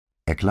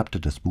Er klappte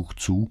das Buch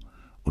zu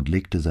und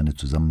legte seine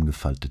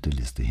zusammengefaltete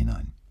Liste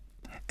hinein.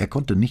 Er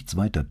konnte nichts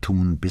weiter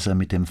tun, bis er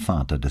mit dem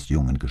Vater des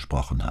Jungen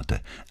gesprochen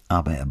hatte,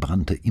 aber er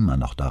brannte immer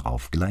noch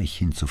darauf, gleich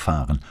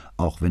hinzufahren,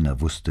 auch wenn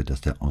er wusste, dass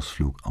der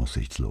Ausflug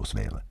aussichtslos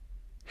wäre.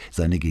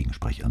 Seine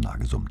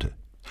Gegensprechanlage summte.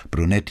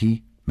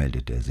 »Brunetti«,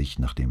 meldete er sich,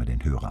 nachdem er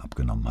den Hörer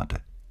abgenommen hatte.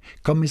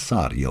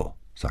 »Kommissario«,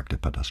 sagte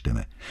Patters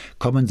Stimme,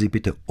 »kommen Sie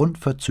bitte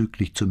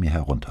unverzüglich zu mir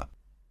herunter.«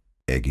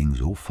 Er ging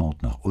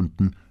sofort nach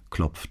unten,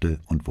 klopfte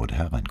und wurde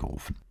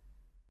hereingerufen.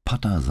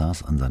 Patter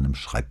saß an seinem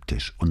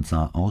Schreibtisch und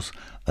sah aus,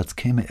 als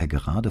käme er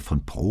gerade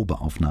von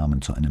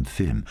Probeaufnahmen zu einem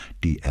Film,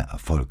 die er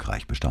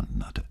erfolgreich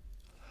bestanden hatte.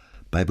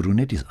 Bei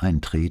Brunettis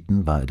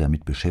Eintreten war er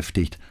damit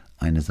beschäftigt,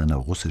 eine seiner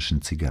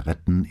russischen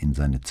Zigaretten in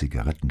seine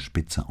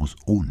Zigarettenspitze aus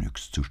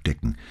Onyx zu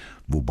stecken,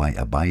 wobei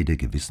er beide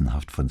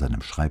gewissenhaft von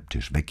seinem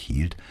Schreibtisch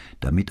weghielt,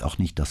 damit auch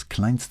nicht das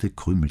kleinste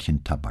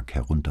Krümelchen Tabak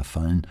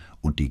herunterfallen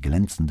und die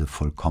glänzende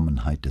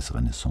Vollkommenheit des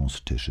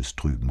Renaissance-Tisches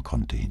trüben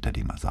konnte, hinter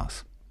dem er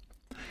saß.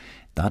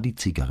 Da die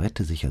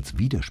Zigarette sich als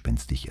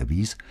widerspenstig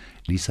erwies,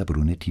 ließ er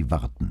Brunetti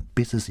warten,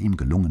 bis es ihm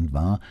gelungen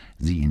war,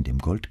 sie in dem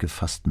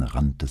goldgefassten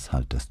Rand des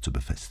Halters zu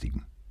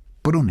befestigen.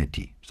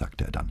 »Brunetti«,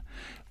 sagte er dann,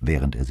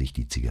 während er sich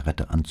die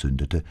Zigarette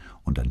anzündete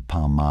und ein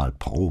paar Mal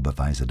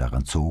probeweise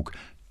daran zog,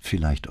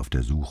 vielleicht auf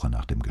der Suche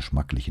nach dem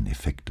geschmacklichen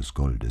Effekt des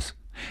Goldes,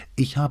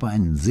 »ich habe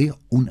einen sehr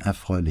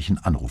unerfreulichen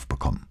Anruf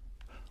bekommen.«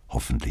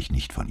 »Hoffentlich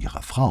nicht von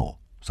Ihrer Frau«,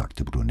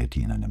 sagte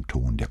Brunetti in einem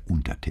Ton, der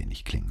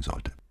untertänig klingen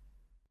sollte.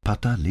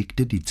 Patter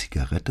legte die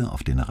Zigarette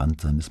auf den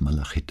Rand seines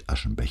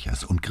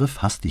Malachit-Aschenbechers und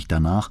griff hastig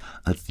danach,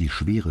 als die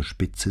schwere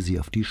Spitze sie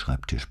auf die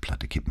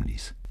Schreibtischplatte kippen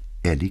ließ.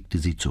 Er legte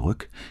sie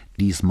zurück,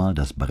 diesmal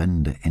das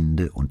brennende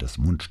Ende und das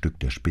Mundstück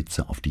der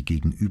Spitze auf die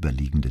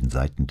gegenüberliegenden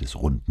Seiten des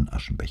runden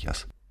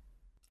Aschenbechers.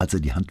 Als er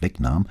die Hand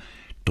wegnahm,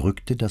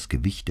 drückte das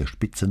Gewicht der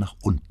Spitze nach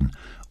unten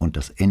und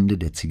das Ende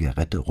der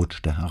Zigarette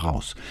rutschte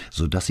heraus,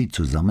 so daß sie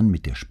zusammen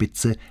mit der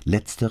Spitze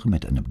letztere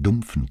mit einem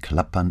dumpfen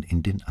Klappern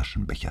in den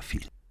Aschenbecher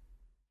fiel.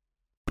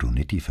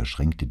 Brunetti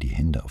verschränkte die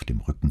Hände auf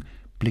dem Rücken,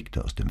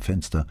 blickte aus dem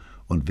Fenster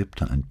und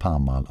wippte ein paar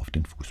Mal auf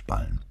den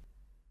Fußballen.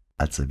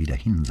 Als er wieder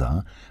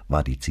hinsah,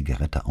 war die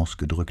Zigarette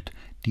ausgedrückt,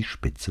 die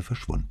Spitze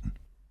verschwunden.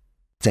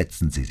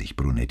 »Setzen Sie sich,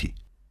 Brunetti.«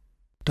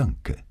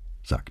 »Danke«,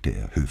 sagte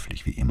er,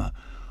 höflich wie immer,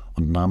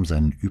 und nahm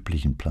seinen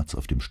üblichen Platz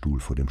auf dem Stuhl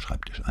vor dem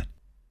Schreibtisch ein.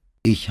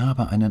 »Ich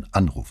habe einen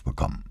Anruf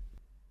bekommen.«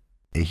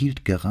 Er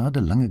hielt gerade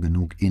lange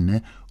genug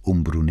inne,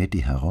 um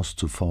Brunetti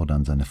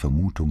herauszufordern, seine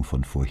Vermutung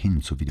von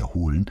vorhin zu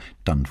wiederholen,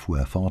 dann fuhr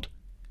er fort.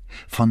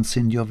 »Von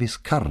Signor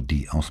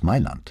Viscardi aus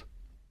Mailand.«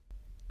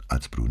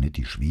 Als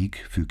Brunetti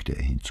schwieg, fügte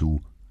er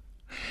hinzu,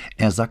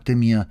 »Er sagte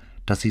mir,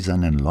 dass Sie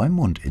seinen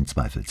Leumund in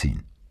Zweifel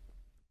ziehen.«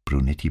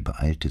 Brunetti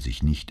beeilte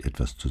sich nicht,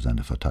 etwas zu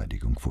seiner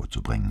Verteidigung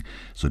vorzubringen,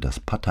 so daß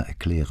Patter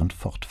erklärend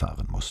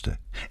fortfahren musste.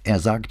 Er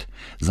sagt,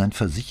 sein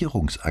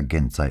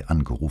Versicherungsagent sei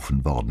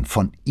angerufen worden,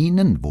 von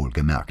Ihnen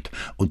wohlgemerkt,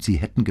 und Sie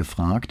hätten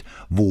gefragt,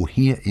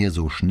 woher er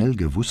so schnell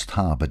gewusst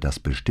habe, dass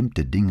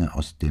bestimmte Dinge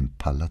aus dem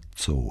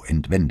Palazzo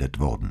entwendet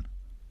wurden.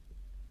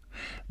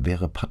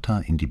 Wäre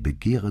Patter in die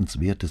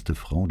begehrenswerteste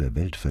Frau der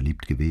Welt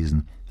verliebt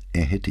gewesen,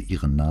 er hätte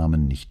ihren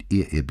Namen nicht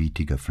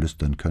ehrerbietiger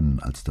flüstern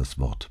können als das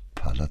Wort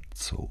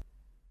Palazzo.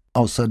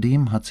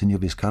 Außerdem hat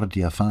Signor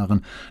Viscardi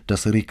erfahren,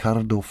 dass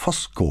Riccardo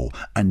Fosco,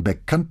 ein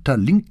bekannter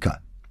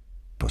Linker.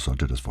 »Was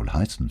sollte das wohl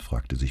heißen?«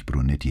 fragte sich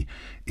Brunetti,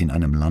 in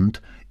einem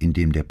Land, in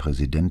dem der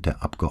Präsident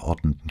der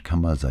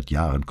Abgeordnetenkammer seit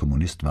Jahren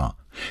Kommunist war,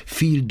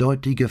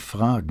 vieldeutige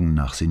Fragen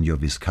nach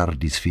Signor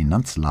Viscardis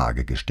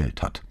Finanzlage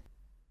gestellt hat.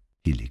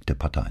 Hier legte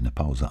Patter eine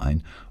Pause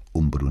ein,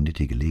 um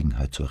Brunetti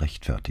Gelegenheit zur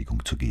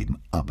Rechtfertigung zu geben,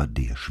 aber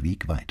der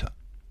schwieg weiter.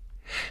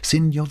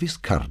 »Signor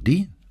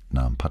Viscardi«,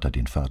 nahm Patter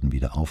den Faden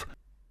wieder auf,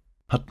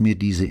 »hat mir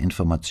diese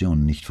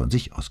Informationen nicht von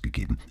sich aus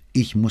gegeben.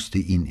 Ich musste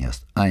ihn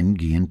erst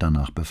eingehend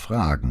danach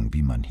befragen,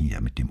 wie man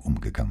hier mit dem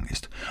umgegangen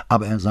ist.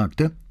 Aber er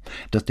sagte,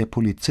 dass der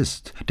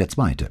Polizist, der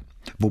Zweite,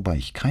 wobei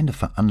ich keine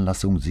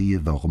Veranlassung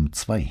sehe, warum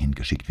 2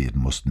 hingeschickt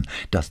werden mussten,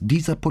 dass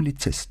dieser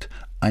Polizist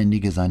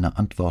einige seiner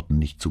Antworten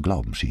nicht zu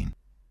glauben schien.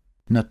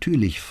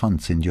 Natürlich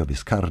fand Signor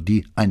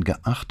Viscardi, ein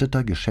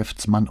geachteter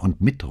Geschäftsmann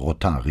und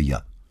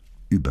Mitrotarier,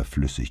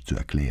 überflüssig zu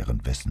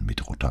erklären, wessen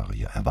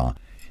Mitrotarier er war,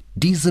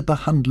 diese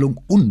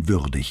Behandlung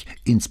unwürdig,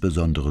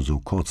 insbesondere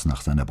so kurz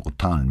nach seiner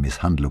brutalen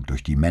Misshandlung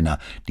durch die Männer,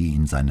 die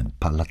in seinen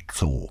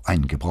Palazzo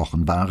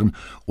eingebrochen waren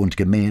und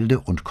Gemälde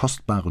und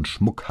kostbaren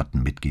Schmuck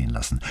hatten mitgehen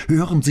lassen.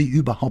 »Hören Sie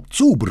überhaupt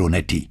zu,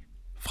 Brunetti?«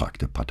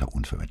 fragte Patter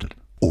unvermittelt.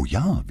 »Oh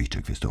ja,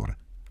 Vicequestore.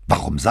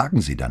 Warum sagen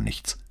Sie dann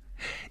nichts?«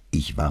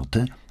 »Ich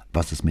warte,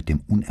 was es mit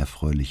dem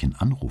unerfreulichen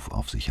Anruf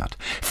auf sich hat.«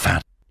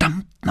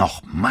 »Verdammt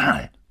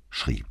nochmal«,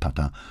 schrie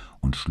Patter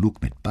und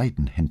schlug mit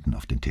beiden Händen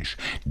auf den Tisch.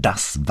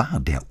 »Das war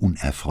der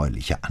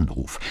unerfreuliche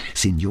Anruf.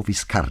 Signor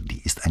Viscardi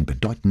ist ein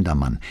bedeutender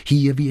Mann,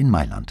 hier wie in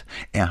Mailand.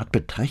 Er hat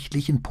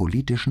beträchtlichen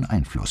politischen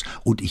Einfluss,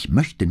 und ich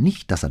möchte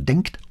nicht, dass er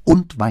denkt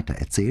und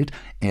weitererzählt,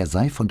 er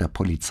sei von der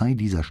Polizei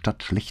dieser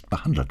Stadt schlecht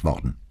behandelt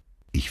worden.«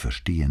 »Ich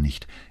verstehe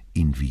nicht,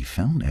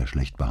 inwiefern er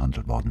schlecht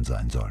behandelt worden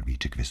sein soll,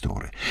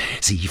 Vicequestore.«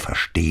 »Sie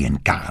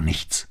verstehen gar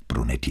nichts,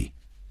 Brunetti.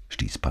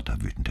 stieß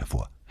Pater wütend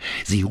hervor.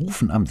 »Sie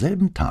rufen am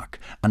selben Tag,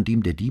 an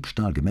dem der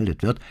Diebstahl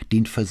gemeldet wird,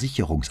 den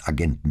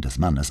Versicherungsagenten des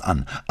Mannes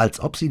an, als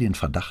ob Sie den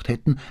Verdacht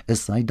hätten,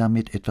 es sei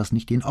damit etwas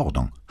nicht in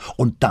Ordnung.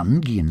 Und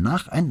dann gehen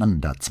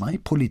nacheinander 2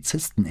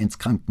 Polizisten ins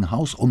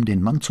Krankenhaus, um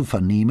den Mann zu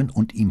vernehmen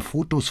und ihm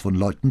Fotos von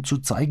Leuten zu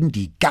zeigen,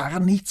 die gar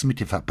nichts mit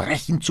dem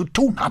Verbrechen zu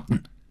tun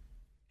hatten.«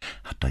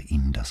 »Hat er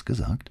Ihnen das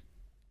gesagt?«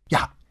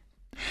 »Ja,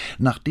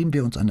 nachdem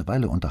wir uns eine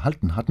Weile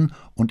unterhalten hatten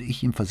und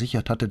ich ihm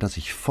versichert hatte, dass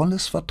ich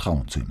volles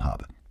Vertrauen zu ihm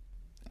habe.«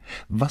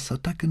 »Was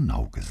hat er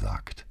genau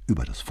gesagt?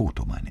 Über das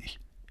Foto, meine ich.«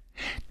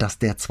 »Dass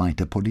der 2.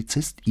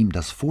 Polizist ihm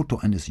das Foto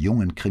eines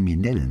jungen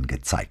Kriminellen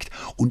gezeigt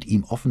und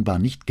ihm offenbar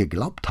nicht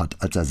geglaubt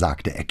hat, als er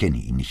sagte, er kenne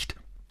ihn nicht.«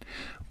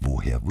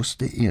 »Woher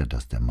wusste er,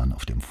 dass der Mann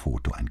auf dem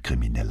Foto ein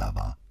Krimineller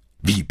war?«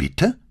 »Wie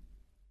bitte?«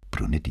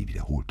 Brunetti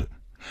wiederholte.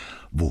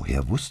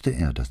 »Woher wusste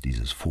er, dass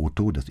dieses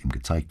Foto, das ihm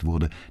gezeigt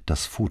wurde,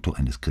 das Foto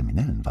eines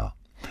Kriminellen war?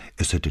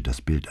 Es hätte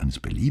das Bild eines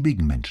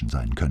beliebigen Menschen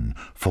sein können,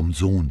 vom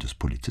Sohn des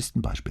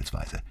Polizisten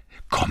beispielsweise.«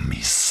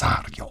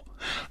 »Kommissario,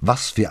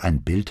 was für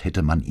ein Bild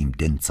hätte man ihm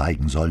denn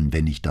zeigen sollen,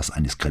 wenn nicht das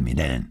eines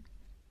Kriminellen?«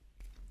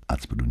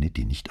 Als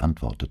Brunetti nicht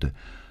antwortete,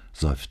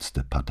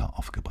 seufzte Pater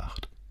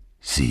aufgebracht.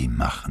 »Sie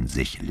machen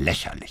sich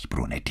lächerlich,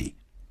 Brunetti.«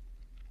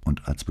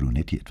 Und als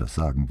Brunetti etwas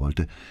sagen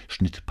wollte,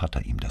 schnitt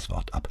Pater ihm das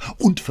Wort ab.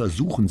 »Und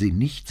versuchen Sie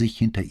nicht, sich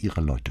hinter Ihre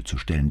Leute zu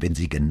stellen, wenn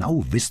Sie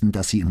genau wissen,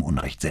 dass Sie im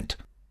Unrecht sind.«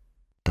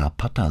 Da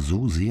Pater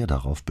so sehr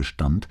darauf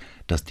bestand,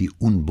 dass die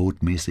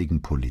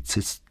unbotmäßigen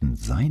Polizisten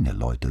seine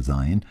Leute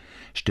seien,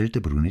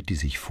 stellte Brunetti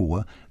sich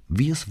vor,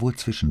 wie es wohl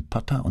zwischen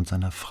Pater und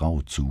seiner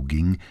Frau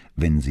zuging,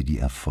 wenn sie die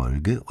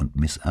Erfolge und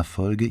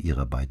Misserfolge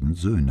ihrer beiden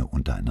Söhne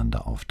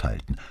untereinander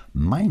aufteilten.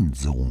 »Mein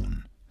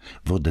Sohn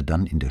würde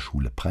dann in der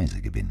Schule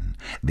Preise gewinnen,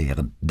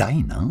 während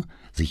deiner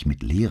sich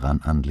mit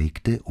Lehrern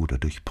anlegte oder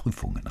durch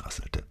Prüfungen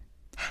rasselte.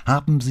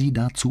 Haben Sie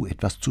dazu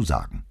etwas zu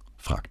sagen?«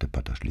 fragte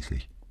Pater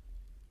schließlich.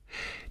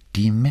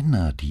 Die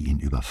Männer, die ihn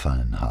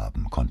überfallen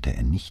haben, konnte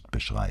er nicht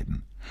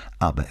beschreiben,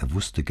 aber er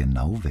wusste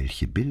genau,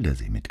 welche Bilder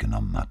sie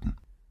mitgenommen hatten.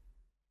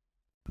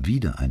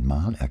 Wieder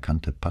einmal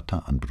erkannte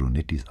Pater an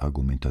Brunettis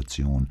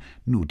Argumentation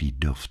nur die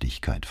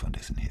Dürftigkeit von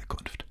dessen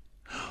Herkunft.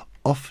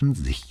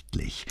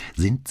 »Offensichtlich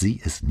sind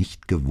Sie es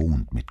nicht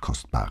gewohnt, mit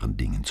kostbaren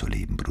Dingen zu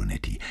leben,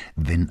 Brunetti.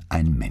 Wenn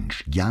ein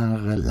Mensch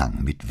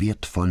jahrelang mit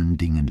wertvollen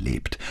Dingen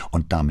lebt,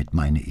 und damit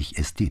meine ich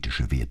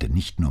ästhetische Werte,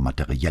 nicht nur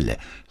materielle«,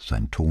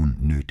 sein Ton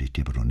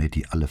nötigte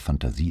Brunetti, alle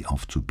Fantasie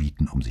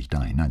aufzubieten, um sich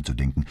da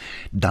hineinzudenken,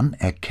 »dann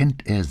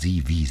erkennt er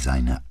sie wie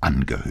seine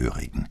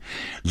Angehörigen.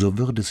 So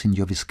würde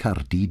Signor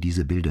Viscardi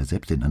diese Bilder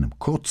selbst in einem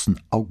kurzen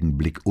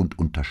Augenblick und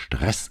unter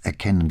Stress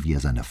erkennen, wie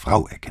er seine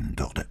Frau erkennen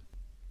würde.«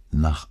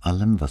 Nach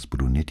allem, was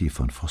Brunetti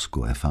von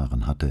Fosco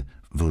erfahren hatte,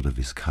 würde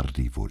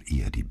Viscardi wohl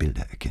eher die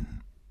Bilder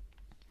erkennen.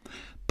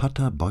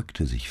 Pater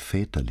beugte sich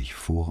väterlich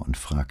vor und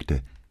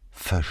fragte,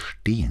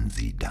 »Verstehen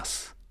Sie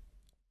das?«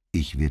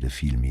 »Ich werde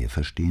viel mehr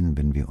verstehen,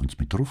 wenn wir uns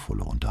mit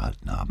Ruffolo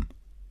unterhalten haben.«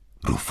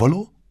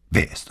 »Ruffolo?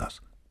 Wer ist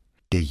das?«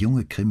 »Der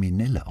junge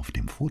Kriminelle auf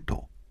dem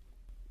Foto.«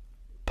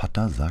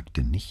 Pater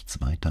sagte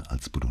nichts weiter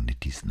als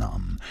Brunettis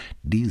Namen,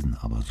 diesen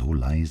aber so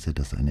leise,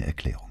 dass eine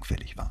Erklärung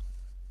fällig war.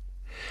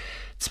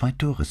 2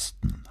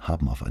 Touristen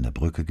haben auf einer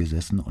Brücke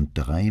gesessen und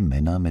 3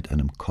 Männer mit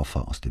einem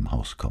Koffer aus dem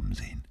Haus kommen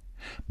sehen.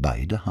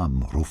 Beide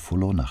haben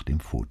Ruffolo nach dem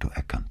Foto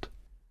erkannt.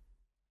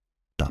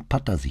 Da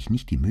Pater sich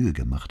nicht die Mühe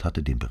gemacht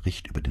hatte, den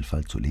Bericht über den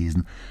Fall zu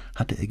lesen,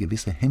 hatte er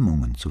gewisse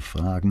Hemmungen zu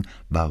fragen,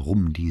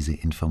 warum diese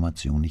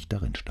Information nicht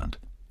darin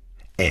stand.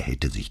 »Er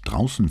hätte sich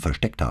draußen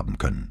versteckt haben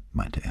können«,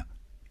 meinte er.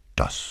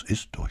 »Das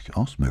ist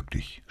durchaus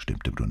möglich«,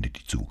 stimmte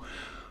Brunetti zu,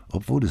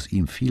 obwohl es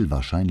ihm viel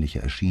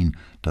wahrscheinlicher erschien,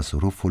 dass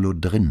Ruffolo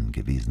drin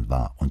gewesen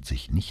war und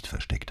sich nicht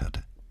versteckt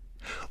hatte.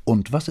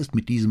 »Und was ist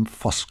mit diesem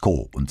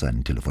Fosco und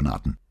seinen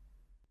Telefonaten?«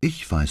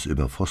 »Ich weiß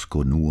über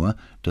Fosco nur,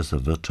 dass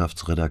er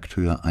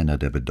Wirtschaftsredakteur einer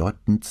der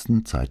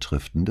bedeutendsten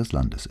Zeitschriften des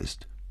Landes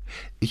ist.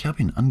 Ich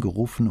habe ihn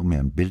angerufen, um mir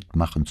ein Bild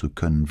machen zu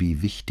können,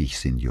 wie wichtig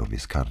Signor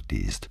Viscardi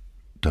ist,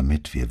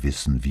 damit wir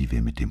wissen, wie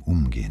wir mit ihm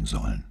umgehen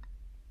sollen.«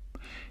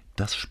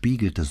 Das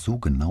spiegelte so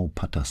genau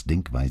Paters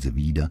Denkweise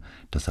wider,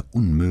 dass er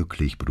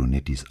unmöglich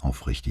Brunettis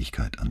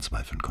Aufrichtigkeit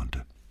anzweifeln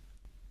konnte.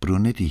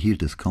 Brunetti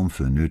hielt es kaum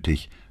für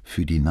nötig,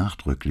 für die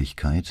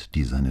Nachdrücklichkeit,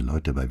 die seine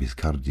Leute bei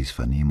Viscardis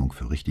Vernehmung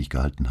für richtig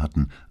gehalten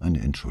hatten,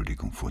 eine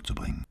Entschuldigung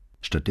vorzubringen.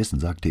 Stattdessen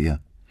sagte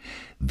er,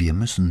 »Wir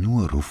müssen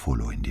nur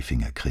Ruffolo in die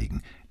Finger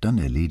kriegen, dann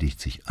erledigt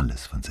sich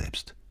alles von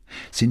selbst.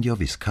 Signor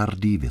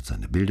Viscardi wird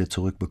seine Bilder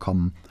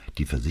zurückbekommen,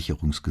 die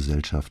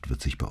Versicherungsgesellschaft wird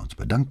sich bei uns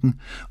bedanken,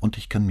 und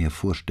ich kann mir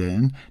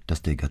vorstellen,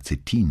 dass der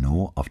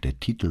Gazzettino auf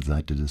der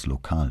Titelseite des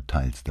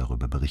Lokalteils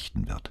darüber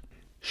berichten wird.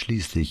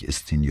 Schließlich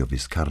ist Signor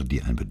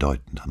Viscardi ein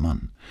bedeutender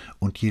Mann,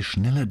 und je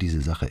schneller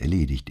diese Sache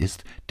erledigt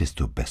ist,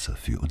 desto besser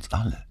für uns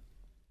alle.«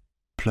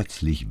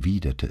 Plötzlich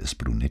widerte es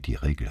Brunetti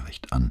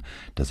regelrecht an,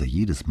 dass er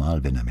jedes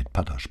Mal, wenn er mit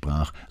Pater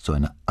sprach, so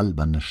eine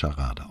alberne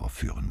Scharade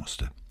aufführen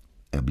musste.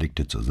 Er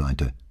blickte zur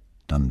Seite,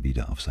 dann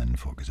wieder auf seinen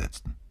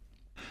Vorgesetzten.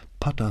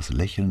 Paters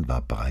Lächeln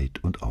war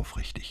breit und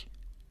aufrichtig.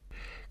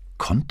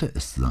 Konnte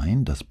es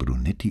sein, dass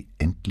Brunetti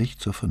endlich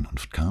zur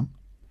Vernunft kam?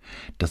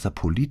 dass er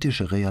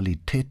politische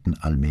Realitäten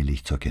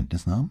allmählich zur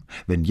Kenntnis nahm?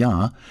 Wenn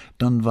ja,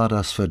 dann war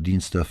das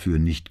Verdienst dafür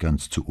nicht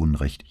ganz zu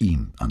Unrecht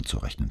ihm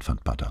anzurechnen,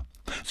 fand Pater.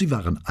 Sie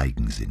waren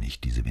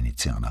eigensinnig, diese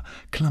Venezianer,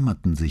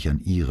 klammerten sich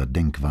an ihre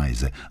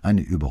Denkweise,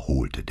 eine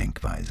überholte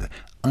Denkweise.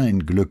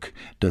 Ein Glück,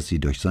 dass sie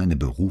durch seine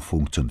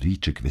Berufung zum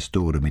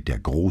Vicequestore mit der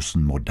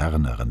großen,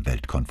 moderneren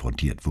Welt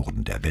konfrontiert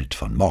wurden, der Welt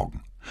von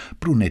morgen.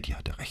 Brunetti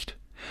hatte recht.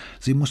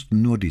 Sie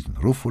mussten nur diesen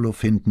Ruffolo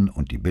finden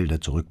und die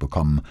Bilder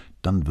zurückbekommen,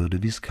 dann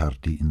würde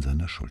Viscardi in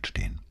seiner Schuld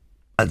stehen.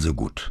 »Also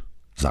gut«,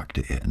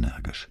 sagte er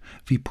energisch,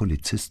 wie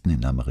Polizisten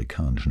in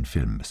amerikanischen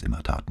Filmen es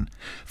immer taten.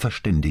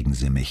 »Verständigen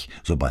Sie mich,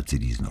 sobald Sie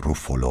diesen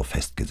Ruffolo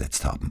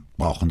festgesetzt haben.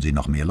 Brauchen Sie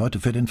noch mehr Leute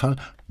für den Fall?«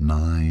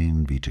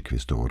 »Nein,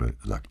 Vicequestore«,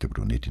 sagte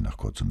Brunetti nach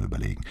kurzem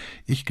Überlegen.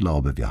 »Ich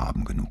glaube, wir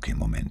haben genug im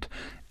Moment.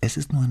 Es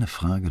ist nur eine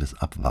Frage des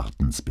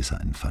Abwartens, bis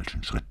er einen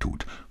falschen Schritt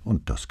tut,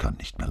 und das kann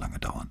nicht mehr lange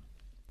dauern.«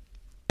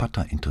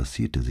 Pater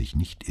interessierte sich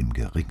nicht im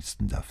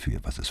geringsten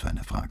dafür, was es für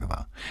eine Frage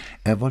war.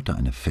 Er wollte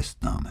eine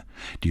Festnahme,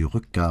 die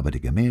Rückgabe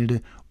der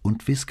Gemälde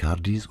und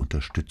Viscardis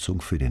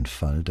Unterstützung für den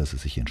Fall, dass er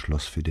sich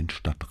entschloss, für den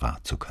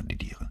Stadtrat zu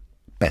kandidieren.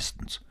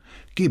 »Bestens.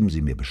 Geben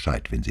Sie mir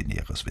Bescheid, wenn Sie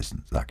Näheres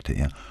wissen«, sagte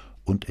er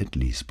und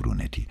entließ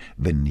Brunetti,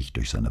 wenn nicht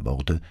durch seine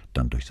Worte,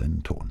 dann durch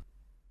seinen Ton.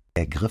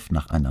 Er griff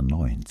nach einer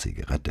neuen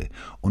Zigarette,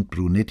 und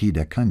Brunetti,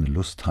 der keine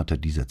Lust hatte,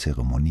 dieser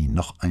Zeremonie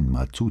noch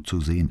einmal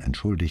zuzusehen,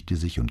 entschuldigte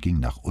sich und ging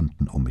nach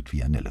unten, um mit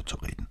Vianello zu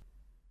reden.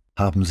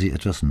 »Haben Sie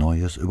etwas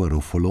Neues über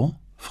Ruffolo?«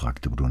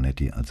 fragte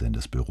Brunetti, als er in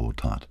das Büro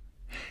trat.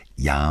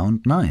 »Ja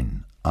und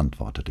nein«,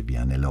 antwortete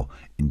Vianello,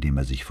 indem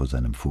er sich vor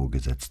seinem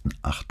Vorgesetzten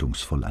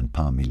achtungsvoll ein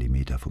paar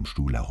Millimeter vom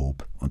Stuhl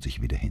erhob und sich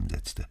wieder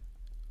hinsetzte.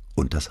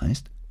 »Und das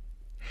heißt?«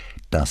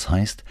 »Das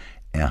heißt,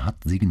 er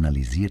hat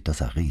signalisiert, dass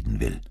er reden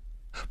will.«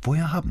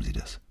 »Woher haben Sie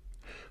das?«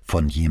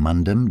 »Von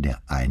jemandem,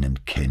 der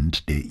einen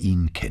kennt, der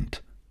ihn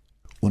kennt.«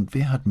 »Und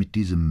wer hat mit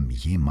diesem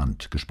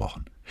jemand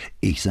gesprochen?«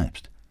 »Ich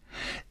selbst.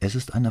 Es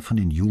ist einer von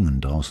den Jungen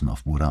draußen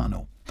auf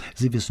Burano.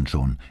 Sie wissen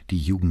schon, die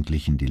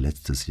Jugendlichen, die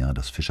letztes Jahr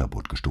das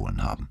Fischerboot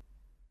gestohlen haben.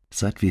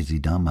 Seit wir sie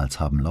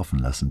damals haben laufen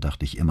lassen,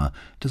 dachte ich immer,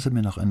 dass er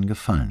mir noch einen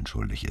Gefallen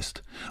schuldig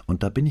ist.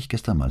 Und da bin ich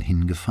gestern mal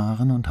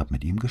hingefahren und habe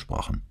mit ihm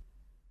gesprochen.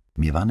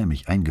 Mir war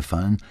nämlich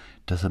eingefallen,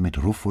 dass er mit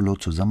Ruffolo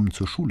zusammen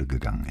zur Schule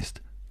gegangen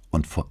ist.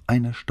 Und vor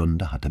einer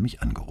Stunde hat er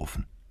mich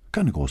angerufen.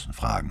 Keine großen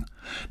Fragen.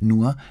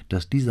 Nur,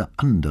 dass dieser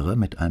andere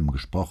mit einem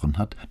gesprochen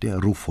hat, der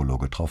Ruffolo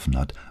getroffen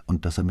hat,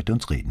 und dass er mit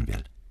uns reden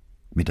will.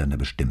 Mit einer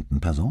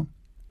bestimmten Person?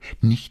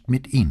 Nicht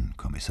mit Ihnen,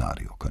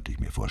 Kommissario, könnte ich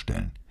mir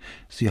vorstellen.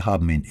 Sie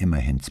haben ihn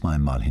immerhin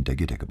zweimal hinter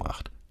Gitter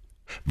gebracht.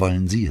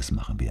 Wollen Sie es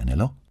machen,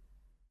 Vianello?«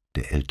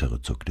 Der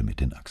Ältere zuckte mit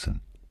den Achseln.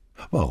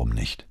 »Warum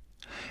nicht?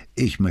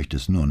 Ich möchte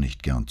es nur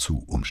nicht gern zu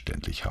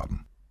umständlich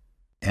haben.«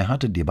 Er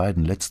hatte die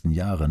beiden letzten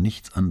Jahre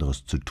nichts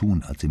anderes zu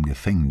tun, als im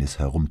Gefängnis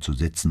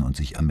herumzusitzen und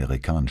sich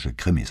amerikanische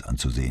Krimis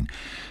anzusehen.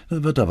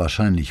 Da wird er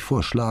wahrscheinlich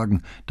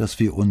vorschlagen, dass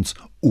wir uns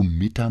um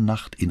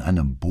Mitternacht in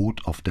einem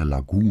Boot auf der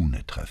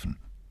Lagune treffen.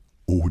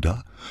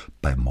 Oder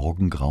bei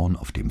Morgengrauen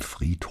auf dem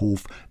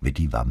Friedhof, wenn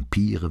die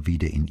Vampire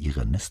wieder in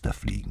ihre Nester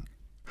fliegen.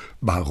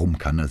 Warum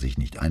kann er sich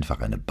nicht einfach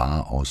eine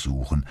Bar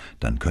aussuchen,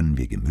 dann können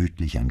wir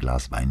gemütlich ein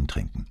Glas Wein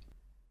trinken.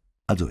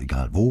 Also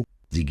egal wo,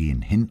 Sie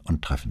gehen hin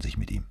und treffen sich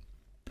mit ihm.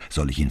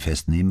 Soll ich ihn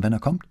festnehmen, wenn er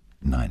kommt?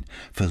 Nein,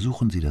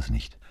 versuchen Sie das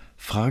nicht.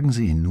 Fragen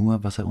Sie ihn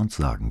nur, was er uns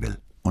sagen will,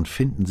 und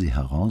finden Sie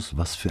heraus,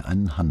 was für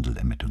einen Handel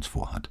er mit uns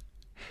vorhat.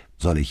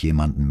 Soll ich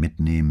jemanden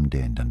mitnehmen,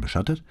 der ihn dann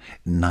beschattet?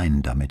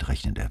 Nein, damit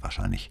rechnet er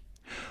wahrscheinlich.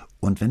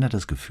 Und wenn er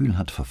das Gefühl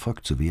hat,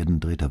 verfolgt zu werden,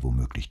 dreht er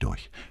womöglich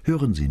durch.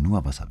 Hören Sie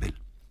nur, was er will.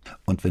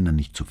 Und wenn er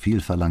nicht zu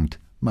viel verlangt,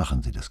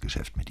 machen Sie das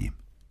Geschäft mit ihm.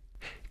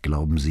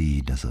 Glauben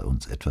Sie, dass er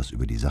uns etwas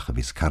über die Sache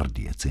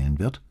Viscardi erzählen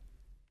wird?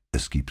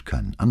 Es gibt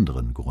keinen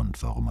anderen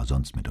Grund, warum er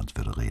sonst mit uns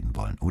würde reden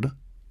wollen, oder?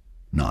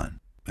 Nein,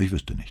 ich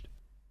wüsste nicht.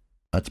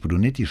 Als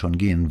Brunetti schon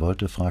gehen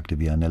wollte, fragte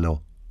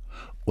Vianello,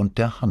 »Und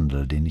der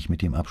Handel, den ich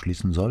mit ihm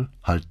abschließen soll,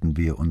 halten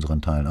wir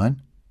unseren Teil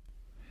ein?«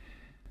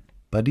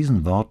 Bei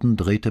diesen Worten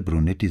drehte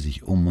Brunetti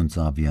sich um und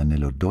sah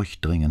Vianello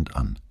durchdringend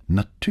an.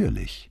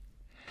 »Natürlich.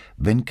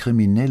 Wenn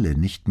Kriminelle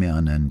nicht mehr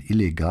an einen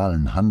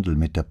illegalen Handel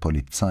mit der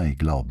Polizei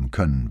glauben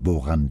können,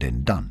 woran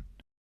denn dann?«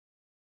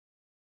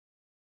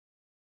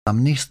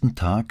 Am nächsten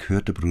Tag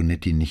hörte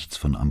Brunetti nichts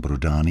von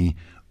Ambrogani,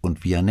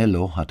 und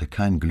Vianello hatte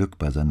kein Glück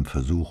bei seinem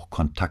Versuch,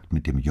 Kontakt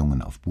mit dem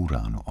Jungen auf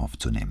Burano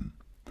aufzunehmen.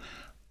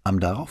 Am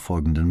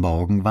darauffolgenden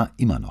Morgen war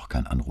immer noch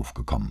kein Anruf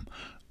gekommen,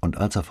 und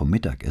als er vom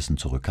Mittagessen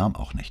zurückkam,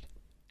 auch nicht.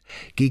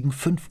 Gegen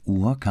 5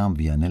 Uhr kam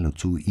Vianello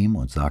zu ihm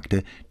und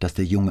sagte, dass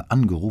der Junge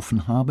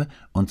angerufen habe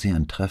und sie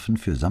ein Treffen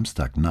für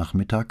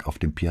Samstagnachmittag auf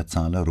dem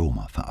Piazzale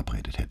Roma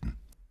verabredet hätten.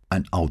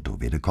 Ein Auto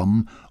werde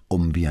kommen,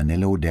 um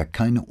Vianello, der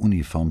keine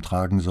Uniform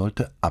tragen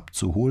sollte,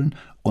 abzuholen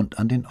und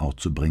an den Ort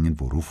zu bringen,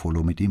 wo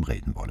Ruffolo mit ihm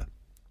reden wolle.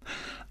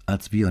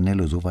 Als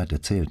Vianello soweit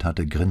erzählt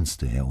hatte,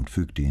 grinste er und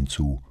fügte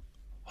hinzu,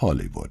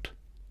 »Hollywood.«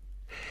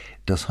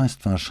 »Das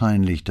heißt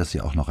wahrscheinlich, dass Sie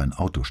auch noch ein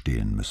Auto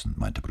stehlen müssen«,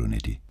 meinte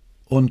Brunetti.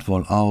 »Und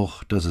wohl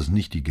auch, dass es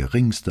nicht die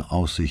geringste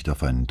Aussicht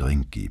auf einen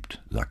Drink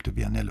gibt«, sagte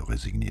Vianello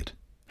resigniert.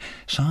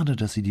 Schade,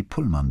 dass Sie die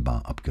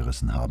Pullman-Bar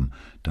abgerissen haben,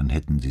 dann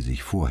hätten Sie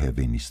sich vorher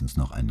wenigstens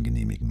noch einen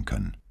genehmigen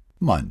können.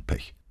 Mein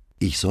Pech.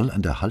 Ich soll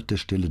an der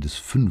Haltestelle des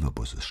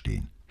Fünferbusses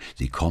stehen.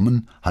 Sie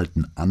kommen,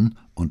 halten an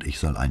und ich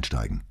soll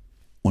einsteigen.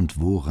 Und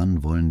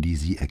woran wollen die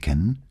Sie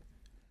erkennen?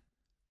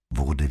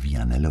 Wurde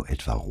Vianello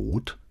etwa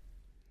rot?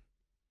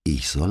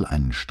 Ich soll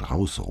einen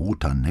Strauß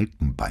roter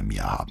Nelken bei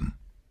mir haben.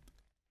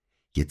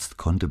 Jetzt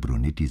konnte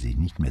Brunetti sich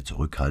nicht mehr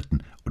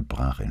zurückhalten und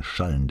brach in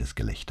schallendes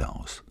Gelächter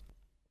aus.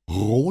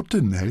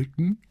 »Rote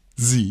Nelken?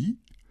 Sie?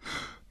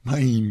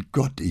 Mein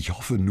Gott, ich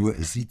hoffe nur,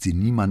 es sieht Sie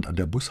niemand an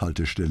der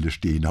Bushaltestelle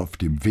stehen auf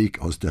dem Weg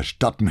aus der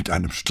Stadt mit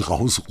einem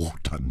Strauß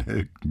roter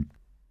Nelken.«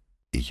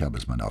 Ich habe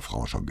es meiner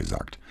Frau schon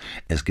gesagt.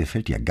 Es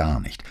gefällt ihr gar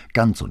nicht,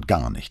 ganz und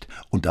gar nicht.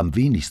 Und am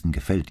wenigsten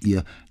gefällt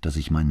ihr, dass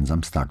ich meinen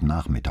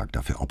Samstagnachmittag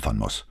dafür opfern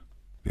muss.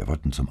 Wir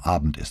wollten zum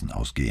Abendessen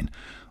ausgehen,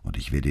 und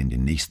ich werde in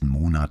den nächsten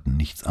Monaten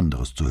nichts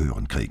anderes zu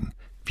hören kriegen.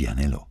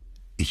 Vianello,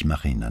 ich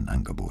mache Ihnen ein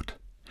Angebot.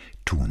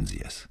 Tun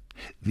Sie es.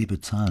 Wir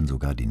bezahlen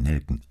sogar die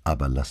Nelken,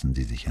 aber lassen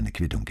Sie sich eine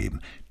Quittung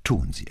geben.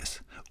 Tun Sie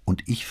es.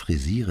 Und ich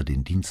frisiere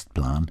den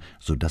Dienstplan,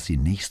 sodass Sie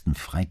nächsten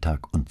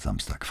Freitag und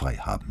Samstag frei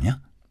haben, ja?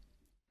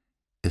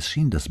 Es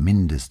schien das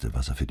Mindeste,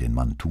 was er für den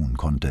Mann tun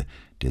konnte,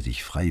 der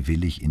sich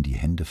freiwillig in die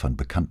Hände von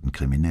bekannten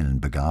Kriminellen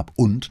begab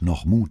und,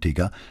 noch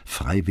mutiger,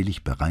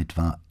 freiwillig bereit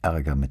war,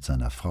 Ärger mit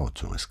seiner Frau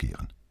zu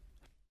riskieren.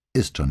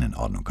 »Ist schon in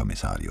Ordnung,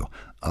 Kommissario,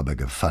 aber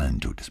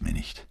gefallen tut es mir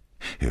nicht.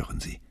 Hören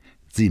Sie,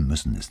 Sie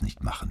müssen es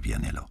nicht machen,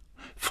 Vianello.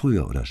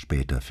 Früher oder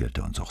später fällt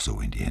er uns auch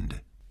so in die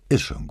Hände.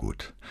 Ist schon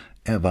gut.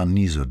 Er war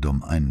nie so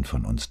dumm, einen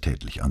von uns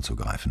tätlich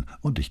anzugreifen,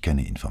 und ich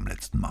kenne ihn vom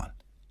letzten Mal.«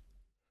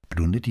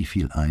 Brunetti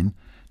fiel ein,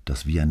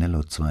 dass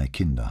Vianello 2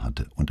 Kinder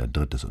hatte und ein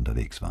drittes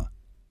unterwegs war.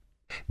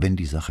 Wenn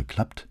die Sache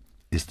klappt,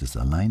 ist es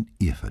allein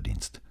Ihr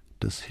Verdienst.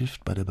 Das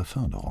hilft bei der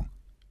Beförderung.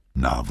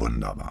 Na,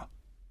 wunderbar.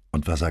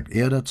 Und was sagt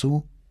er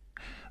dazu?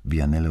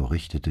 Vianello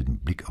richtete den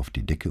Blick auf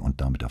die Decke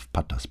und damit auf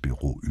Pattas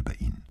Büro über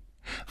ihn.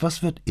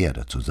 Was wird er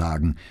dazu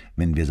sagen,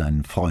 wenn wir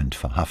seinen Freund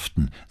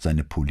verhaften,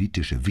 seine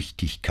politische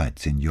Wichtigkeit,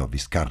 Signor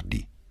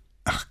Viscardi?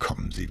 Ach,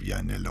 kommen Sie,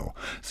 Vianello,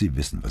 Sie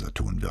wissen, was er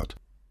tun wird.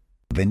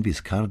 Wenn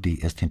Viscardi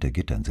erst hinter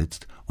Gittern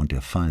sitzt und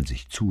der Fall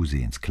sich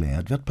zusehends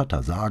klärt, wird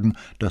Patta sagen,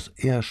 dass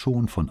er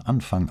schon von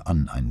Anfang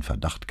an einen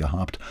Verdacht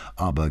gehabt,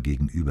 aber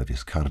gegenüber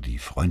Viscardi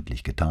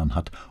freundlich getan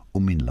hat,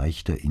 um ihn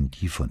leichter in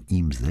die von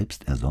ihm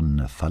selbst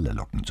ersonnene Falle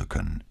locken zu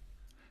können.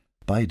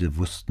 Beide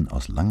wussten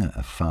aus langer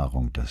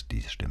Erfahrung, dass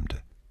dies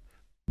stimmte.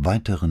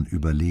 Weiteren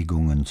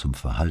Überlegungen zum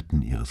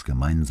Verhalten ihres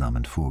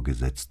gemeinsamen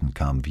Vorgesetzten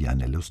kam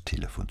Vianellos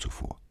Telefon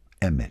zuvor.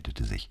 Er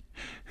meldete sich,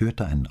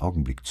 hörte einen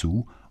Augenblick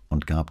zu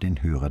und gab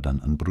den Hörer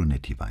dann an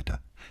Brunetti weiter.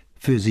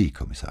 »Für Sie,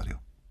 Kommissario.«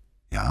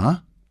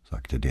 »Ja?«,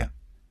 sagte der.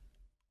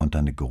 Und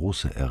eine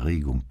große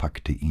Erregung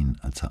packte ihn,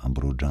 als er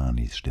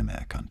Ambrogianis Stimme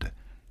erkannte.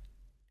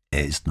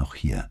 »Er ist noch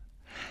hier.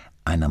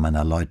 Einer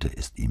meiner Leute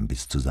ist ihm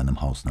bis zu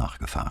seinem Haus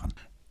nachgefahren.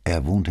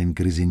 Er wohnt in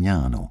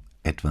Grisignano,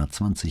 etwa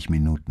 20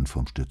 Minuten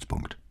vom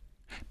Stützpunkt.«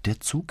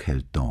 »Der Zug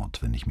hält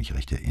dort, wenn ich mich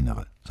recht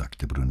erinnere«,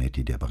 sagte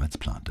Brunetti, der bereits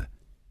plante.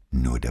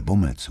 »Nur der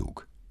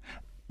Bummelzug.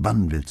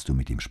 Wann willst du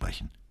mit ihm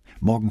sprechen?«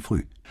 »Morgen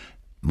früh.«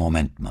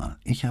 »Moment mal,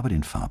 ich habe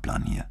den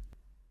Fahrplan hier.«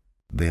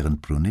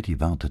 Während Brunetti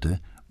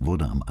wartete,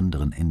 wurde am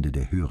anderen Ende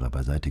der Hörer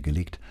beiseite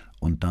gelegt,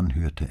 und dann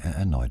hörte er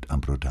erneut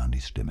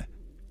Ambrogianis Stimme.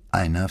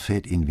 »Einer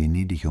fährt in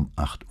Venedig um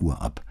 8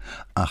 Uhr ab.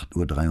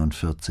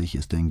 8:43 Uhr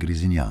ist er in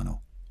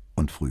Grisignano.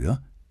 Und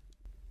früher?«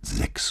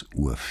 6:24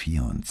 Uhr.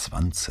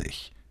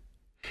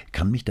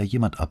 »Kann mich da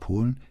jemand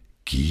abholen?«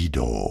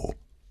 »Guido,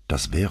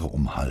 das wäre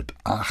um 7:30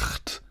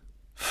 Uhr«,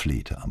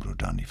 flehte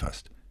Ambrogiani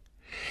fast.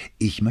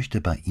 »Ich möchte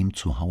bei ihm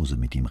zu Hause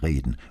mit ihm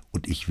reden,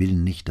 und ich will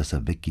nicht, dass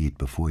er weggeht,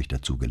 bevor ich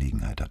dazu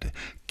Gelegenheit hatte.«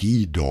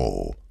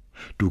 »Guido,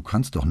 du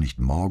kannst doch nicht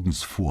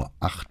morgens vor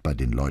 8 bei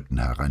den Leuten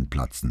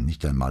hereinplatzen,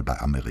 nicht einmal bei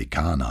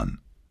Amerikanern.«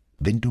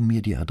 »Wenn du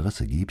mir die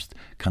Adresse gibst,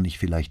 kann ich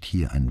vielleicht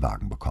hier einen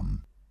Wagen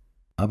bekommen.«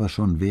 Aber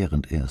schon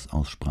während er es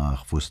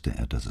aussprach, wusste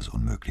er, dass es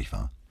unmöglich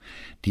war.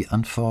 Die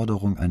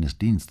Anforderung eines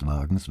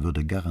Dienstwagens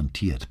würde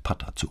garantiert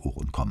Patta zu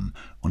Ohren kommen,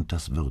 und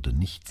das würde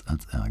nichts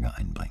als Ärger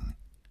einbringen.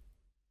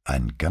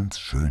 »Ein ganz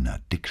schöner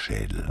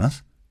Dickschädel,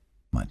 was?«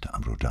 meinte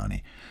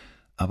Ambrogiani,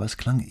 aber es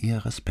klang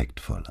eher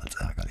respektvoll als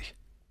ärgerlich.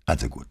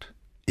 »Also gut,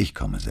 ich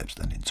komme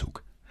selbst an den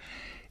Zug.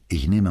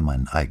 Ich nehme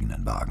meinen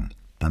eigenen Wagen.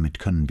 Damit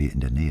können wir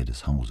in der Nähe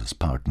des Hauses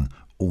parken,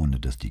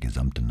 ohne dass die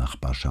gesamte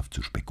Nachbarschaft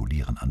zu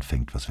spekulieren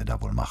anfängt, was wir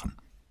da wohl machen.«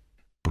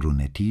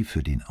 Brunetti,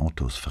 für den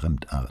Autos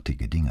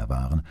fremdartige Dinge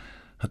waren,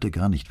 hatte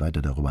gar nicht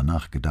weiter darüber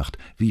nachgedacht,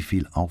 wie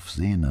viel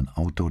Aufsehen ein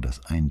Auto,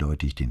 das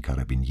eindeutig den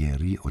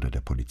Carabinieri oder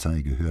der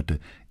Polizei gehörte,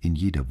 in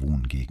jeder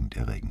Wohngegend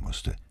erregen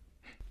musste.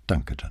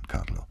 »Danke,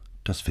 Giancarlo,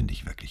 das finde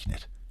ich wirklich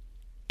nett.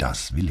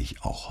 Das will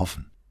ich auch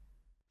hoffen.«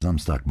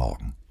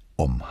 »Samstagmorgen,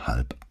 um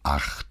 7:30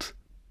 Uhr«,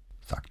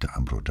 sagte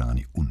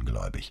Ambrogiani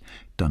ungläubig.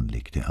 Dann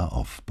legte er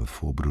auf,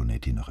 bevor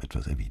Brunetti noch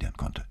etwas erwidern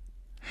konnte.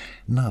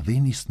 Na,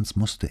 wenigstens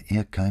musste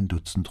er kein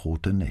Dutzend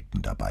rote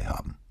Nelken dabei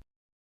haben.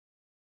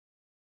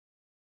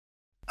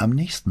 Am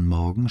nächsten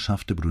Morgen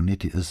schaffte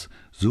Brunetti es,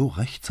 so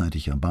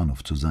rechtzeitig am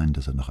Bahnhof zu sein,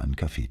 dass er noch einen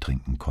Kaffee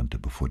trinken konnte,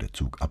 bevor der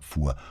Zug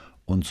abfuhr,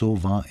 und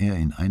so war er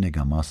in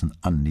einigermaßen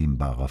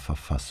annehmbarer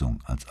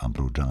Verfassung, als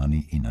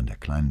Ambrogani ihn an der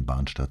kleinen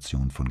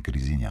Bahnstation von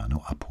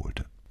Grisignano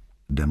abholte.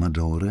 Der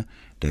Maggiore,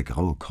 der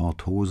graue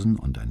Korthosen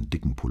und einen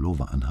dicken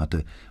Pullover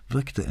anhatte,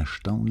 wirkte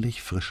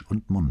erstaunlich frisch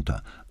und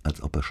munter,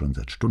 als ob er schon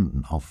seit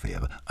Stunden auf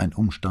wäre, ein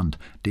Umstand,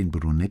 den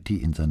Brunetti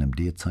in seinem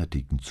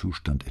derzeitigen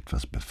Zustand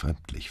etwas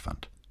befremdlich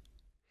fand.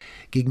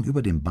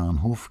 Gegenüber dem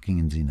Bahnhof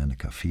gingen sie in eine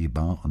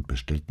Kaffeebar und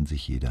bestellten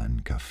sich jeder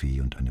einen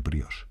Kaffee und eine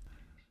Brioche.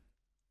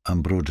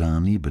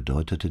 Ambrogani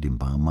bedeutete dem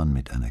Barmann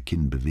mit einer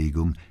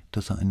Kinnbewegung,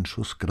 dass er einen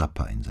Schuss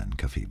Grappa in seinen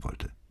Kaffee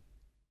wollte.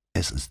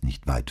 »Es ist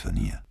nicht weit von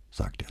hier«,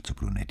 sagte er zu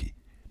Brunetti,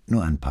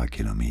 »nur ein paar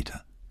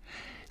Kilometer.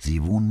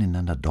 Sie wohnen in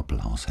einer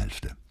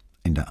Doppelhaushälfte.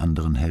 In der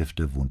anderen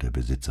Hälfte wohnt der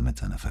Besitzer mit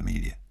seiner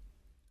Familie.«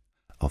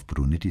 Auf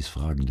Brunettis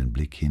fragenden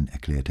Blick hin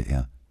erklärte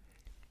er,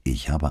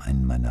 »Ich habe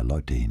einen meiner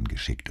Leute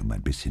hingeschickt, um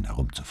ein bisschen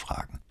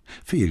herumzufragen.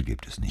 Viel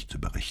gibt es nicht zu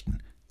berichten.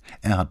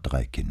 Er hat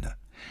 3 Kinder.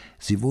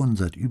 Sie wohnen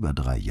seit über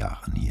 3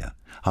 Jahren hier,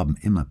 haben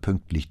immer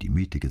pünktlich die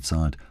Miete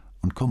gezahlt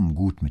und kommen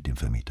gut mit dem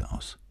Vermieter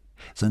aus.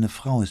 Seine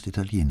Frau ist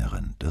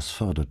Italienerin, das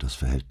fördert das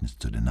Verhältnis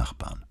zu den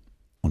Nachbarn.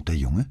 Und der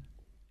Junge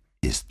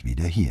ist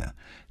wieder hier,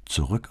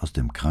 zurück aus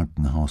dem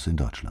Krankenhaus in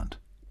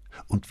Deutschland.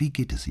 Und wie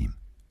geht es ihm?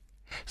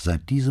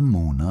 Seit diesem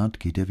Monat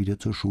geht er wieder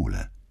zur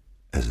Schule.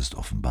 Es ist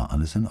offenbar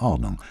alles in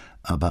Ordnung,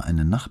 aber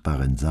eine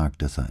Nachbarin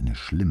sagt, dass er eine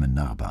schlimme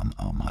Narbe am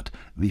Arm hat,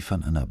 wie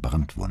von einer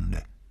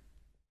Brandwunde.«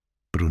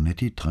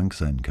 Brunetti trank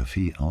seinen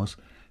Kaffee aus,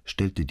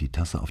 stellte die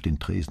Tasse auf den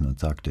Tresen und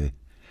sagte,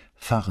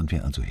 »Fahren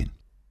wir also hin.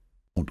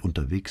 Und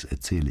unterwegs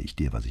erzähle ich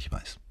dir, was ich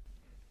weiß.«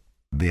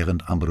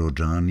 Während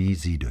Ambrogani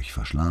sie durch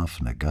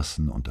verschlafene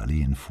Gassen und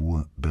Alleen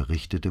fuhr,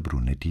 berichtete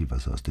Brunetti,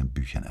 was er aus den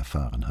Büchern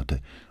erfahren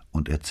hatte,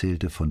 und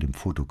erzählte von dem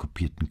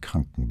fotokopierten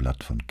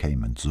Krankenblatt von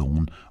Caymans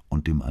Sohn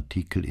und dem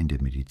Artikel in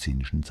der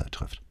medizinischen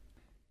Zeitschrift.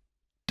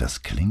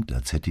 »Das klingt,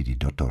 als hätte die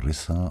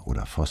Dottoressa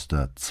oder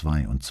Foster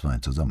 2 und 2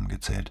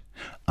 zusammengezählt,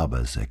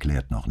 aber es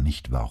erklärt noch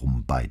nicht,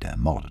 warum beide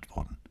ermordet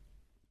wurden.«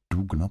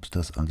 »Du glaubst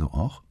das also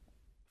auch?«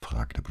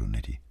 fragte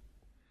Brunetti.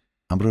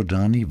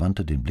 Ambrogani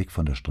wandte den Blick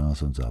von der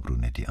Straße und sah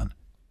Brunetti an.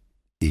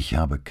 »Ich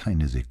habe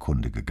keine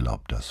Sekunde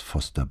geglaubt, dass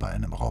Foster bei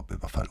einem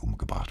Raubüberfall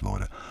umgebracht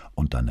wurde,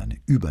 und dann eine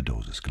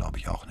Überdosis glaube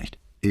ich auch nicht,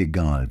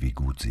 egal wie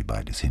gut sie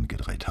beides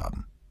hingedreht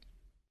haben.«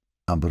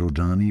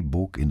 Ambrogani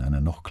bog in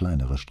eine noch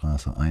kleinere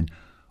Straße ein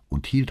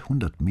und hielt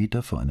 100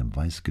 Meter vor einem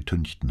weiß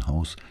getünchten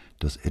Haus,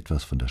 das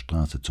etwas von der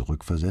Straße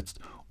zurückversetzt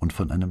und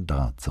von einem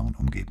Drahtzaun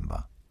umgeben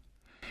war.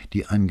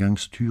 Die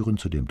Eingangstüren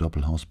zu dem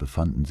Doppelhaus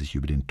befanden sich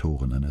über den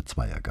Toren einer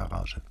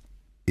Zweiergarage.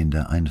 In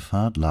der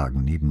Einfahrt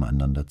lagen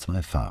nebeneinander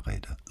 2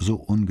 Fahrräder, so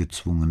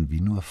ungezwungen,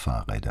 wie nur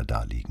Fahrräder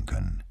daliegen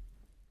können.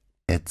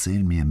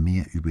 »Erzähl mir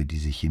mehr über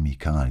diese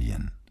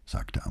Chemikalien«,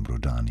 sagte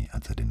Ambrogani,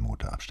 als er den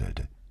Motor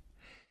abstellte.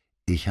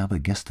 »Ich habe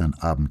gestern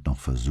Abend noch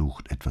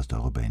versucht, etwas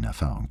darüber in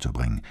Erfahrung zu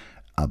bringen,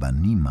 aber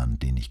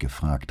niemand, den ich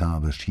gefragt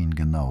habe, schien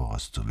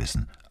Genaueres zu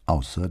wissen,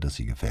 außer dass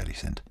sie gefährlich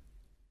sind.«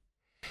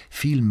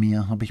 »Viel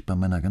mehr habe ich bei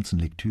meiner ganzen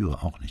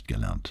Lektüre auch nicht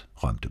gelernt«,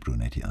 räumte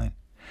Brunetti ein.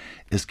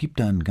 »Es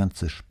gibt da ein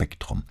ganzes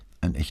Spektrum,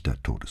 ein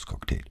echter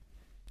Todescocktail.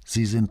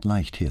 Sie sind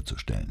leicht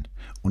herzustellen,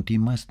 und die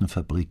meisten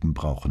Fabriken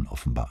brauchen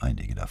offenbar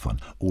einige davon,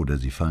 oder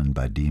sie fallen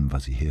bei dem,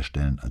 was sie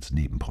herstellen, als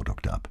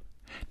Nebenprodukte ab.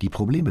 Die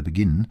Probleme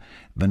beginnen,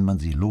 wenn man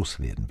sie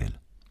loswerden will.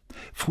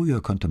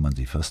 Früher konnte man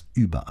sie fast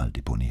überall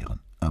deponieren,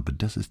 aber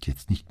das ist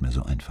jetzt nicht mehr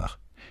so einfach.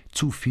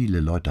 Zu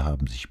viele Leute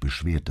haben sich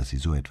beschwert, dass sie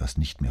so etwas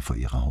nicht mehr vor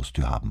ihrer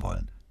Haustür haben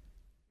wollen.«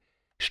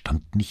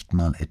 »Stand nicht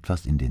mal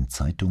etwas in den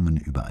Zeitungen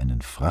über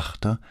einen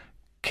Frachter,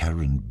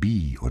 Karen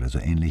B. oder so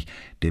ähnlich,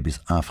 der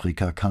bis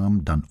Afrika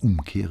kam, dann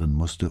umkehren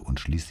musste und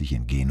schließlich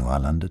in Genua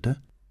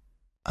landete?«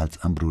 Als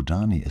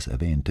Ambrogani es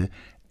erwähnte,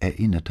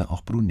 erinnerte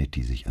auch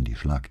Brunetti sich an die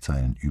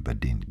Schlagzeilen über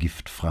den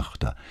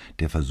Giftfrachter,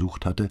 der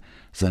versucht hatte,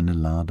 seine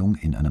Ladung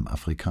in einem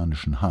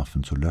afrikanischen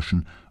Hafen zu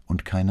löschen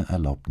und keine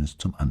Erlaubnis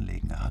zum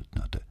Anlegen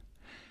erhalten hatte.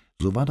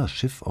 So war das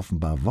Schiff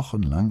offenbar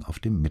wochenlang auf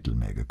dem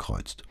Mittelmeer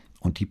gekreuzt,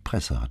 und die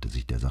Presse hatte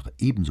sich der Sache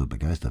ebenso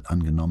begeistert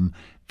angenommen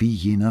wie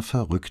jener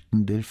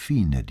verrückten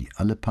Delfine, die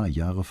alle paar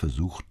Jahre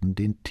versuchten,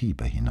 den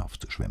Tiber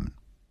hinaufzuschwimmen.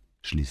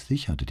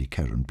 Schließlich hatte die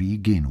Karen B.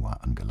 Genua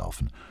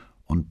angelaufen,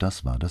 und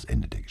das war das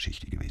Ende der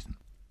Geschichte gewesen.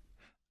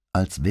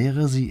 Als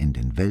wäre sie in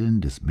den Wellen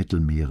des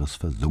Mittelmeeres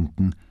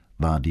versunken,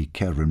 war die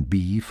Karen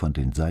B. von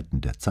den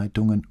Seiten der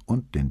Zeitungen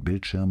und den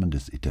Bildschirmen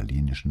des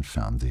italienischen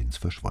Fernsehens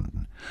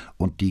verschwunden.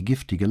 Und die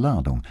giftige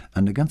Ladung,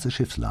 eine ganze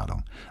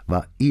Schiffsladung,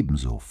 war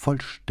ebenso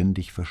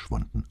vollständig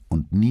verschwunden,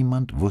 und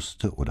niemand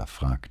wusste oder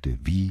fragte,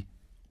 wie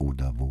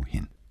oder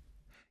wohin.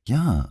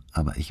 »Ja,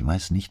 aber ich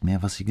weiß nicht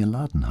mehr, was sie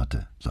geladen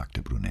hatte«,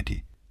 sagte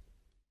Brunetti.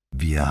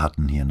 »Wir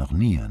hatten hier noch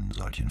nie einen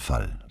solchen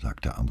Fall«,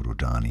 sagte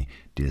Ambrogani,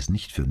 der es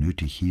nicht für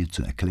nötig hielt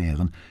zu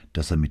erklären,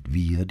 dass er mit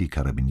 «wir» die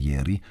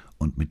Carabinieri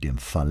und mit dem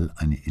Fall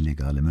eine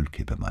illegale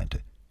Müllkippe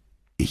meinte.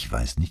 »Ich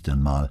weiß nicht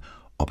einmal,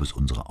 ob es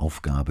unsere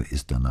Aufgabe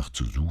ist, danach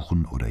zu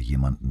suchen oder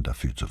jemanden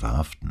dafür zu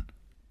verhaften.«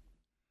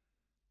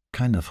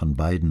 Keiner von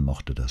beiden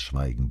mochte das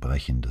Schweigen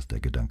brechen, das der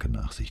Gedanke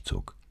nach sich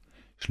zog.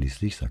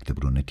 Schließlich sagte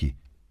Brunetti: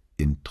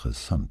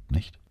 »Interessant,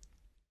 nicht?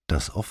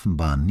 Dass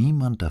offenbar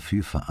niemand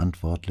dafür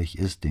verantwortlich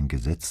ist, den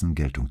Gesetzen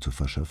Geltung zu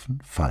verschaffen,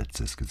 falls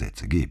es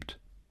Gesetze gibt.«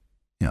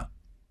 »Ja.«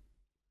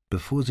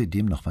 Bevor sie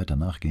dem noch weiter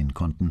nachgehen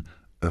konnten,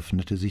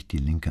 öffnete sich die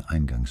linke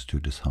Eingangstür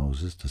des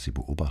Hauses, das sie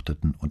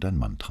beobachteten, und ein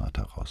Mann trat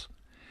heraus.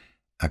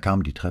 Er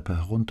kam die Treppe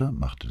herunter,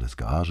 machte das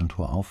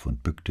Garagentor auf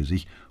und bückte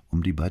sich,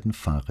 um die beiden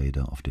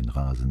Fahrräder auf den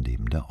Rasen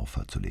neben der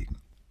Auffahrt zu legen.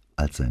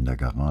 Als er in der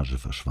Garage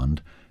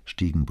verschwand,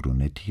 stiegen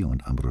Brunetti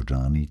und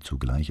Ambrogiani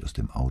zugleich aus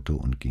dem Auto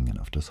und gingen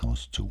auf das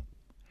Haus zu.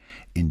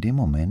 In dem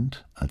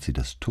Moment, als sie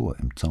das Tor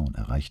im Zaun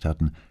erreicht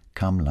hatten,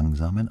 kam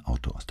langsam ein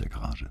Auto aus der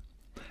Garage.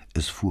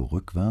 Es fuhr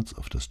rückwärts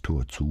auf das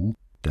Tor zu,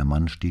 der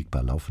Mann stieg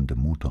bei laufendem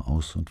Motor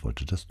aus und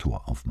wollte das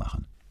Tor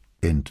aufmachen.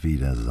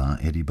 Entweder sah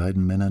er die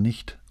beiden Männer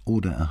nicht,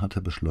 oder er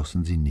hatte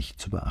beschlossen, sie nicht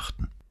zu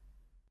beachten.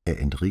 Er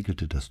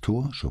entriegelte das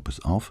Tor, schob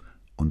es auf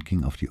und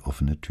ging auf die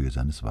offene Tür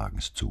seines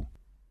Wagens zu.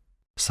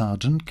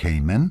 »Sergeant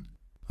Cayman?«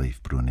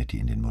 rief Brunetti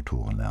in den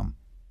Motorenlärm.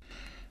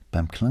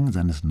 Beim Klang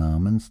seines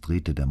Namens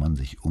drehte der Mann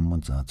sich um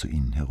und sah zu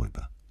ihnen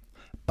herüber.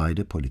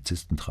 Beide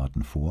Polizisten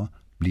traten vor,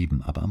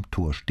 blieben aber am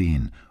Tor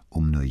stehen,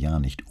 um nur ja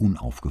nicht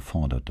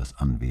unaufgefordert das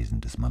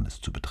Anwesen des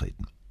Mannes zu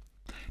betreten.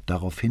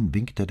 Daraufhin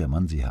winkte der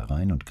Mann sie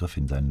herein und griff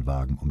in seinen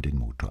Wagen, um den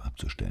Motor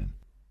abzustellen.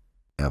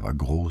 Er war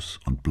groß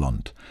und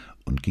blond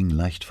und ging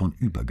leicht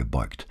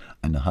vornübergebeugt,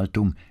 eine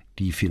Haltung,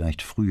 die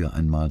vielleicht früher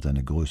einmal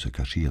seine Größe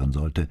kaschieren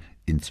sollte,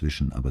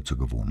 inzwischen aber zur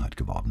Gewohnheit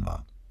geworden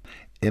war.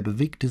 Er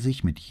bewegte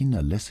sich mit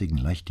jener lässigen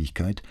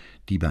Leichtigkeit,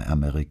 die bei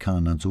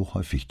Amerikanern so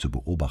häufig zu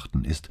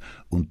beobachten ist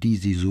und die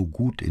sie so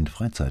gut in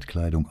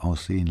Freizeitkleidung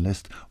aussehen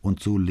lässt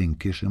und so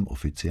linkisch im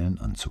offiziellen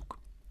Anzug.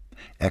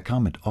 Er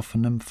kam mit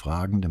offenem,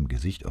 fragendem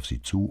Gesicht auf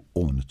sie zu,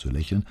 ohne zu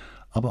lächeln,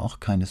 aber auch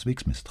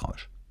keineswegs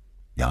misstrauisch.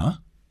 »Ja?«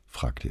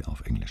 fragte er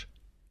auf Englisch.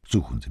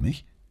 »Suchen Sie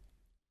mich?«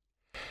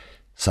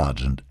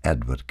 »Sergeant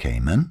Edward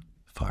Cayman?«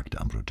 fragte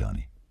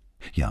Ambrogiani.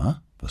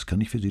 »Ja, was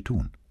kann ich für Sie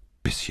tun?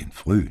 Bisschen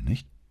früh,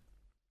 nicht?«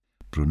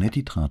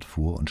 Brunetti trat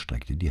vor und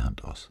streckte die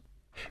Hand aus.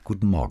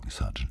 »Guten Morgen,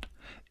 Sergeant.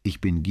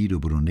 Ich bin Guido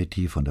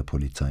Brunetti von der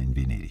Polizei in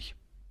Venedig.«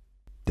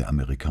 Der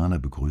Amerikaner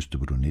begrüßte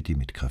Brunetti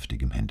mit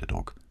kräftigem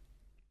Händedruck.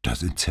 »Da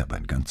sind Sie aber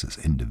ein ganzes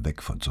Ende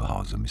weg von zu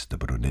Hause, Mr.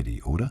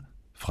 Brunetti, oder?«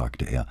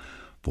 fragte er,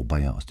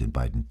 wobei er aus den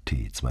beiden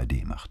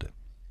T2D machte.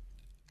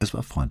 Es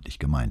war freundlich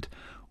gemeint,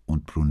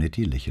 und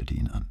Brunetti lächelte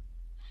ihn an.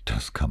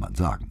 »Das kann man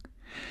sagen.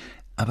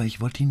 Aber ich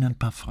wollte Ihnen ein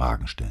paar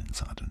Fragen stellen,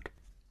 Sergeant.«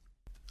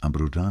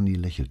 Ambrogiani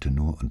lächelte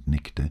nur und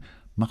nickte,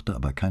 machte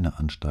aber keine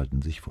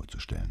Anstalten, sich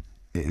vorzustellen.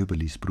 Er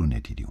überließ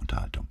Brunetti die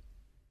Unterhaltung.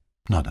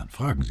 »Na, dann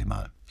fragen Sie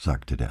mal«,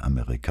 sagte der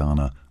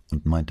Amerikaner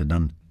und meinte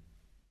dann: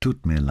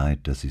 »Tut mir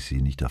leid, dass ich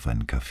Sie nicht auf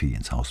einen Kaffee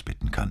ins Haus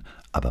bitten kann,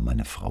 aber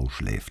meine Frau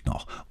schläft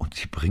noch und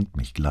sie bringt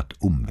mich glatt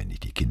um, wenn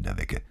ich die Kinder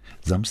wecke.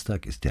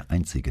 Samstag ist der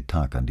einzige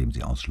Tag, an dem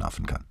sie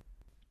ausschlafen kann.«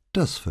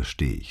 »Das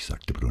verstehe ich«,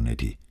 sagte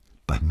Brunetti.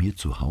 »Bei mir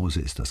zu Hause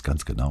ist das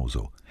ganz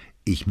genauso.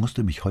 Ich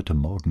musste mich heute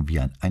Morgen wie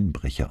ein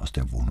Einbrecher aus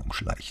der Wohnung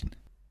schleichen.«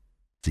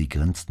 Sie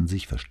grinsten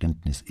sich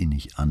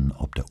verständnisinnig an,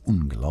 ob der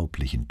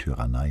unglaublichen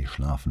Tyrannei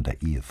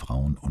schlafender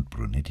Ehefrauen, und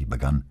Brunetti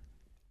begann: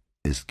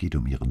 »Es geht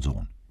um Ihren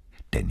Sohn.«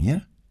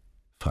 »Daniel?«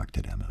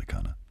 fragte der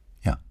Amerikaner.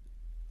 »Ja,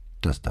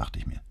 das dachte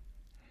ich mir.«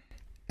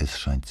 »Es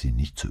scheint Sie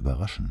nicht zu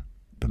überraschen«,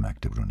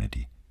 bemerkte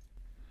Brunetti.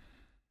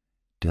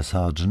 Der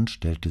Sergeant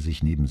stellte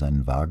sich neben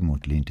seinen Wagen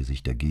und lehnte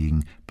sich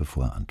dagegen,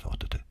 bevor er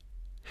antwortete.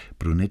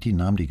 Brunetti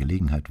nahm die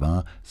Gelegenheit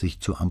wahr, sich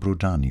zu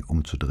Ambrogiani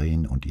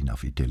umzudrehen und ihn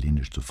auf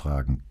Italienisch zu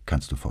fragen: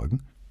 »Kannst du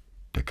folgen?«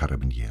 Der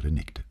Karabiniere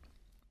nickte.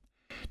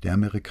 Der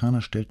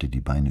Amerikaner stellte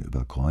die Beine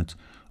über Kreuz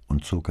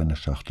und zog eine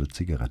Schachtel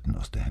Zigaretten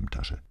aus der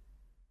Hemdtasche.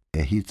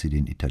 Er hielt sie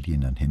den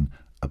Italienern hin,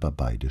 aber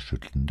beide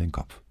schüttelten den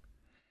Kopf.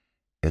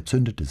 Er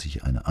zündete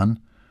sich eine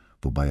an,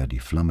 wobei er die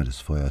Flamme des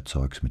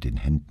Feuerzeugs mit den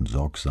Händen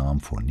sorgsam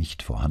vor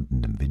nicht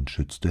vorhandenem Wind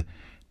schützte,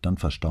 dann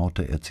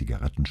verstaute er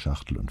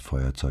Zigarettenschachtel und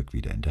Feuerzeug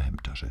wieder in der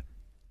Hemdtasche.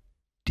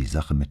 »Die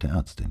Sache mit der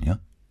Ärztin, ja?«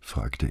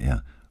 fragte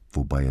er,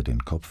 wobei er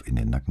den Kopf in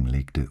den Nacken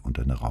legte und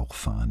eine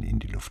Rauchfahne in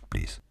die Luft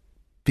blies.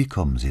 »Wie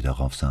kommen Sie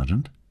darauf,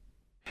 Sergeant?«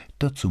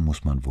 »Dazu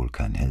muss man wohl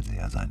kein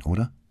Hellseher sein,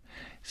 oder?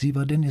 Sie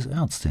war Dennis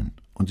Ärztin,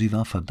 und sie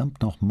war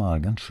verdammt noch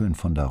mal ganz schön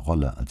von der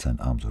Rolle, als sein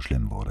Arm so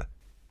schlimm wurde.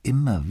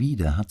 Immer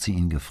wieder hat sie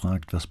ihn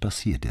gefragt, was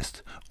passiert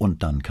ist,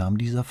 und dann kam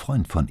dieser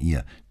Freund von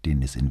ihr,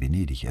 den es in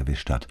Venedig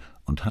erwischt hat,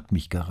 und hat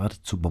mich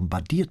geradezu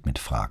bombardiert mit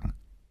Fragen.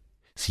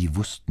 Sie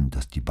wussten,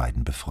 dass die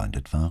beiden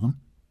befreundet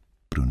waren?«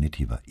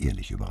 Brunetti war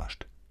ehrlich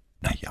überrascht.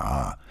 »Na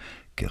ja,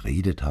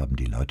 geredet haben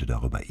die Leute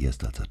darüber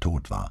erst, als er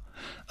tot war.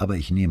 Aber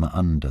ich nehme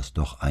an, dass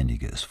doch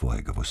einige es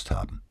vorher gewusst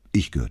haben.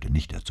 Ich gehörte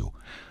nicht dazu,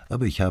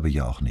 aber ich habe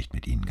ja auch nicht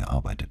mit ihnen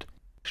gearbeitet.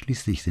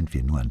 Schließlich sind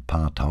wir nur ein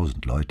paar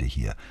tausend Leute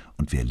hier,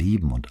 und wir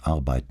leben und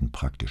arbeiten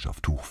praktisch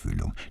auf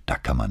Tuchfühlung. Da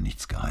kann man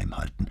nichts geheim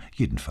halten,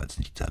 jedenfalls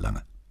nicht sehr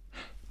lange.«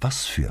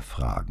 »Was für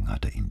Fragen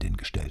hat er Ihnen denn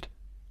gestellt?«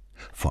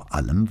 »Vor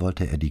allem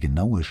wollte er die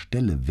genaue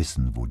Stelle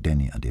wissen, wo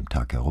Danny an dem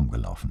Tag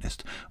herumgelaufen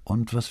ist,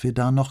 und was wir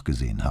da noch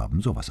gesehen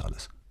haben, sowas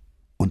alles.«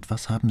 »Und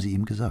was haben Sie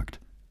ihm gesagt?«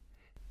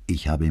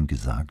 »Ich habe ihm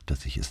gesagt,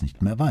 dass ich es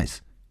nicht mehr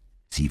weiß.«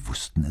 »Sie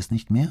wussten es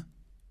nicht mehr?«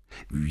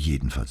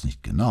 »Jedenfalls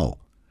nicht genau.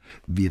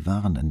 Wir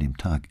waren an dem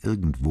Tag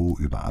irgendwo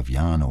über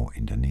Aviano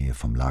in der Nähe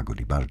vom Lago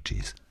di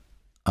Barcis.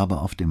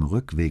 Aber auf dem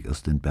Rückweg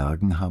aus den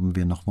Bergen haben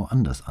wir noch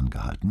woanders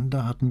angehalten,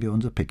 da hatten wir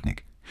unser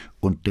Picknick.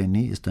 Und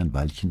Danny ist ein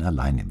Weilchen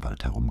allein im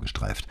Wald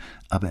herumgestreift,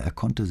 aber er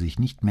konnte sich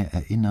nicht mehr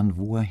erinnern,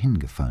 wo er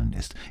hingefallen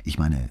ist. Ich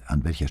meine,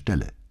 an welcher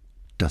Stelle.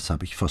 Das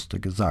habe ich Foster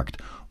gesagt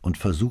und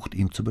versucht,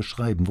 ihm zu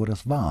beschreiben, wo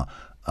das war,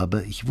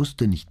 aber ich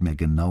wusste nicht mehr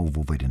genau,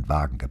 wo wir den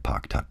Wagen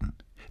geparkt hatten.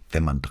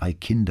 Wenn man 3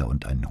 Kinder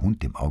und einen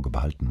Hund im Auge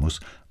behalten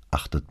muss,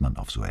 achtet man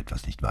auf so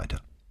etwas nicht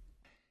weiter.«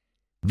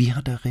 »Wie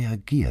hat er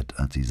reagiert,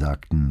 als Sie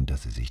sagten,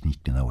 dass Sie sich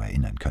nicht genau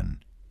erinnern können?«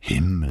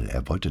 »Himmel,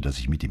 er wollte, dass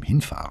ich mit ihm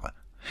hinfahre.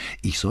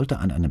 Ich sollte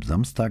an einem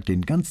Samstag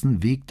den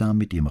ganzen Weg da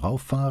mit ihm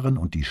rauffahren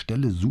und die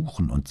Stelle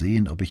suchen und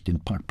sehen, ob ich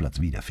den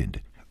Parkplatz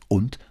wiederfinde.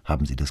 Und,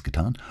 haben Sie das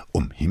getan?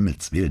 Um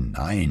Himmels willen,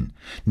 nein,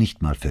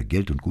 nicht mal für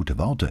Geld und gute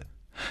Worte.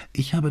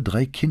 Ich habe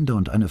 3 Kinder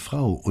und eine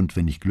Frau und,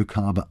 wenn ich Glück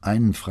habe,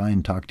 einen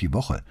freien Tag die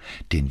Woche.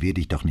 Den werde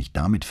ich doch nicht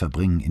damit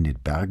verbringen, in den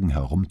Bergen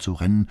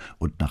herumzurennen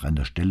und nach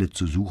einer Stelle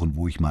zu suchen,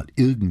 wo ich mal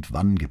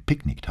irgendwann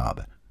gepicknickt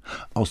habe.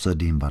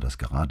 Außerdem war das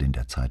gerade in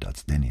der Zeit,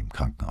 als Danny im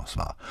Krankenhaus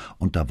war,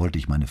 und da wollte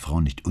ich meine Frau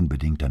nicht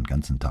unbedingt den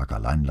ganzen Tag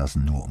allein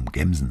lassen, nur um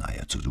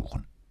Gemseneier zu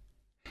suchen.«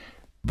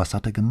 »Was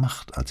hat er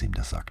gemacht, als Sie ihm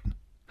das sagten?«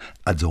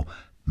 »Also,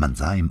 man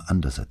sah ihm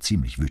an, dass er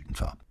ziemlich wütend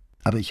war.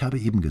 Aber ich habe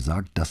eben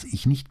gesagt, dass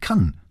ich nicht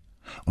kann.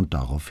 Und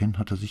daraufhin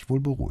hat er sich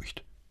wohl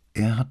beruhigt.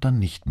 Er hat dann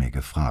nicht mehr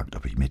gefragt,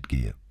 ob ich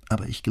mitgehe,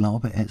 aber ich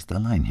glaube, er ist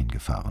allein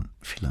hingefahren,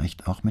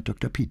 vielleicht auch mit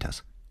Dr.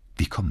 Peters.«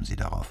 »Wie kommen Sie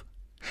darauf?«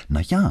 »Na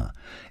ja,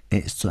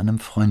 er ist zu einem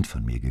Freund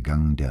von mir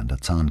gegangen, der an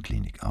der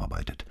Zahnklinik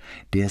arbeitet.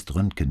 Der ist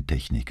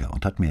Röntgentechniker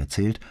und hat mir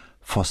erzählt,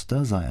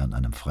 Foster sei an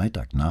einem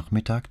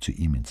Freitagnachmittag zu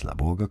ihm ins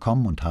Labor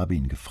gekommen und habe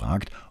ihn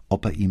gefragt,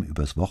 ob er ihm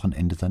übers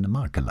Wochenende seine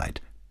Marke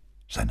leiht.«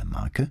 »Seine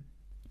Marke?«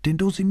 »Den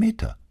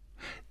Dosimeter.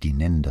 Die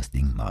nennen das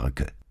Ding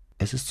Marke.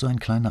 Es ist so ein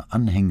kleiner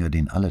Anhänger,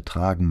 den alle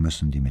tragen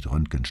müssen, die mit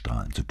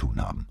Röntgenstrahlen zu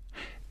tun haben.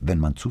 Wenn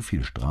man zu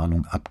viel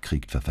Strahlung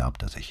abkriegt,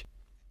 verfärbt er sich.«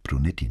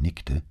 Brunetti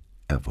nickte,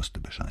 er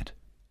wusste Bescheid.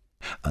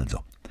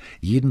 »Also,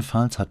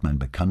 jedenfalls hat mein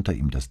Bekannter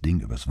ihm das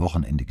Ding übers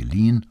Wochenende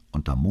geliehen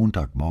und am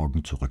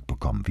Montagmorgen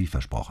zurückbekommen, wie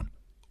versprochen.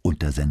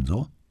 Und der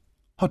Sensor?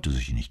 Hatte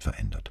sich nicht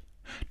verändert.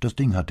 Das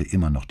Ding hatte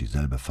immer noch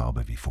dieselbe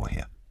Farbe wie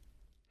vorher.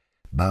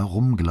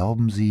 Warum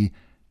glauben Sie,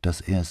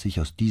 dass er es sich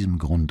aus diesem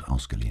Grund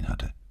ausgeliehen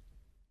hatte?«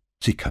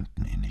 »Sie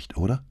kannten ihn nicht,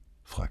 oder?«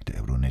 fragte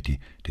er Brunetti,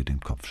 der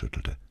den Kopf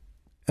schüttelte.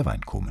 Er war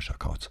ein komischer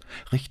Kauz,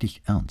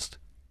 richtig ernst.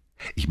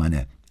 Ich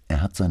meine,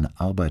 er hat seine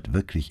Arbeit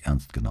wirklich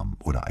ernst genommen,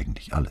 oder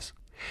eigentlich alles.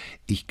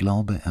 Ich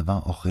glaube, er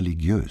war auch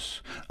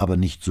religiös, aber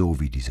nicht so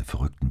wie diese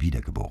verrückten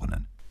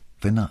Wiedergeborenen.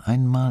 Wenn er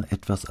einmal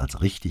etwas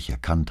als richtig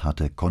erkannt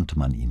hatte, konnte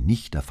man ihn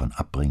nicht davon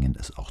abbringen,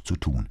 es auch zu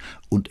tun.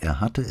 Und er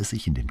hatte es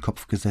sich in den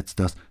Kopf gesetzt,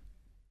 dass...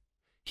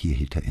 Hier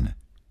hielt er inne.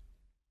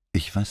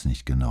 Ich weiß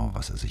nicht genau,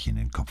 was er sich in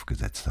den Kopf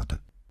gesetzt hatte.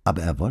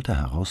 Aber er wollte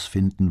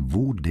herausfinden,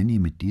 wo Danny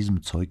mit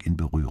diesem Zeug in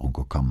Berührung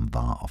gekommen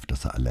war, auf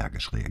das er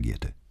allergisch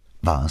reagierte.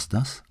 War es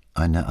das?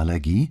 Eine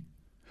Allergie?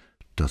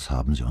 Das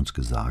haben sie uns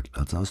gesagt,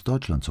 als er aus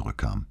Deutschland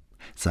zurückkam.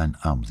 Sein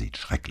Arm sieht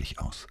schrecklich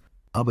aus.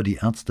 Aber die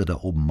Ärzte da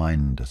oben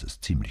meinen, das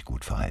ist ziemlich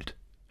gut verheilt.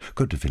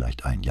 Könnte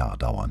vielleicht 1 Jahr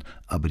dauern,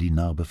 aber die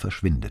Narbe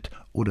verschwindet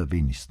oder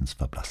wenigstens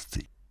verblasst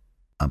sie.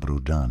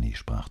 Abrudani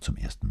sprach zum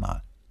ersten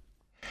Mal.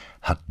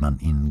 »Hat man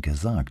Ihnen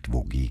gesagt,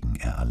 wogegen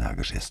er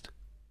allergisch ist?«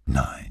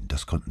 »Nein,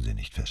 das konnten sie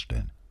nicht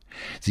feststellen.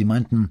 Sie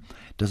meinten,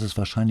 dass es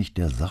wahrscheinlich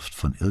der Saft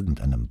von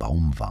irgendeinem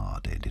Baum war,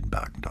 der in den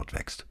Bergen dort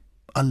wächst.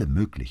 Alle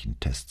möglichen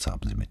Tests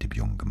haben sie mit dem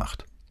Jungen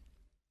gemacht.«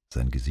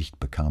 Sein Gesicht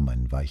bekam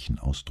einen weichen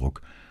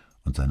Ausdruck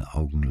und seine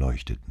Augen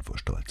leuchteten vor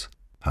Stolz.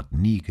 Hat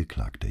nie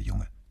geklagt, der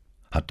Junge.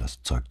 Hat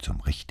das Zeug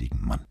zum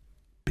richtigen Mann.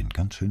 Bin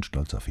ganz schön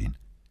stolz auf ihn.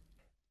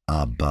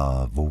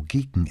 »Aber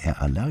wogegen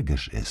er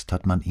allergisch ist,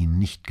 hat man Ihnen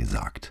nicht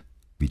gesagt«,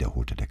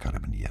 wiederholte der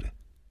Karabiniere.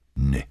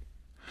 »Nee.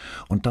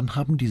 Und dann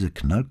haben diese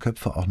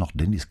Knallköpfe auch noch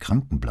Dannys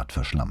Krankenblatt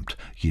verschlammt,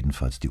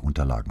 jedenfalls die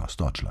Unterlagen aus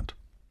Deutschland.«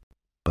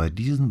 Bei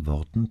diesen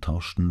Worten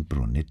tauschten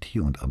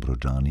Brunetti und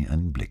Abrudani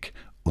einen Blick,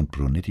 und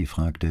Brunetti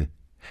fragte,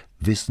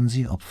 »Wissen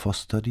Sie, ob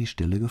Foster die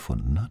Stelle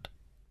gefunden hat?«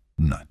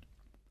 »Nein.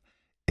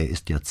 Er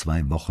ist ja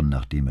 2 Wochen,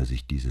 nachdem er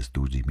sich dieses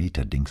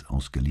Dosimeter-Dings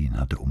ausgeliehen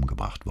hatte,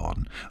 umgebracht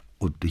worden,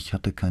 und ich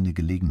hatte keine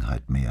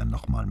Gelegenheit mehr,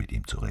 nochmal mit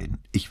ihm zu reden.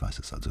 Ich weiß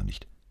es also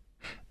nicht.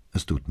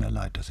 Es tut mir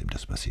leid, dass ihm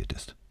das passiert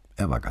ist.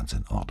 Er war ganz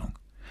in Ordnung.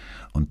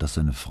 Und dass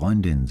seine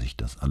Freundin sich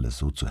das alles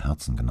so zu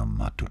Herzen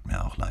genommen hat, tut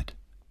mir auch leid.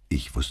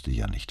 Ich wusste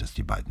ja nicht, dass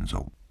die beiden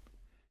so...«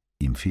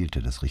 Ihm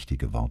fehlte das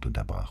richtige Wort und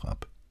er brach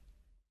ab.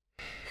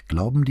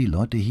 »Glauben die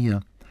Leute hier,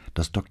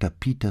 dass Dr.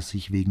 Peters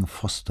sich wegen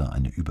Foster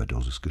eine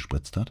Überdosis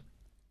gespritzt hat?«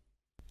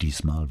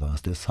 Diesmal war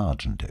es der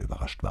Sergeant, der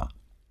überrascht war.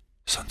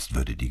 »Sonst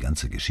würde die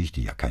ganze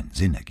Geschichte ja keinen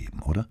Sinn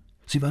ergeben, oder?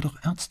 Sie war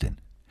doch Ärztin.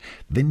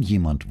 Wenn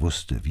jemand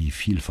wusste, wie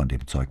viel von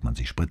dem Zeug man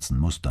sich spritzen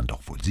muss, dann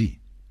doch wohl sie.«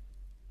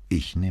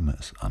 »Ich nehme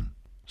es an«,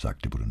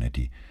 sagte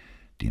Brunetti,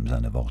 dem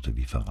seine Worte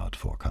wie Verrat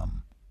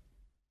vorkamen.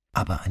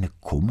 »Aber eine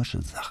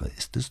komische Sache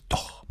ist es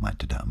doch«,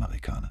 meinte der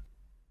Amerikaner.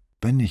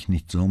 »Wenn ich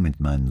nicht so mit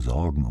meinen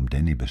Sorgen um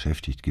Danny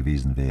beschäftigt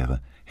gewesen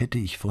wäre, hätte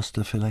ich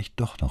Foster vielleicht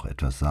doch noch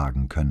etwas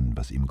sagen können,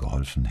 was ihm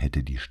geholfen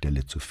hätte, die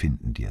Stelle zu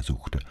finden, die er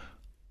suchte.«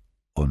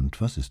 »Und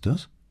was ist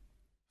das?«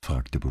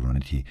 fragte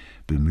Brunetti,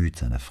 bemüht,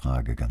 seine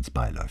Frage ganz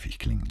beiläufig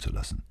klingen zu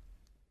lassen.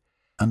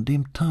 »An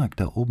dem Tag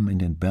da oben in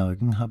den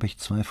Bergen habe ich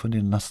 2 von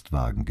den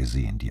Lastwagen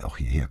gesehen, die auch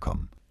hierher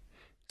kommen.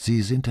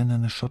 Sie sind in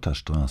eine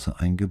Schotterstraße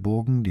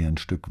eingebogen, die ein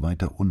Stück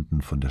weiter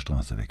unten von der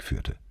Straße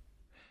wegführte.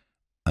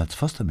 Als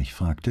Foster mich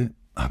fragte,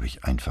 habe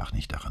ich einfach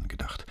nicht daran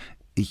gedacht.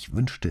 Ich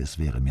wünschte, es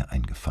wäre mir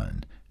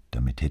eingefallen.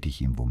 Damit hätte ich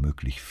ihm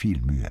womöglich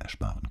viel Mühe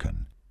ersparen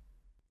können.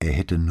 Er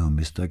hätte nur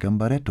Mr.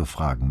 Gambaretto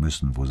fragen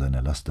müssen, wo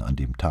seine Laster an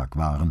dem Tag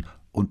waren,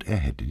 und er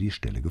hätte die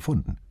Stelle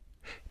gefunden.«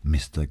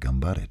 »Mr.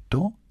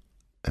 Gambaretto?«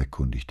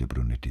 erkundigte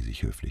Brunetti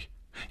sich höflich.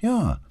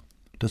 »Ja,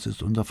 das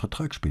ist unser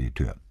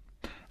Vertragsspediteur.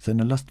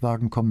 Seine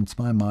Lastwagen kommen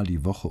 2-mal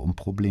die Woche, um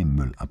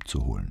Problemmüll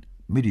abzuholen.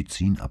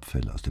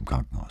 Medizinabfälle aus dem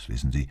Krankenhaus,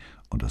 wissen Sie,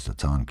 und aus der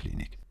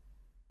Zahnklinik.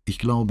 Ich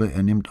glaube,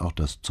 er nimmt auch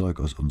das Zeug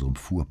aus unserem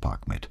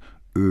Fuhrpark mit,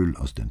 Öl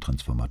aus den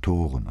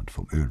Transformatoren und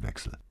vom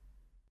Ölwechsel.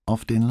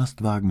 Auf den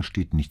Lastwagen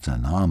steht nicht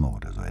sein Name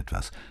oder so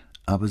etwas,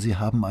 aber sie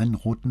haben einen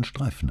roten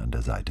Streifen an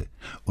der Seite,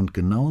 und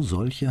genau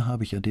solche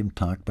habe ich an dem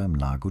Tag beim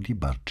Lago di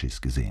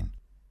Barcis gesehen.«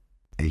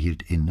 Er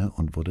hielt inne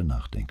und wurde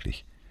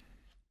nachdenklich.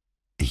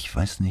 »Ich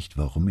weiß nicht,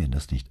 warum mir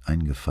das nicht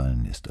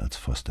eingefallen ist, als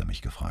Foster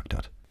mich gefragt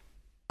hat.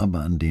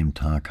 Aber an dem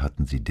Tag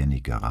hatten sie Danny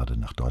gerade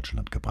nach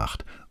Deutschland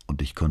gebracht,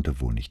 und ich konnte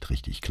wohl nicht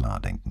richtig klar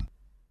denken.«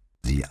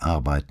 »Sie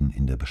arbeiten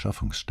in der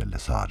Beschaffungsstelle,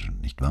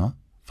 Sergeant, nicht wahr?«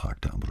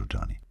 fragte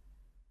Ambroggiani.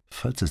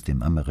 Falls es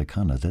dem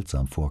Amerikaner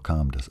seltsam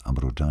vorkam, dass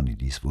Ambroggiani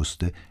dies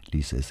wusste,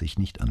 ließ er es sich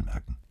nicht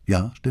anmerken.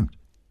 »Ja, stimmt.«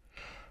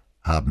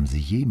 »Haben Sie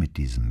je mit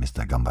diesem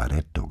Mr.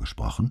 Gambaretto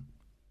gesprochen?«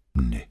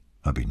 »Nee,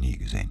 habe ich nie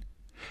gesehen.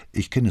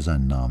 Ich kenne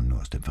seinen Namen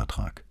nur aus dem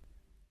Vertrag.«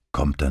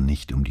 »Kommt er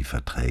nicht, um die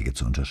Verträge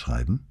zu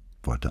unterschreiben?«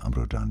 wollte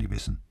Ambroggiani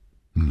wissen.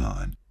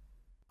 »Nein.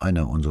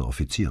 Einer unserer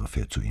Offiziere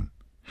fährt zu ihm.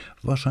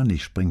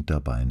 Wahrscheinlich springt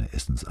dabei eine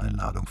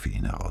Essenseinladung für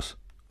ihn heraus.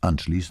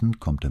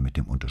 Anschließend kommt er mit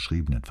dem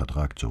unterschriebenen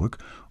Vertrag zurück,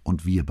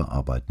 und wir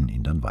bearbeiten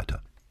ihn dann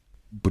weiter.«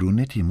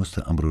 Brunetti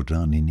musste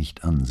Ambroggiani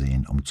nicht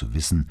ansehen, um zu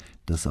wissen,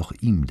 dass auch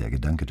ihm der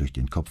Gedanke durch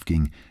den Kopf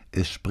ging,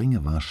 es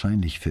springe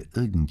wahrscheinlich für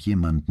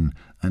irgendjemanden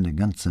eine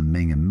ganze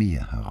Menge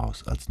mehr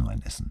heraus als nur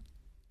ein Essen.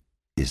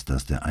 »Ist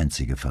das der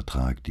einzige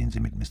Vertrag, den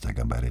Sie mit Mr.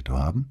 Gambaretto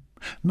haben?«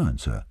 »Nein,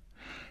 Sir.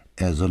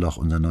 Er soll auch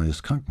unser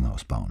neues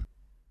Krankenhaus bauen.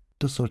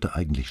 Das sollte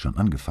eigentlich schon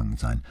angefangen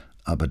sein,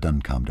 aber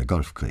dann kam der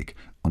Golfkrieg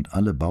und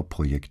alle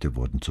Bauprojekte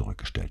wurden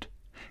zurückgestellt.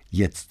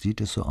 Jetzt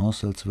sieht es so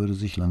aus, als würde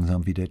sich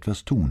langsam wieder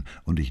etwas tun,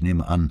 und ich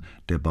nehme an,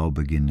 der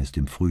Baubeginn ist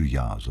im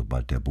Frühjahr,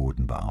 sobald der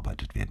Boden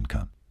bearbeitet werden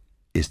kann.«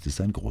 »Ist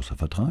es ein großer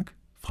Vertrag?«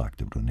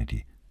 fragte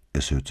Brunetti.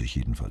 »Es hört sich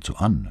jedenfalls so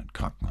an, ein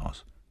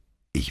Krankenhaus.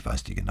 Ich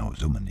weiß die genaue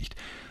Summe nicht,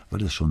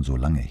 weil es schon so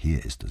lange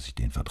her ist, dass ich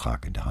den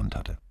Vertrag in der Hand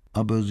hatte.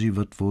 Aber sie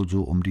wird wohl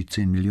so um die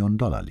 10 Millionen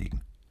Dollar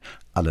liegen.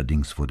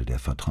 Allerdings wurde der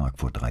Vertrag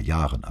vor 3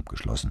 Jahren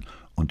abgeschlossen,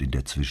 und in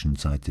der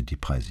Zwischenzeit sind die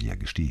Preise ja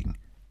gestiegen.«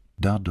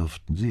 »Da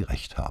dürften Sie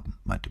recht haben«,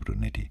 meinte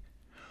Brunetti.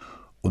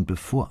 Und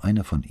bevor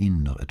einer von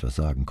ihnen noch etwas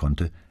sagen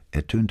konnte,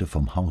 ertönte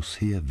vom Haus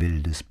her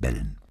wildes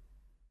Bellen.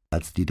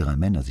 Als die 3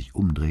 Männer sich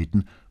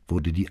umdrehten,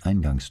 wurde die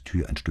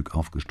Eingangstür ein Stück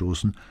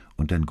aufgestoßen,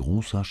 und ein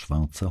großer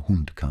schwarzer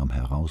Hund kam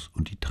heraus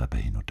und die Treppe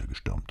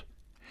hinuntergestürmt.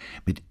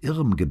 Mit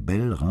irrem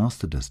Gebell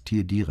raste das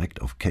Tier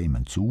direkt auf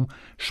Cayman zu,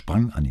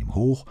 sprang an ihm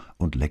hoch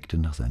und leckte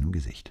nach seinem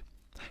Gesicht.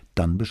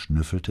 Dann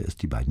beschnüffelte es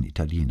die beiden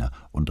Italiener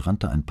und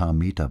rannte ein paar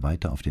Meter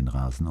weiter auf den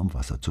Rasen, um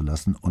Wasser zu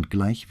lassen und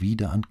gleich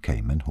wieder an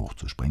Cayman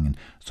hochzuspringen,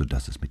 so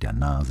daß es mit der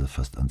Nase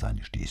fast an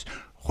seine stieß.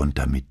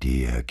 »Runter mit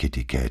dir,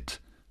 Kitty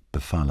Cat«,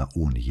 befahl er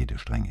ohne jede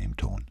Strenge im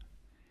Ton.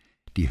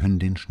 Die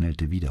Hündin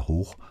schnellte wieder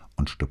hoch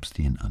und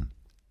stupste ihn an.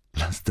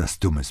 »Lass das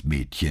dummes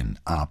Mädchen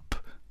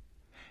ab!«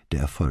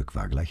 Der Erfolg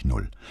war gleich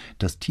 0.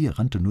 Das Tier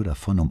rannte nur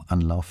davon, um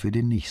Anlauf für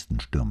den nächsten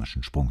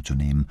stürmischen Sprung zu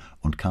nehmen,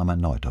 und kam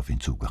erneut auf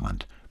ihn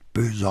zugerannt.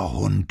 »Böser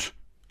Hund«,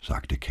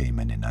 sagte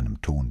Cayman in einem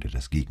Ton, der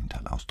das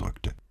Gegenteil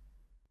ausdrückte.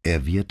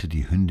 Er wehrte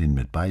die Hündin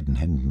mit beiden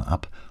Händen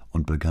ab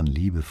und begann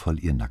liebevoll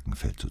ihr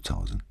Nackenfell zu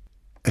zausen.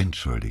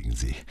 »Entschuldigen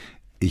Sie,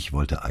 ich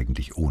wollte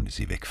eigentlich ohne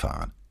Sie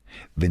wegfahren.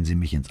 Wenn sie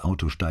mich ins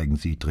Auto steigen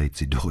sieht, dreht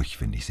sie durch,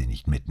 wenn ich sie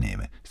nicht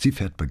mitnehme. Sie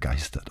fährt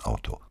begeistert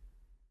Auto.«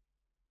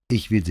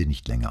 »Ich will Sie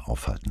nicht länger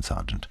aufhalten,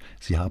 Sergeant.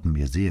 Sie haben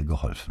mir sehr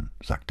geholfen«,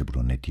 sagte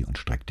Brunetti und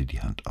streckte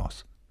die Hand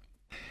aus.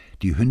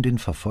 Die Hündin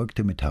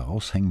verfolgte mit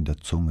heraushängender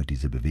Zunge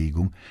diese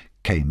Bewegung.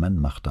 Cayman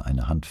machte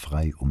eine Hand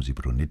frei, um sie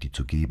Brunetti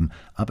zu geben,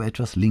 aber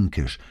etwas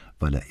linkisch,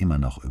 weil er immer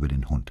noch über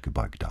den Hund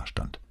gebeugt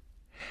dastand.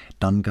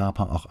 Dann gab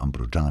er auch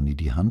Ambroggiani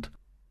die Hand,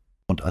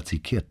 und als sie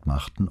kehrt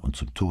machten und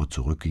zum Tor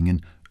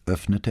zurückgingen,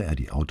 öffnete er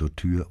die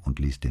Autotür und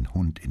ließ den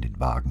Hund in den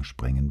Wagen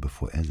springen,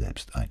 bevor er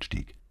selbst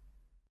einstieg.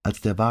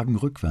 Als der Wagen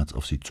rückwärts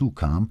auf sie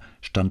zukam,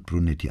 stand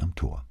Brunetti am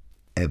Tor.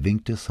 Er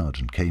winkte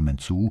Sergeant Cayman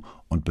zu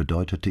und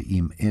bedeutete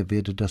ihm, er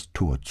werde das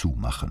Tor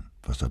zumachen,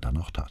 was er dann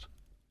auch tat.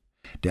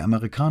 Der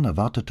Amerikaner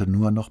wartete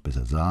nur noch, bis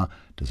er sah,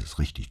 dass es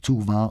richtig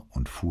zu war,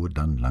 und fuhr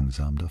dann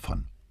langsam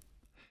davon.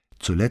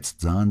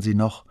 Zuletzt sahen sie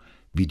noch,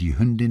 wie die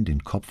Hündin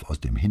den Kopf aus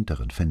dem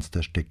hinteren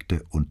Fenster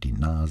steckte und die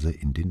Nase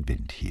in den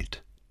Wind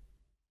hielt.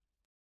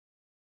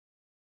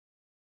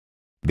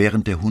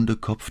 Während der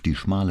Hundekopf die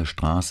schmale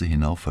Straße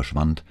hinauf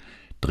verschwand,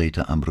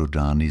 drehte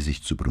Ambrogiani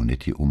sich zu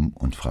Brunetti um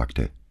und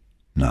fragte: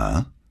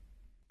 »Na?«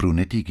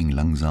 Brunetti ging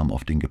langsam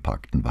auf den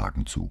geparkten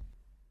Wagen zu.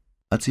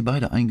 Als sie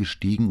beide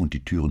eingestiegen und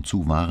die Türen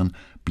zu waren,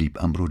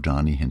 blieb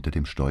Ambrogiani hinter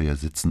dem Steuer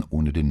sitzen,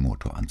 ohne den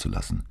Motor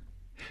anzulassen.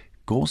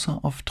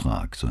 »Großer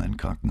Auftrag, so ein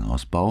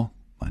Krankenhausbau«,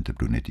 meinte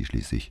Brunetti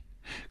schließlich.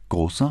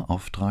 »Großer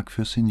Auftrag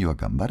für Signor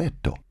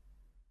Gambaretto.«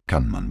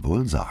 »Kann man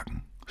wohl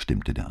sagen«,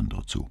 stimmte der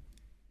andere zu.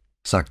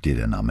 »Sagt dir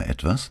der Name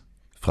etwas?«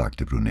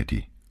 fragte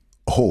Brunetti.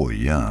 »Oh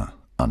ja«,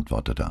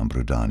 antwortete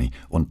Ambrogiani,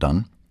 und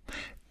dann: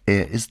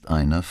 »Er ist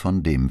einer,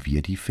 von dem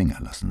wir die Finger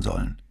lassen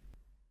sollen.«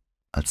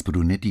 Als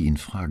Brunetti ihn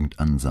fragend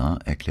ansah,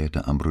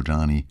 erklärte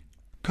Ambrogiani: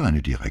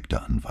 »Keine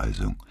direkte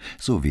Anweisung,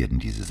 so werden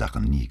diese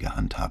Sachen nie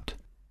gehandhabt.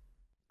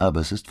 Aber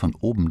es ist von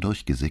oben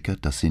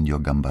durchgesickert, dass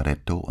Signor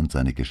Gambaretto und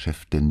seine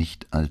Geschäfte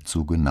nicht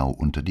allzu genau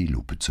unter die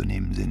Lupe zu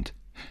nehmen sind.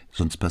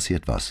 Sonst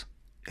passiert was«,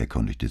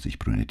 erkundigte sich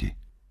Brunetti.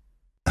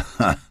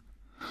 »Ha!«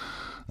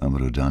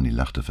 Ambrogiani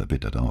lachte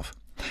verbittert auf.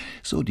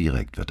 »So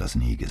direkt wird das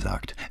nie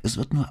gesagt. Es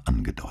wird nur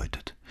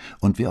angedeutet.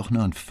 Und wer auch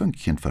nur ein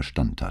Fünkchen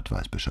Verstand hat,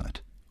 weiß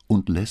Bescheid.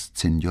 Und lässt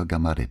Signor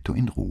Gambaretto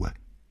in Ruhe.«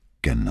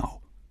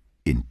 »Genau.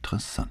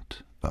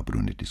 Interessant«, war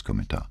Brunettis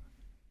Kommentar.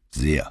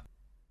 »Sehr.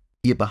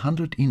 Ihr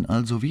behandelt ihn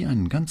also wie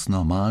einen ganz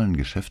normalen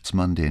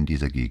Geschäftsmann, der in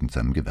dieser Gegend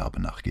seinem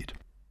Gewerbe nachgeht.«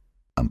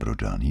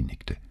 Ambrogiani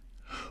nickte.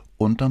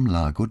 »Und am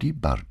Lago di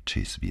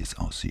Barcis, wie es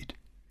aussieht.«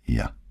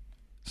 »Ja,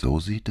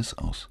 so sieht es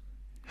aus.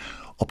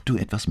 Ob du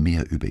etwas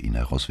mehr über ihn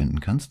herausfinden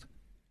kannst?«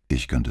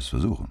 »Ich könnte es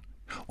versuchen.«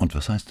 »Und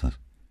was heißt das?«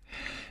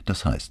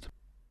 »Das heißt,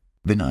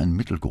 wenn er ein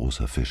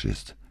mittelgroßer Fisch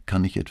ist,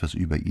 kann ich etwas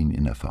über ihn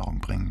in Erfahrung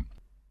bringen.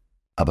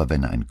 Aber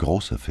wenn er ein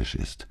großer Fisch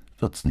ist,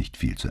 wird's nicht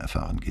viel zu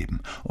erfahren geben.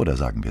 Oder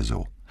sagen wir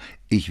so: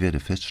 Ich werde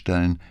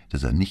feststellen,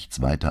 dass er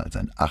nichts weiter als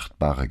ein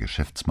achtbarer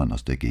Geschäftsmann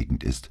aus der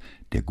Gegend ist,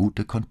 der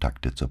gute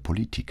Kontakte zur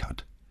Politik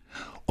hat.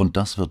 Und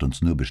das wird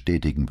uns nur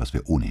bestätigen, was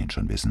wir ohnehin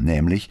schon wissen,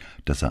 nämlich,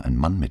 dass er ein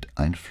Mann mit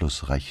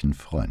einflussreichen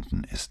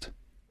Freunden ist.«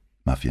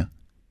 »Mafia?«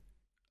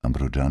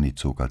 Ambrogiani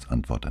zog als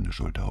Antwort eine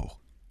Schulter hoch.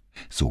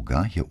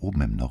 »Sogar hier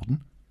oben im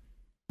Norden?«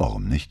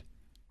 »Warum nicht?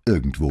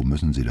 Irgendwo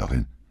müssen sie doch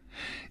hin.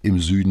 Im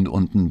Süden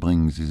unten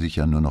bringen sie sich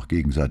ja nur noch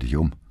gegenseitig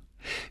um.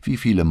 Wie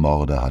viele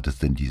Morde hat es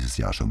denn dieses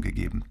Jahr schon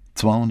gegeben?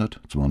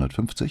 200,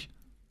 250?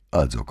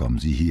 Also kommen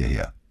Sie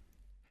hierher.«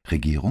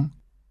 »Regierung?«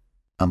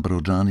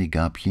 Ambrogiani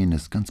gab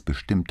jenes ganz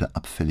bestimmte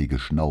abfällige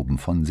Schnauben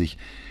von sich,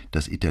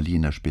 das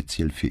Italiener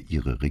speziell für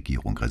ihre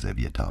Regierung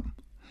reserviert haben.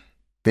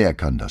 Wer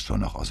kann das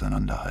schon noch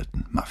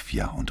auseinanderhalten,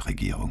 Mafia und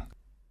Regierung?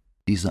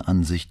 Diese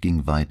Ansicht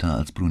ging weiter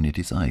als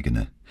Brunettis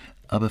eigene,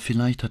 aber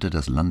vielleicht hatte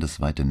das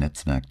landesweite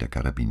Netzwerk der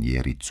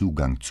Carabinieri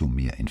Zugang zu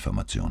mehr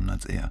Informationen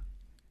als er.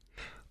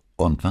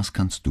 »Und was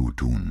kannst du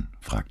tun?«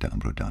 fragte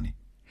Ambrogiani.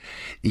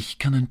 »Ich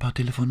kann ein paar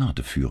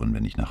Telefonate führen,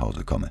 wenn ich nach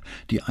Hause komme,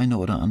 die eine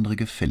oder andere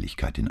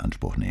Gefälligkeit in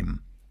Anspruch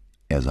nehmen.«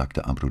 Er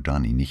sagte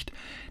Ambrogiani nicht,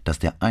 dass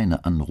der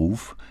eine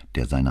Anruf,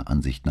 der seiner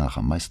Ansicht nach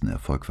am meisten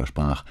Erfolg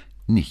versprach,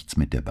 nichts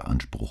mit der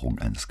Beanspruchung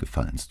eines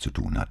Gefallens zu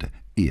tun hatte,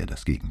 eher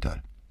das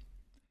Gegenteil.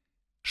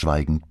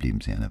 Schweigend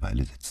blieben sie eine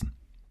Weile sitzen.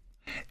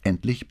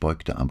 Endlich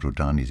beugte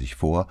Ambrogiani sich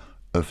vor,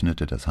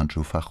 öffnete das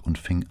Handschuhfach und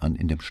fing an,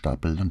 in dem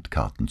Stapel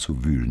Landkarten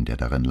zu wühlen, der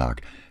darin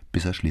lag,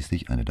 bis er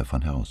schließlich eine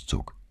davon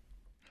herauszog.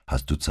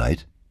 »Hast du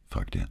Zeit?«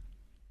 fragte er.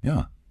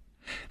 »Ja.«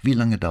 »Wie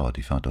lange dauert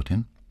die Fahrt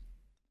dorthin?«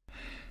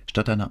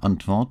 Statt einer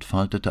Antwort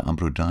faltete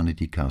Ambrogiani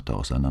die Karte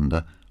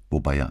auseinander,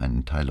 wobei er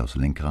einen Teil aufs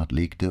Lenkrad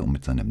legte und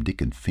mit seinem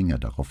dicken Finger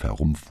darauf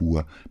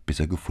herumfuhr, bis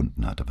er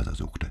gefunden hatte, was er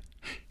suchte.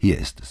 »Hier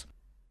ist es.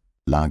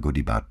 Lago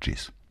di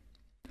Barcis.«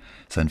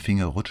 Sein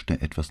Finger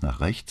rutschte etwas nach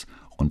rechts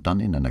und dann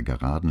in einer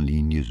geraden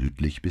Linie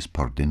südlich bis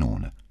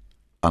Pordenone.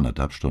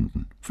 1,5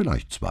 Stunden,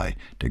 vielleicht 2,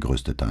 der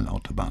größte Teil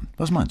Autobahn.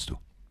 Was meinst du?«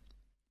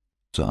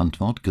 Zur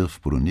Antwort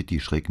griff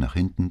Brunetti schräg nach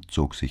hinten,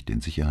 zog sich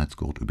den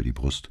Sicherheitsgurt über die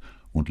Brust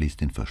und ließ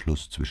den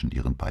Verschluss zwischen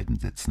ihren beiden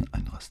Sitzen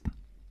einrasten.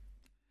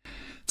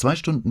 2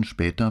 Stunden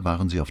später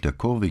waren sie auf der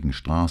kurvigen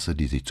Straße,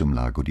 die sich zum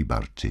Lago di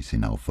Barcis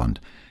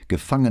hinaufwand,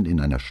 gefangen in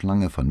einer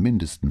Schlange von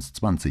mindestens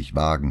 20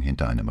 Wagen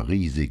hinter einem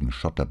riesigen,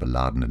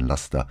 schotterbeladenen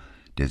Laster,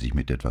 der sich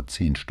mit etwa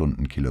 10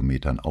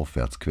 Stundenkilometern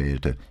aufwärts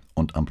quälte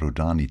und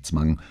Ambrogiani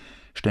zwang,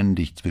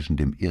 ständig zwischen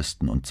dem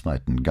ersten und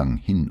zweiten Gang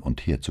hin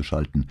und her zu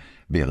schalten,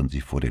 während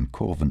sie vor den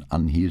Kurven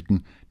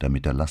anhielten,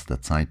 damit der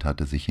Laster Zeit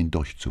hatte, sich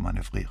hindurch zu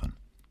manövrieren.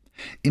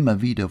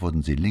 Immer wieder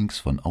wurden sie links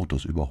von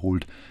Autos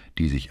überholt,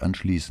 die sich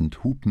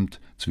anschließend hupend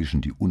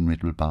zwischen die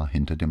unmittelbar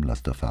hinter dem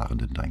Laster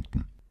Fahrenden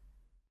drängten.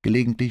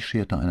 Gelegentlich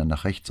scherte einer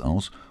nach rechts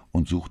aus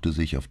und suchte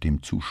sich auf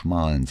dem zu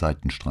schmalen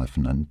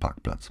Seitenstreifen einen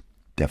Parkplatz.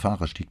 Der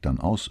Fahrer stieg dann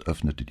aus,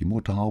 öffnete die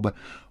Motorhaube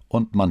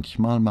und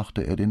manchmal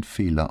machte er den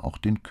Fehler, auch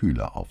den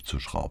Kühler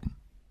aufzuschrauben.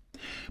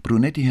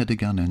 Brunetti hätte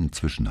gerne einen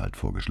Zwischenhalt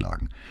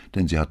vorgeschlagen,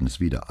 denn sie hatten es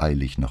weder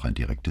eilig noch ein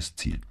direktes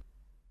Ziel.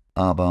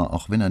 Aber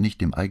auch wenn er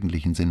nicht im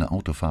eigentlichen Sinne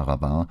Autofahrer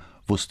war,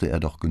 wusste er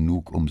doch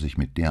genug, um sich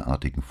mit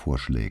derartigen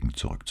Vorschlägen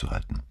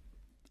zurückzuhalten.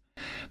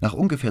 Nach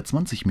ungefähr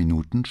 20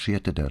 Minuten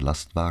scherte der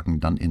Lastwagen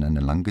dann in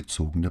eine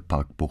langgezogene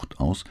Parkbucht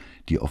aus,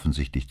 die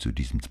offensichtlich zu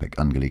diesem Zweck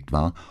angelegt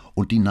war,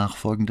 und die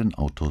nachfolgenden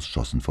Autos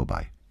schossen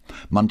vorbei.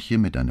 Manche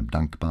mit einem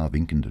dankbar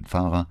winkenden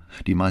Fahrer,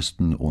 die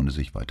meisten ohne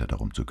sich weiter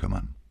darum zu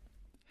kümmern.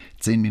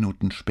 10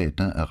 Minuten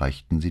später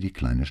erreichten sie die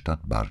kleine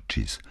Stadt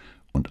Barcis,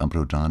 und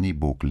Ambrogani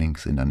bog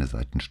links in eine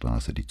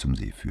Seitenstraße, die zum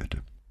See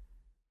führte.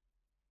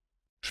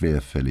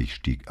 Schwerfällig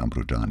stieg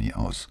Ambrogani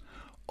aus,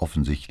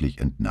 offensichtlich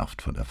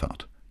entnervt von der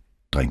Fahrt.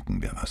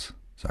 »Trinken wir was«,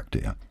 sagte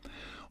er,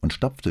 und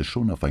stapfte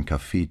schon auf ein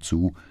Café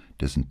zu,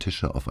 dessen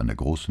Tische auf einer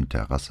großen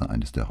Terrasse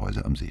eines der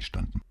Häuser am See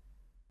standen.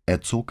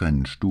 Er zog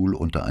einen Stuhl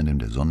unter einem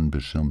der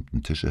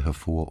sonnenbeschirmten Tische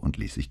hervor und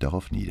ließ sich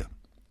darauf nieder.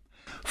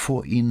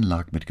 Vor ihnen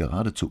lag mit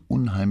geradezu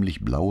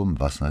unheimlich blauem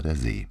Wasser der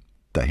See,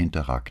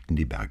 dahinter ragten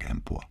die Berge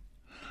empor.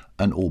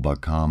 Ein Ober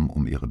kam,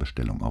 um ihre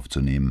Bestellung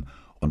aufzunehmen,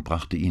 und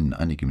brachte ihnen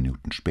einige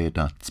Minuten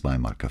später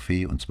 2-mal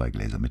Kaffee und 2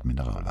 Gläser mit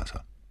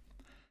Mineralwasser.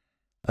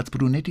 Als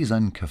Brunetti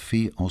seinen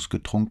Kaffee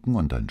ausgetrunken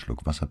und einen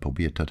Schluck Wasser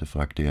probiert hatte,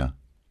 fragte er: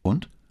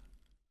 »Und?«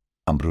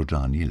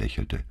 Ambrogani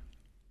lächelte.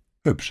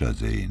 »Hübscher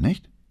See,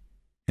 nicht?«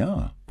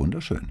 »Ja,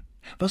 wunderschön.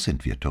 Was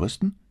sind wir,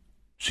 Touristen?«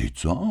 »Sieht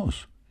so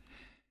aus.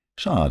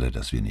 Schade,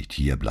 dass wir nicht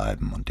hier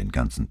bleiben und den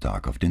ganzen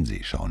Tag auf den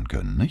See schauen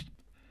können, nicht?«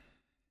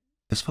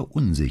 Es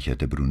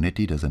verunsicherte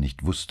Brunetti, dass er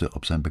nicht wusste,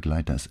 ob sein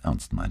Begleiter es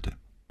ernst meinte.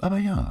 Aber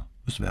ja,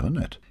 es wäre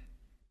nett.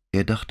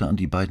 Er dachte an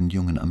die beiden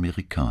jungen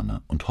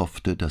Amerikaner und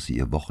hoffte, dass sie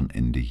ihr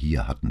Wochenende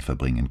hier hatten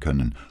verbringen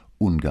können,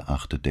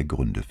 ungeachtet der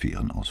Gründe für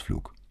ihren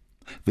Ausflug.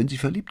 Wenn sie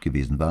verliebt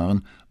gewesen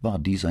waren, war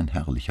dies ein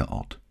herrlicher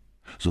Ort.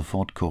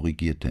 Sofort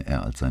korrigierte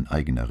er als sein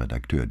eigener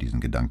Redakteur diesen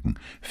Gedanken: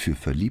 Für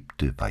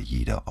Verliebte war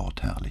jeder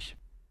Ort herrlich.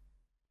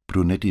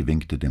 Brunetti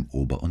winkte dem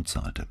Ober und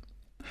zahlte.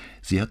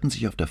 Sie hatten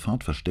sich auf der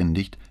Fahrt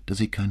verständigt, dass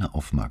sie keine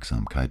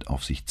Aufmerksamkeit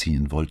auf sich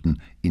ziehen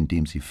wollten,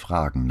 indem sie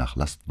Fragen nach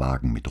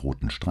Lastwagen mit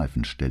roten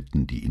Streifen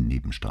stellten, die in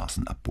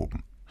Nebenstraßen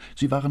abbogen.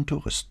 Sie waren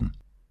Touristen,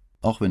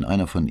 auch wenn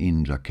einer von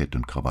ihnen Jackett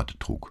und Krawatte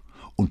trug.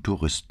 Und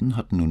Touristen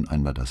hatten nun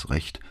einmal das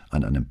Recht,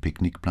 an einem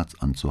Picknickplatz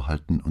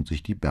anzuhalten und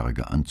sich die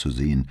Berge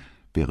anzusehen,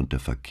 während der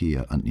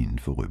Verkehr an ihnen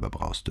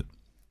vorüberbrauste.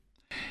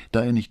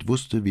 Da er nicht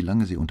wusste, wie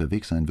lange sie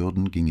unterwegs sein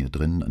würden, ging er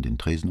drinnen an den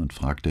Tresen und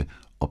fragte,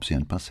 ob sie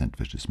ein paar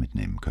Sandwiches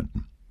mitnehmen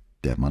könnten.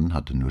 Der Mann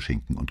hatte nur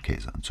Schinken und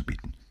Käse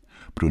anzubieten.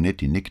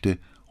 Brunetti nickte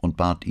und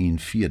bat ihn,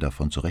 4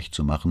 davon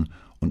zurechtzumachen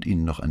und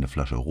ihnen noch eine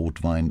Flasche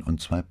Rotwein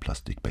und 2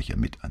 Plastikbecher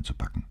mit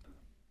einzupacken.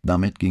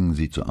 Damit gingen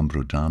sie zu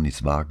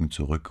Ambrogianis Wagen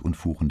zurück und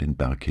fuhren den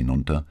Berg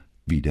hinunter,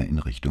 wieder in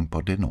Richtung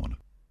Pordenone.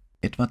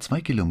 Etwa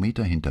 2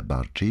 Kilometer hinter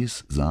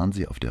Barcis sahen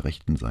sie auf der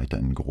rechten Seite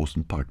einen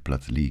großen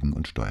Parkplatz liegen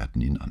und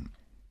steuerten ihn an.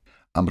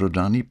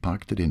 Ambrogani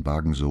parkte den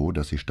Wagen so,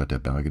 dass sie statt der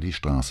Berge die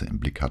Straße im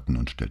Blick hatten,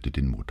 und stellte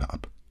den Motor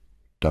ab.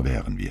 »Da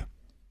wären wir.«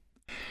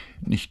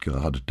 »Nicht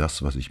gerade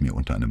das, was ich mir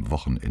unter einem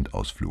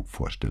Wochenendausflug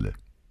vorstelle«,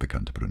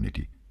 bekannte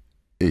Brunetti.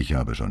 »Ich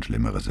habe schon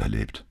Schlimmeres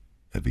erlebt«,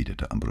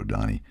 erwiderte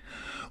Ambrogani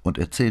und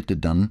erzählte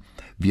dann,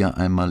 wie er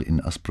einmal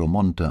in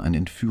Aspromonte ein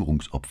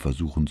Entführungsopfer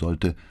suchen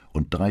sollte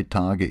und 3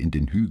 Tage in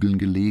den Hügeln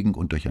gelegen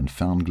und durch ein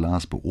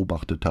Fernglas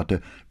beobachtet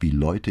hatte, wie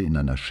Leute in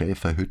einer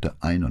Schäferhütte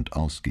ein- und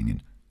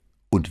ausgingen.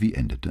 »Und wie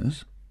endete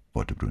es?«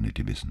 wollte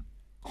Brunetti wissen.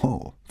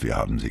 »Oh, wir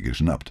haben sie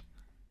geschnappt.«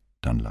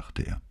 Dann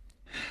lachte er.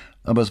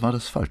 »Aber es war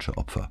das falsche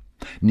Opfer,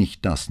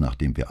 nicht das, nach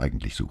dem wir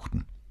eigentlich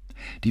suchten.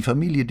 Die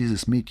Familie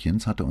dieses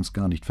Mädchens hatte uns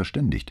gar nicht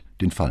verständigt,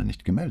 den Fall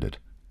nicht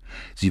gemeldet.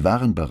 Sie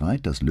waren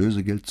bereit, das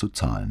Lösegeld zu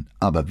zahlen,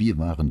 aber wir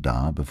waren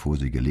da, bevor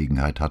sie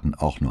Gelegenheit hatten,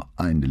 auch nur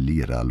 1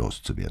 Lira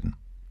loszuwerden.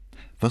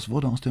 Was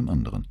wurde aus dem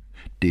anderen,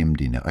 dem,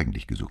 den ihr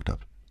eigentlich gesucht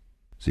habt?«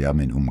 »Sie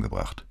haben ihn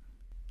umgebracht.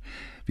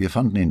 Wir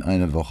fanden ihn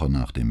eine Woche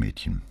nach dem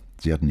Mädchen.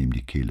 Sie hatten ihm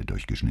die Kehle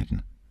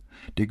durchgeschnitten.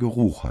 Der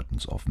Geruch hat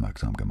uns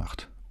aufmerksam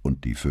gemacht.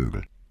 Und die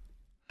Vögel.«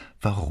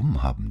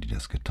 »Warum haben die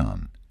das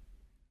getan?«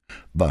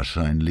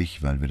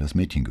 »Wahrscheinlich, weil wir das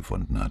Mädchen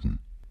gefunden hatten.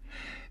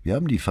 Wir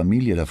haben die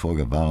Familie davor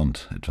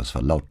gewarnt, etwas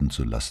verlauten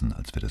zu lassen,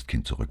 als wir das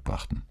Kind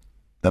zurückbrachten.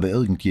 Aber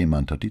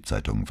irgendjemand hat die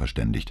Zeitungen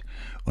verständigt,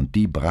 und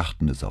die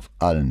brachten es auf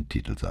allen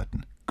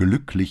Titelseiten.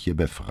 Glückliche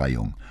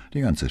Befreiung, die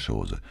ganze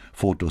Chose,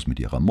 Fotos mit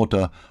ihrer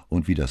Mutter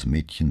und wie das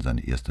Mädchen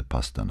seine erste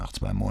Pasta nach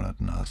 2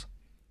 Monaten aß.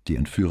 Die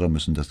Entführer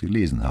müssen das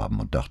gelesen haben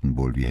und dachten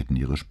wohl, wir hätten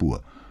ihre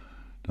Spur.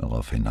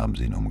 Daraufhin haben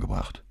sie ihn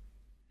umgebracht.«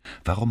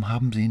 »Warum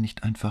haben Sie ihn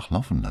nicht einfach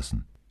laufen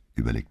lassen?«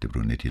 überlegte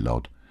Brunetti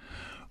laut.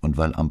 Und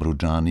weil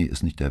Ambrogani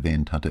es nicht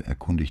erwähnt hatte,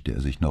 erkundigte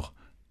er sich noch: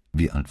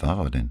 »Wie alt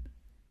war er denn?«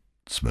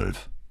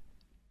 »12.«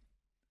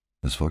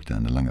 Es folgte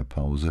eine lange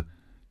Pause,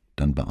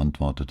 dann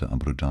beantwortete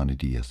Ambrogani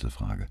die erste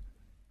Frage.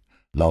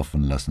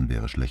 Laufen lassen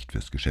wäre schlecht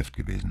fürs Geschäft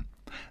gewesen.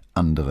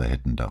 Andere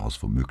hätten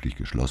daraus womöglich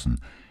geschlossen,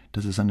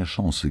 dass es eine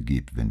Chance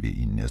gibt, wenn wir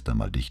ihnen erst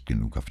einmal dicht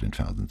genug auf den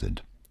Fersen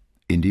sind.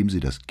 Indem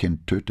sie das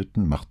Kind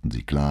töteten, machten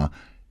sie klar,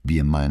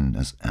 wir meinen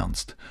es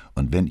ernst,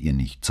 und wenn ihr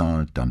nicht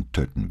zahlt, dann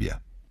töten wir.«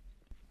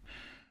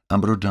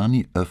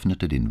 Ambrogani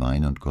öffnete den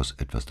Wein und goss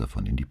etwas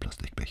davon in die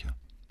Plastikbecher.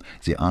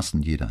 Sie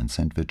aßen jeder ein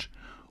Sandwich,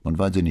 und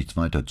weil sie nichts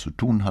weiter zu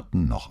tun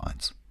hatten, noch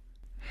eins.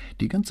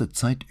 Die ganze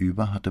Zeit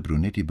über hatte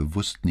Brunetti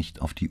bewusst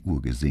nicht auf die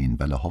Uhr gesehen,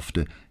 weil er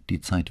hoffte,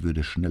 die Zeit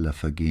würde schneller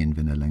vergehen,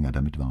 wenn er länger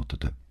damit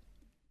wartete.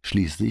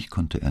 Schließlich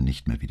konnte er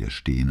nicht mehr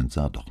widerstehen und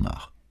sah doch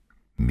nach.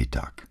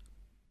 Mittag.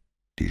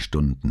 Die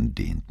Stunden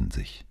dehnten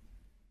sich.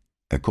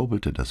 Er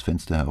kurbelte das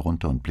Fenster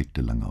herunter und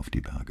blickte lange auf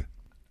die Berge.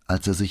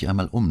 Als er sich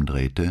einmal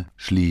umdrehte,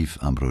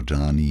 schlief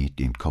Ambrogiani,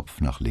 den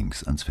Kopf nach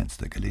links ans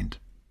Fenster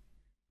gelehnt.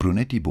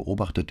 Brunetti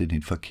beobachtete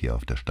den Verkehr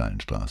auf der steilen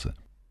Straße.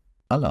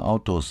 Alle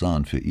Autos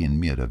sahen für ihn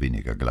mehr oder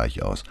weniger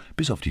gleich aus,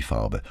 bis auf die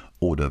Farbe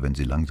oder, wenn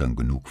sie langsam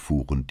genug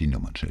fuhren, die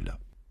Nummernschilder.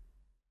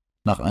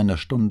 Nach einer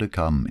Stunde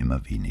kamen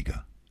immer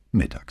weniger.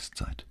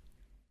 Mittagszeit.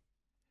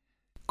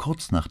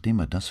 Kurz nachdem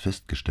er das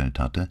festgestellt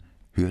hatte,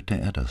 hörte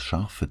er das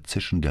scharfe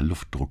Zischen der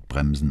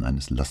Luftdruckbremsen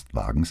eines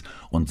Lastwagens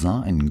und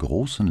sah einen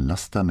großen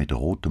Laster mit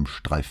rotem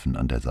Streifen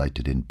an der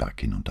Seite den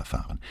Berg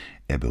hinunterfahren.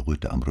 Er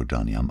berührte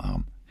Ambrogiani am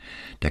Arm.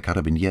 Der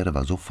Karabiniere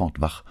war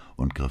sofort wach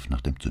und griff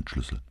nach dem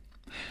Zündschlüssel.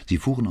 Sie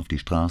fuhren auf die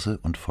Straße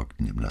und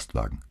folgten dem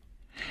Lastwagen.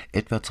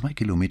 Etwa 2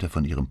 Kilometer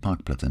von ihrem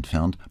Parkplatz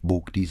entfernt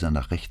bog dieser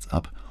nach rechts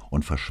ab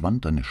und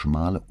verschwand eine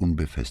schmale,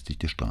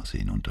 unbefestigte Straße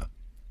hinunter.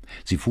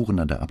 Sie fuhren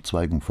an der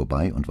Abzweigung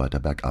vorbei und weiter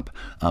bergab,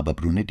 aber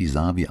Brunetti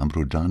sah, wie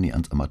Ambrogiani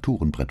ans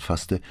Armaturenbrett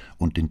fasste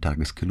und den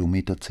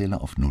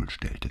Tageskilometerzähler auf 0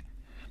 stellte.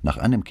 Nach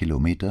einem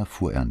Kilometer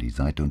fuhr er an die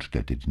Seite und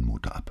stellte den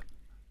Motor ab.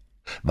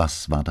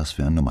 Was war das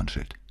für ein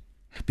Nummernschild?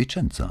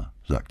 »Vicenza«,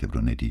 sagte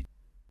Brunetti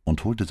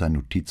und holte sein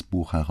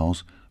Notizbuch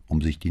heraus,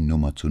 um sich die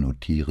Nummer zu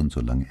notieren,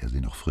 solange er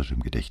sie noch frisch im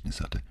Gedächtnis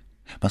hatte.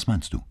 »Was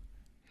meinst du?«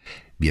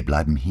 »Wir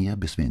bleiben hier,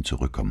 bis wir ihn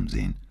zurückkommen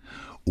sehen.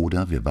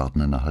 Oder wir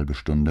warten eine halbe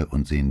Stunde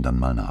und sehen dann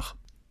mal nach.«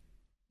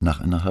 Nach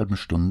einer halben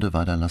Stunde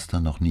war der Laster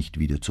noch nicht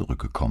wieder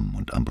zurückgekommen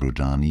und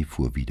Ambrogiani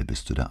fuhr wieder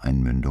bis zu der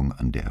Einmündung,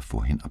 an der er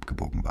vorhin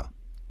abgebogen war.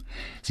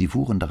 Sie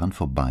fuhren daran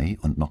vorbei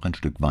und noch ein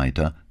Stück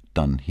weiter,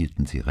 dann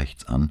hielten sie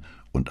rechts an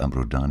und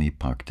Ambrogiani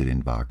parkte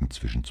den Wagen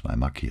zwischen 2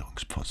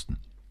 Markierungspfosten.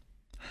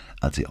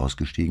 Als sie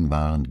ausgestiegen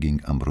waren,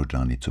 ging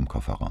Ambrogiani zum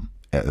Kofferraum.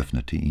 Er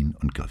öffnete ihn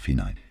und griff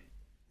hinein.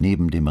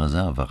 Neben dem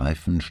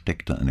Reservereifen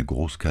steckte eine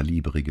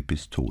großkalibrige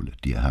Pistole,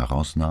 die er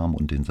herausnahm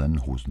und in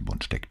seinen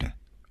Hosenbund steckte.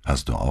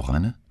 »Hast du auch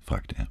eine?«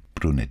 fragte er.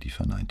 Brunetti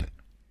verneinte.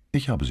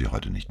 »Ich habe sie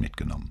heute nicht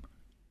mitgenommen.«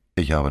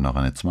 »Ich habe noch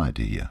eine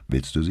zweite hier.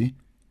 Willst du sie?«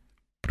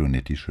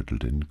 Brunetti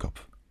schüttelte den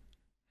Kopf.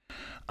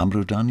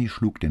 Ambrogiani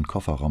schlug den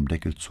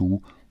Kofferraumdeckel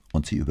zu,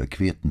 und sie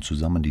überquerten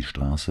zusammen die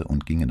Straße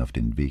und gingen auf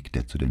den Weg,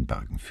 der zu den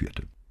Bergen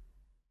führte.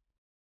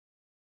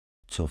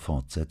 Zur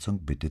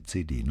Fortsetzung bitte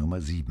CD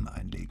Nummer 7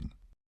 einlegen.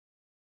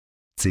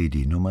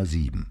 CD Nummer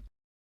 7.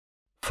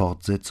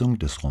 Fortsetzung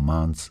des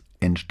Romans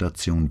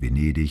Endstation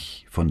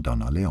Venedig von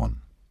Donna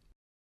Leon.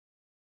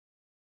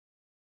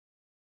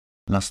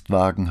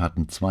 Lastwagen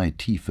hatten 2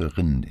 tiefe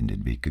Rinnen in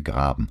den Weg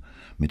gegraben.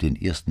 Mit den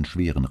ersten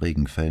schweren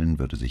Regenfällen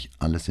würde sich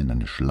alles in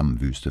eine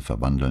Schlammwüste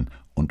verwandeln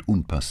und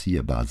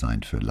unpassierbar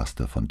sein für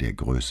Laster von der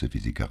Größe, wie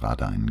sie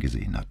gerade einen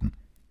gesehen hatten.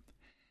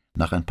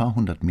 Nach ein paar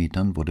 100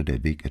 Metern wurde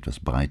der Weg etwas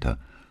breiter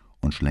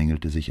und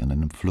schlängelte sich an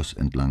einem Fluss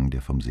entlang,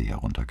 der vom See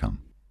herunterkam.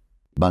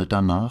 Bald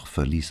danach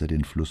verließ er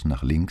den Fluss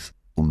nach links,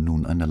 um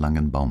nun einer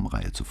langen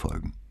Baumreihe zu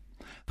folgen.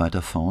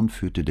 Weiter vorn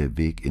führte der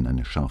Weg in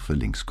eine scharfe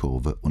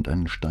Linkskurve und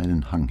einen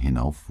steilen Hang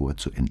hinauf, wo er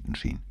zu enden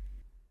schien.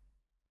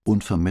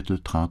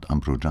 Unvermittelt trat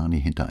Ambrogiani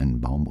hinter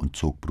einen Baum und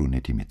zog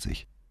Brunetti mit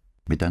sich.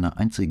 Mit einer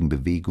einzigen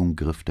Bewegung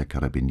griff der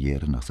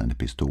Karabiniere nach seiner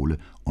Pistole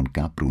und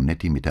gab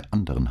Brunetti mit der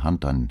anderen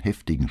Hand einen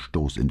heftigen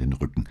Stoß in den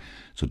Rücken,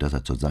 so dass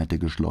er zur Seite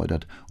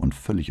geschleudert und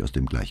völlig aus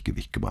dem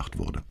Gleichgewicht gebracht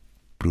wurde.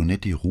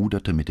 Brunetti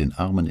ruderte mit den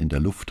Armen in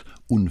der Luft,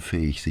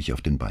 unfähig, sich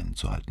auf den Beinen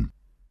zu halten.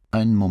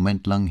 Einen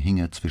Moment lang hing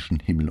er zwischen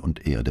Himmel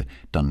und Erde,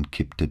 dann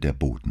kippte der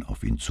Boden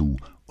auf ihn zu,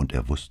 und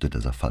er wusste,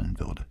 dass er fallen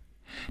würde.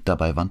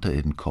 Dabei wandte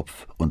er den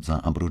Kopf und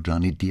sah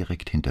Ambrogiani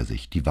direkt hinter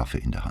sich, die Waffe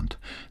in der Hand.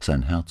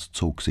 Sein Herz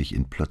zog sich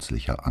in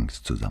plötzlicher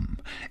Angst zusammen.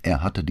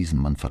 Er hatte diesem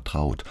Mann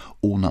vertraut,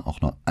 ohne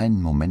auch nur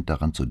einen Moment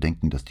daran zu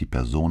denken, dass die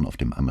Person auf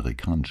dem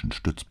amerikanischen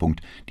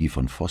Stützpunkt, die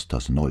von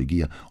Fosters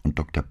Neugier und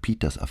Dr.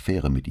 Peters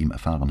Affäre mit ihm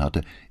erfahren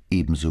hatte,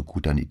 ebenso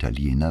gut ein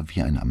Italiener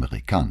wie ein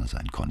Amerikaner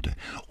sein konnte.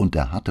 Und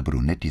er hatte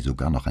Brunetti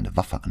sogar noch eine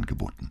Waffe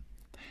angeboten.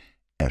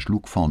 Er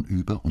schlug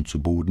vornüber und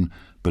zu Boden,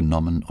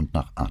 benommen und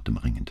nach Atem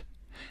ringend.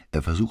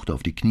 Er versuchte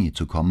auf die Knie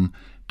zu kommen,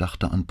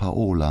 dachte an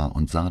Paola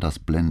und sah das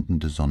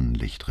blendende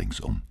Sonnenlicht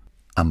ringsum.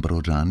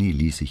 Ambrogiani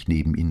ließ sich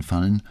neben ihn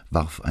fallen,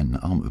 warf einen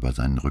Arm über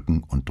seinen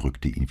Rücken und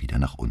drückte ihn wieder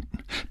nach unten.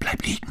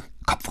 »Bleib liegen,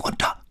 Kopf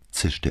runter«,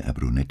 zischte er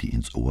Brunetti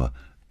ins Ohr,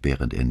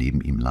 während er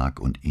neben ihm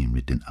lag und ihn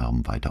mit den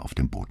Armen weiter auf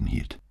dem Boden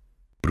hielt.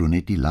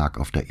 Brunetti lag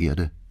auf der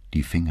Erde,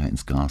 die Finger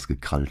ins Gras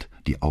gekrallt,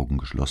 die Augen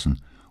geschlossen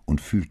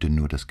und fühlte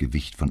nur das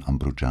Gewicht von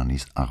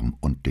Ambrogianis Arm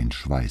und den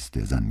Schweiß,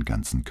 der seinen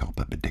ganzen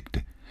Körper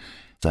bedeckte.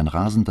 Sein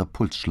rasender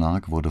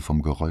Pulsschlag wurde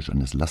vom Geräusch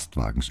eines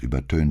Lastwagens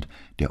übertönt,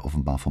 der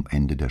offenbar vom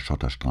Ende der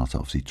Schotterstraße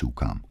auf sie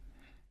zukam.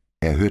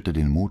 Er hörte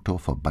den Motor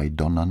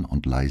vorbeidonnern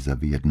und leiser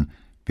werden,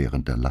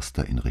 während der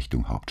Laster in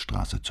Richtung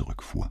Hauptstraße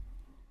zurückfuhr.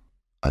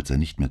 Als er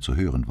nicht mehr zu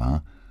hören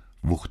war,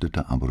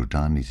 wuchtete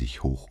Ambrogiani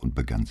sich hoch und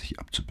begann sich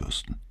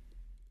abzubürsten.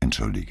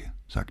 »Entschuldige«,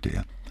 sagte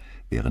er,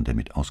 während er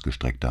mit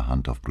ausgestreckter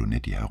Hand auf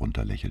Brunetti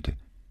herunterlächelte.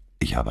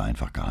 »Ich habe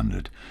einfach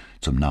gehandelt.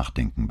 Zum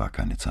Nachdenken war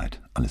keine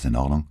Zeit. Alles in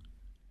Ordnung?«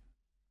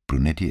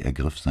 Brunetti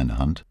ergriff seine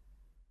Hand,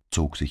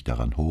 zog sich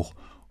daran hoch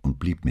und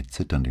blieb mit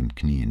zitternden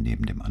Knien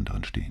neben dem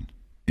anderen stehen.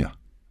 »Ja,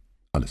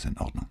 alles in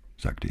Ordnung«,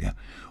 sagte er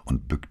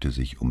und bückte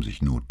sich, um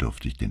sich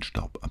notdürftig den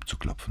Staub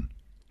abzuklopfen.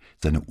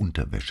 Seine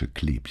Unterwäsche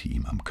klebte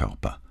ihm am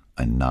Körper,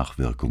 eine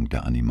Nachwirkung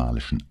der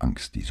animalischen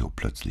Angst, die so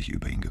plötzlich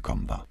über ihn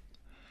gekommen war.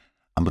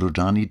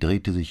 Ambrogiani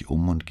drehte sich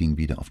um und ging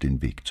wieder auf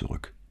den Weg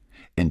zurück.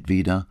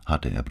 Entweder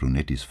hatte er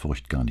Brunettis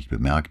Furcht gar nicht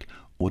bemerkt,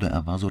 oder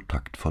er war so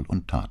taktvoll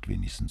und tat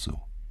wenigstens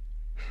so.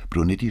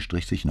 Brunetti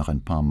strich sich noch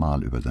ein paar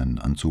Mal über seinen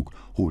Anzug,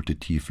 holte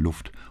tief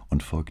Luft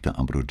und folgte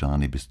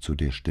Ambrogiani bis zu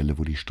der Stelle,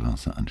 wo die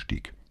Straße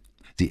anstieg.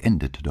 Sie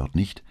endete dort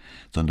nicht,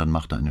 sondern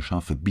machte eine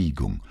scharfe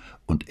Biegung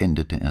und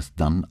endete erst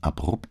dann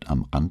abrupt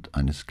am Rand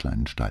eines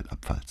kleinen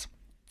Steilabfalls.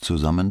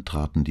 Zusammen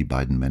traten die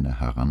beiden Männer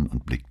heran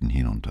und blickten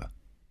hinunter.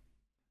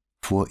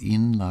 Vor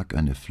ihnen lag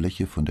eine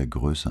Fläche von der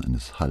Größe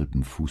eines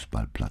halben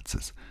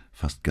Fußballplatzes,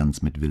 fast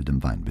ganz mit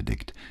wildem Wein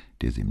bedeckt,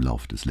 der sie im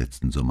Lauf des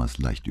letzten Sommers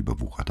leicht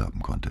überwuchert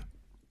haben konnte.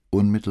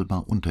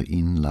 Unmittelbar unter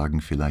ihnen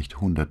lagen vielleicht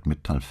 100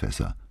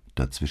 Metallfässer,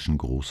 dazwischen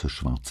große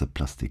schwarze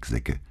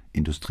Plastiksäcke,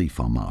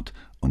 Industrieformat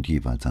und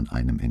jeweils an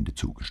einem Ende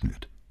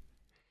zugeschnürt.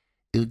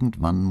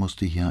 Irgendwann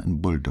musste hier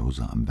ein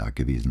Bulldozer am Werk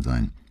gewesen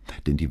sein,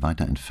 denn die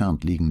weiter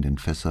entfernt liegenden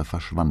Fässer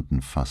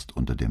verschwanden fast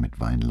unter der mit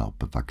Weinlaub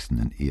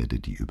bewachsenen Erde,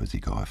 die über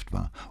sie gehäuft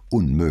war.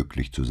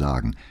 Unmöglich zu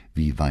sagen,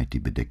 wie weit die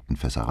bedeckten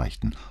Fässer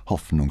reichten,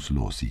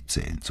 hoffnungslos sie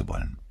zählen zu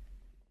wollen.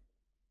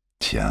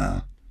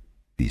 »Tja,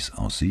 wie es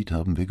aussieht,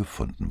 haben wir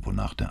gefunden,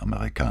 wonach der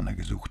Amerikaner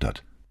gesucht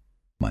hat«,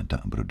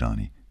 meinte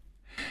Ambrogiani.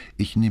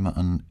 »Ich nehme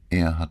an,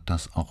 er hat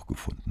das auch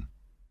gefunden.«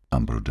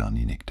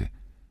 Ambrogiani nickte.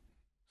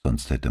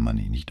 »Sonst hätte man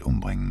ihn nicht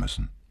umbringen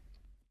müssen.«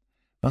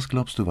 »Was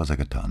glaubst du, was er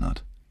getan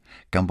hat?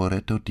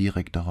 Gamboretto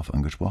direkt darauf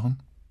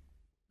angesprochen?«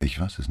 »Ich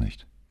weiß es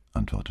nicht«,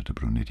 antwortete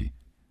Brunetti.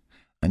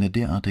 Eine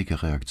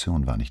derartige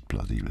Reaktion war nicht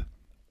plausibel.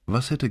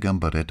 Was hätte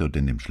Gamboretto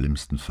denn im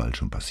schlimmsten Fall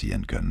schon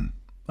passieren können?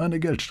 Eine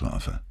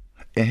Geldstrafe.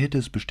 Er hätte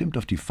es bestimmt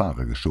auf die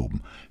Fahrer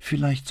geschoben,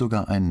 vielleicht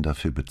sogar einen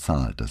dafür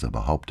bezahlt, dass er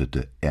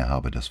behauptete, er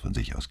habe das von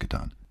sich aus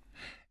getan.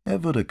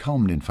 Er würde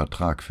kaum den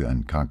Vertrag für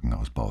einen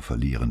Krankenhausbau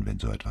verlieren, wenn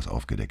so etwas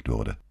aufgedeckt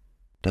wurde.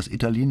 Das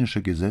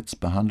italienische Gesetz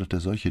behandelte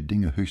solche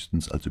Dinge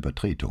höchstens als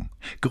Übertretung.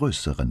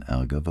 Größeren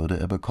Ärger würde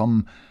er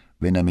bekommen,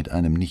 wenn er mit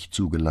einem nicht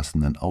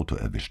zugelassenen Auto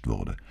erwischt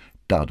wurde.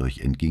 Dadurch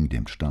entging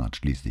dem Staat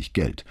schließlich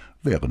Geld,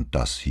 während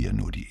das hier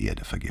nur die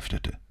Erde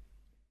vergiftete.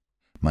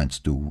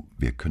 »Meinst du,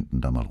 wir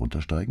könnten da mal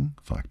runtersteigen?«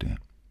 fragte er.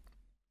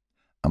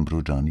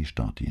 Ambrogiani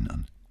starrte ihn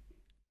an.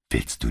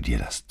 »Willst du dir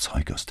das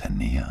Zeug aus der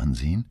Nähe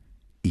ansehen?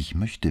 Ich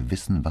möchte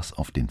wissen, was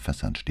auf den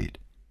Fässern steht.«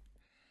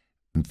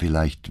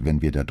 »Vielleicht,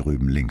 wenn wir da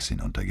drüben links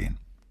hinuntergehen.«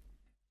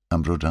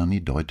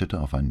 Ambrogiani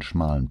deutete auf einen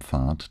schmalen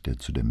Pfad, der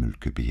zu der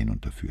Müllkippe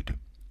hinunterführte.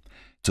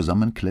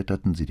 Zusammen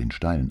kletterten sie den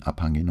steilen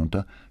Abhang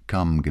hinunter,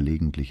 kamen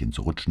gelegentlich ins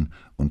Rutschen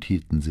und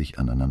hielten sich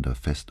aneinander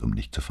fest, um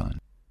nicht zu fallen.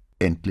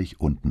 Endlich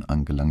unten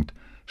angelangt,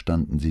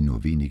 standen sie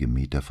nur wenige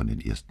Meter von den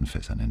ersten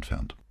Fässern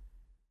entfernt.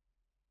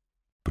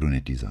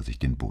 Brunetti sah sich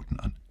den Boden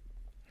an.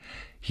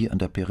 Hier an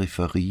der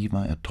Peripherie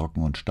war er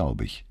trocken und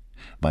staubig.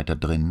 Weiter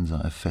drinnen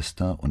sah er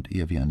fester und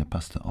eher wie eine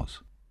Paste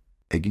aus.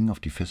 Er ging auf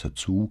die Fässer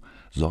zu,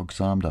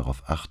 sorgsam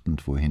darauf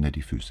achtend, wohin er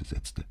die Füße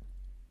setzte.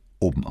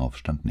 Obenauf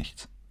stand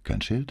nichts.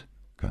 Kein Schild,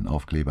 kein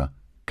Aufkleber,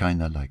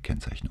 keinerlei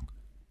Kennzeichnung.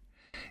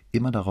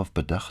 Immer darauf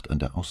bedacht, an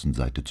der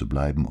Außenseite zu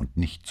bleiben und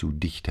nicht zu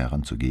dicht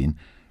heranzugehen,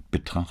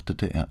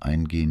 betrachtete er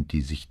eingehend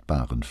die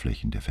sichtbaren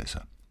Flächen der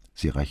Fässer.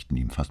 Sie reichten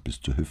ihm fast bis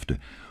zur Hüfte,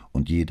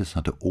 und jedes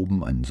hatte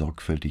oben einen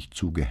sorgfältig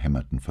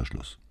zugehämmerten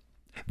Verschluss.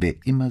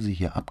 Wer immer sie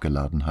hier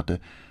abgeladen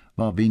hatte,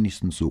 war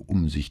wenigstens so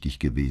umsichtig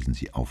gewesen,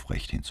 sie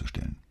aufrecht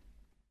hinzustellen.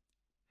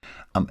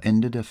 Am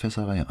Ende der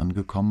Fässerreihe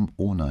angekommen,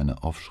 ohne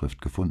eine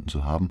Aufschrift gefunden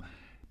zu haben,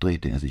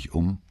 drehte er sich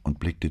um und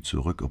blickte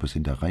zurück, ob es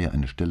in der Reihe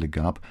eine Stelle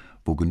gab,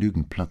 wo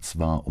genügend Platz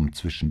war, um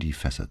zwischen die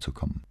Fässer zu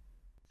kommen.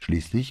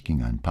 Schließlich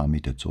ging er ein paar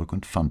Meter zurück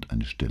und fand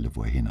eine Stelle,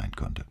 wo er hinein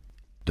konnte.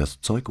 Das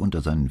Zeug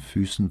unter seinen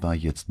Füßen war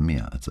jetzt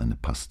mehr als eine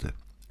Paste.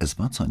 Es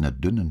war zu einer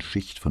dünnen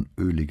Schicht von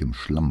öligem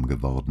Schlamm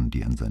geworden,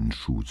 die an seinen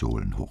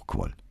Schuhsohlen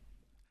hochquoll.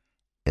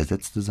 Er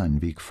setzte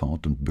seinen Weg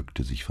fort und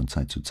bückte sich von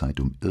Zeit zu Zeit,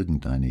 um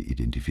irgendeine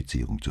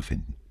Identifizierung zu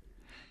finden.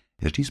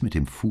 Er stieß mit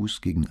dem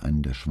Fuß gegen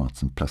einen der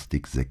schwarzen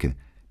Plastiksäcke,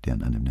 der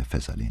an einem der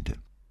Fässer lehnte.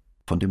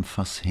 Von dem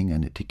Fass hing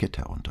ein Etikett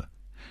herunter.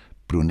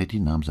 Brunetti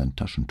nahm sein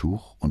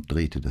Taschentuch und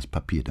drehte das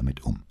Papier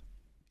damit um.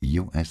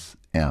 US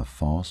Air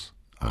Force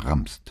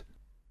Ramst.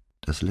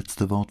 Das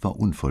letzte Wort war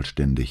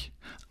unvollständig,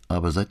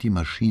 aber seit die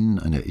Maschinen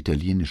einer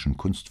italienischen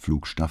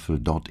Kunstflugstaffel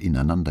dort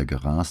ineinander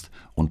gerast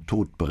und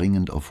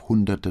todbringend auf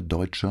Hunderte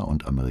deutscher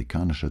und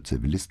amerikanischer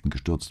Zivilisten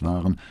gestürzt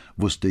waren,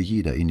 wusste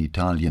jeder in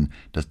Italien,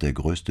 dass der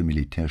größte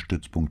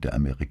Militärstützpunkt der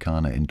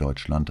Amerikaner in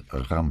Deutschland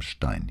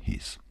Rammstein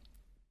hieß.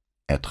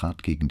 Er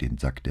trat gegen den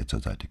Sack, der zur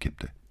Seite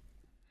kippte.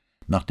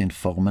 Nach den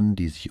Formen,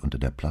 die sich unter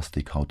der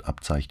Plastikhaut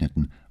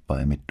abzeichneten,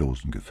 war er mit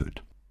Dosen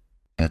gefüllt.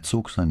 Er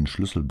zog seinen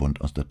Schlüsselbund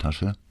aus der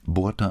Tasche,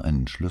 bohrte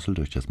einen Schlüssel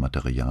durch das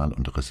Material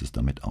und riss es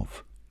damit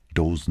auf.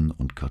 Dosen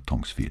und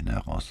Kartons fielen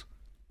heraus.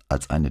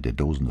 Als eine der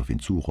Dosen auf ihn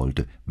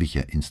zurollte, wich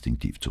er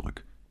instinktiv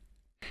zurück.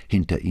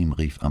 Hinter ihm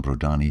rief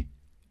Ambrogani: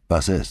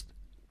 »Was ist?«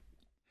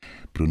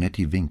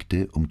 Brunetti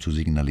winkte, um zu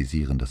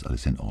signalisieren, dass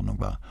alles in Ordnung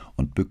war,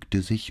 und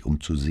bückte sich,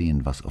 um zu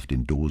sehen, was auf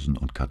den Dosen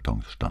und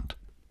Kartons stand.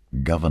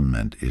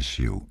 »Government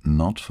issue,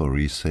 not for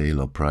resale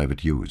or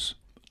private use«,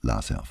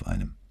 las er auf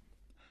einem.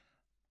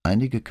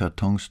 Einige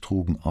Kartons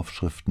trugen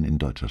Aufschriften in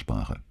deutscher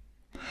Sprache.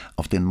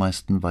 Auf den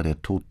meisten war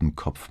der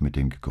Totenkopf mit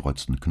den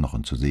gekreuzten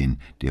Knochen zu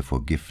sehen, der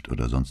vor Gift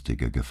oder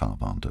sonstiger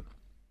Gefahr warnte.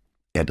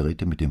 Er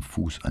drehte mit dem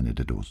Fuß eine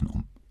der Dosen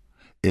um.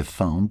 »If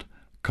found,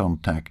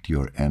 contact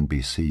your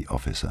NBC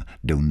officer.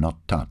 Do not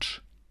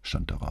touch«,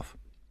 stand darauf.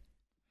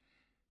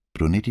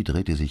 Brunetti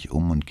drehte sich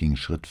um und ging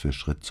Schritt für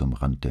Schritt zum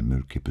Rand der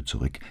Müllkippe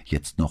zurück,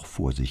 jetzt noch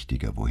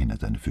vorsichtiger, wohin er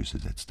seine Füße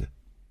setzte.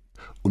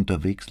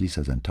 Unterwegs ließ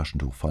er sein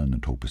Taschentuch fallen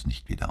und hob es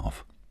nicht wieder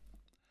auf.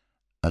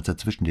 Als er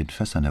zwischen den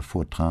Fässern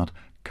hervortrat,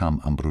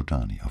 kam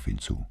Ambrogani auf ihn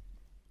zu.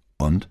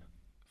 »Und?«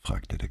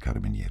 fragte der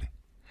Carabiniere.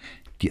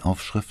 »Die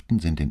Aufschriften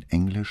sind in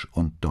Englisch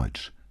und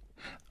Deutsch.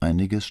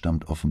 Einiges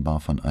stammt offenbar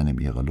von einem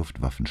ihrer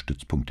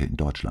Luftwaffenstützpunkte in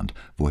Deutschland.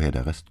 Woher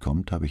der Rest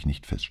kommt, habe ich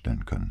nicht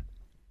feststellen können.«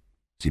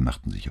 Sie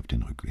machten sich auf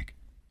den Rückweg.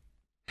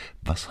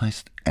 »Was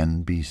heißt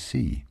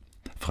NBC?«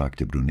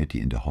 fragte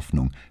Brunetti in der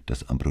Hoffnung,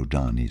 dass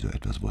Ambrogani so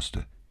etwas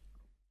wusste.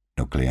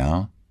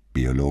 »Nuklear,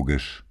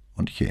 biologisch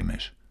und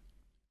chemisch.«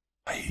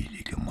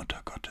 »Heilige Mutter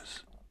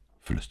Gottes«,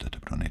 flüsterte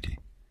Brunetti.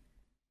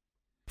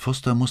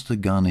 Foster musste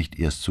gar nicht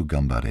erst zu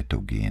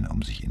Gambaretto gehen,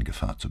 um sich in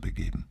Gefahr zu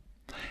begeben.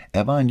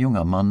 Er war ein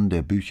junger Mann,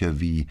 der Bücher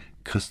wie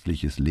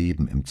 »Christliches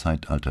Leben im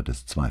Zeitalter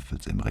des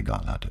Zweifels« im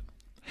Regal hatte.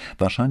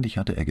 Wahrscheinlich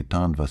hatte er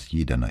getan, was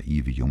jeder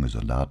naive junge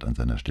Soldat an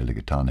seiner Stelle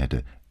getan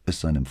hätte,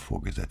 es seinem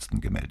Vorgesetzten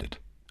gemeldet.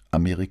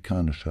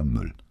 Amerikanischer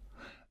Müll.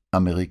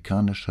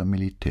 Amerikanischer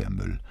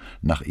Militärmüll.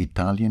 Nach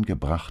Italien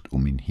gebracht,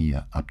 um ihn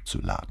hier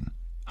abzuladen.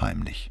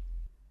 Heimlich.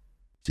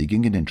 Sie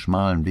gingen den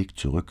schmalen Weg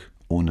zurück,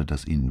 ohne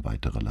dass ihnen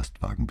weitere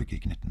Lastwagen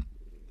begegneten.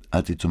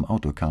 Als sie zum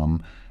Auto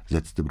kamen,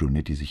 setzte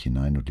Brunetti sich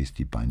hinein und ließ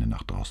die Beine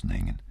nach draußen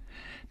hängen.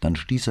 Dann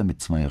stieß er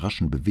mit 2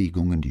 raschen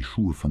Bewegungen die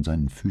Schuhe von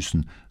seinen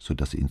Füßen, so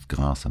dass sie ins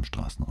Gras am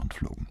Straßenrand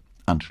flogen.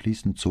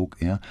 Anschließend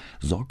zog er,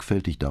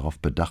 sorgfältig darauf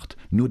bedacht,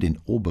 nur den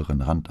oberen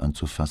Rand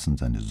anzufassen,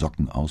 seine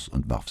Socken aus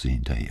und warf sie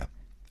hinterher.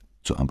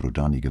 Zu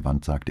Ambrogani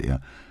gewandt sagte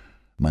er: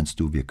 »Meinst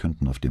du, wir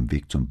könnten auf dem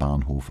Weg zum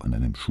Bahnhof an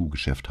einem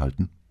Schuhgeschäft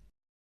halten?«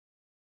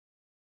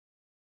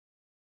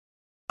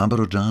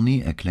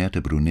 Ambrogani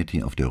erklärte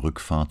Brunetti auf der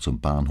Rückfahrt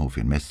zum Bahnhof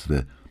in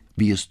Mestre,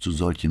 wie es zu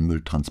solchen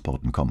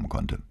Mülltransporten kommen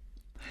konnte.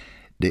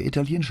 Der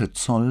italienische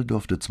Zoll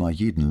durfte zwar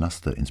jeden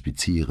Laster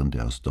inspizieren,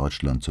 der aus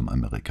Deutschland zum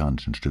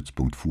amerikanischen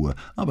Stützpunkt fuhr,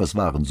 aber es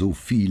waren so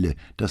viele,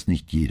 dass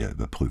nicht jeder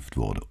überprüft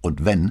wurde,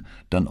 und wenn,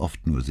 dann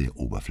oft nur sehr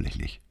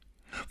oberflächlich.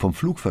 Vom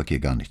Flugverkehr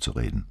gar nicht zu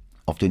reden.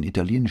 Auf den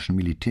italienischen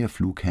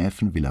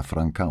Militärflughäfen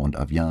Villafranca und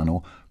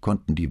Aviano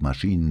konnten die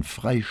Maschinen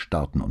frei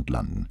starten und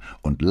landen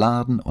und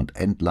laden und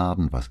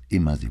entladen, was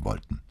immer sie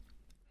wollten.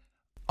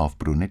 Auf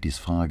Brunettis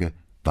Frage,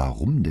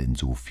 warum denn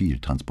so viel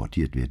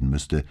transportiert werden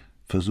müsste,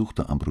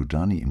 versuchte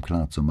Ambrogani ihm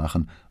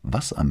klarzumachen,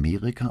 was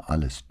Amerika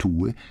alles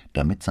tue,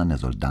 damit seine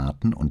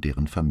Soldaten und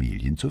deren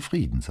Familien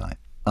zufrieden seien.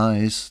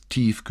 Eis,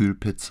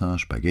 Tiefkühlpizza,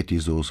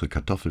 Spaghettisauce,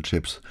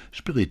 Kartoffelchips,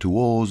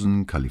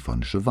 Spirituosen,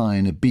 kalifornische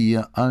Weine,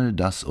 Bier, all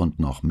das und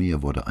noch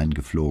mehr wurde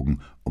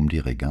eingeflogen, um die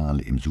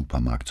Regale im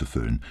Supermarkt zu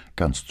füllen,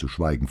 ganz zu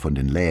schweigen von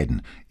den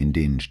Läden, in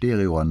denen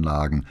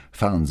Stereoanlagen,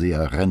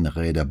 Fernseher,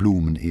 Rennräder,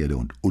 Blumenerde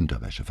und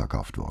Unterwäsche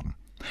verkauft wurden.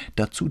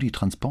 Dazu die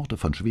Transporte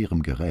von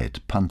schwerem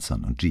Gerät,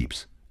 Panzern und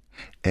Jeeps.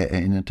 Er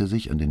erinnerte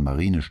sich an den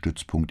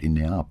Marinestützpunkt in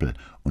Neapel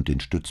und den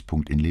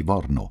Stützpunkt in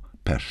Livorno.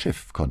 Per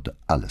Schiff konnte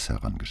alles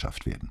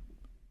herangeschafft werden.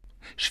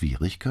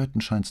 »Schwierigkeiten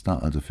scheint's da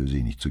also für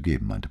Sie nicht zu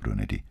geben«, meinte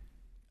Brunetti.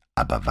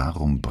 »Aber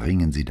warum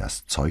bringen Sie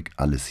das Zeug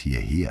alles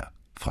hierher?«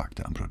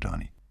 fragte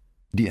Ambrogani.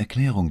 Die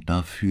Erklärung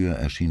dafür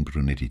erschien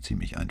Brunetti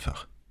ziemlich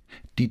einfach.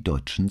 Die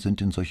Deutschen sind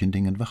in solchen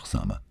Dingen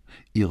wachsamer.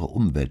 Ihre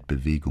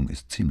Umweltbewegung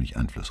ist ziemlich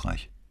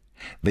einflussreich.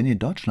 Wenn in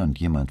Deutschland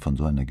jemand von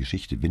so einer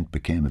Geschichte Wind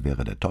bekäme,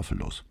 wäre der Teufel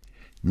los.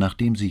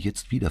 Nachdem sie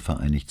jetzt wieder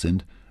vereinigt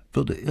sind,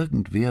 würde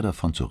irgendwer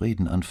davon zu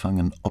reden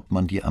anfangen, ob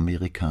man die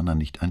Amerikaner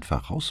nicht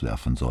einfach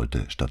rauswerfen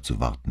sollte, statt zu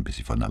warten, bis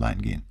sie von allein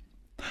gehen.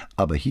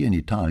 Aber hier in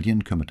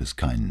Italien kümmert es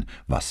keinen,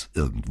 was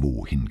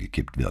irgendwo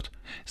hingekippt wird.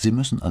 Sie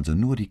müssen also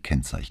nur die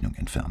Kennzeichnung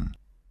entfernen.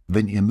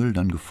 Wenn ihr Müll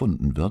dann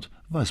gefunden wird,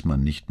 weiß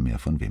man nicht mehr,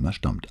 von wem er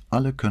stammt.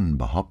 Alle können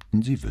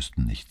behaupten, sie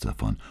wüssten nichts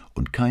davon,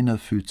 und keiner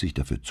fühlt sich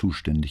dafür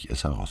zuständig,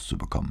 es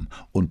herauszubekommen.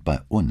 Und bei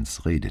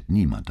uns redet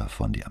niemand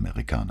davon, die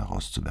Amerikaner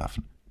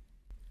rauszuwerfen.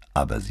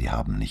 »Aber Sie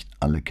haben nicht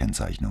alle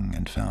Kennzeichnungen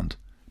entfernt«,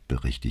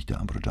 berichtigte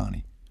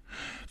Ambrogani.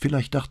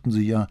 »Vielleicht dachten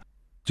Sie ja,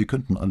 Sie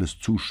könnten alles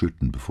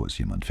zuschütten, bevor es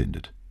jemand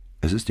findet.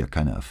 Es ist ja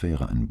keine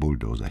Affäre, einen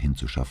Bulldozer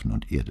hinzuschaffen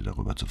und Erde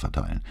darüber zu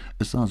verteilen.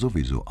 Es sah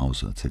sowieso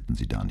aus, als hätten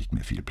Sie da nicht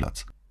mehr viel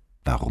Platz.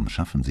 Warum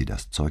schaffen Sie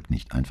das Zeug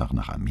nicht einfach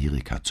nach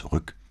Amerika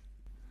zurück?«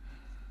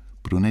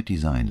 Brunetti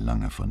sah ihn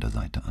lange von der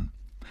Seite an.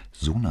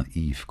 So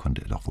naiv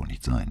konnte er doch wohl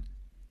nicht sein.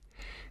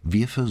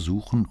 »Wir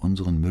versuchen,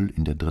 unseren Müll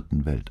in der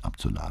dritten Welt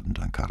abzuladen,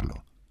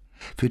 Giancarlo.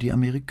 Für die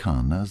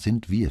Amerikaner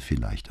sind wir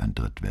vielleicht ein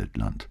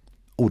Drittweltland.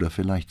 Oder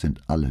vielleicht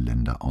sind alle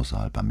Länder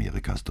außerhalb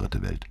Amerikas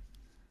dritte Welt.«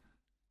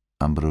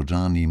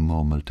 Ambrogiani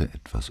murmelte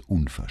etwas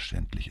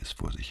Unverständliches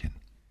vor sich hin.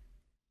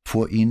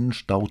 Vor ihnen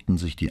stauten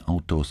sich die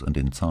Autos an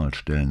den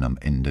Zahlstellen am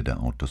Ende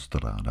der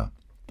Autostrada.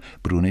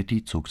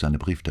 Brunetti zog seine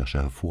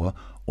Brieftasche hervor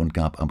und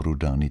gab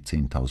Ambrogiani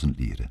 10.000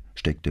 Lire,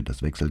 steckte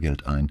das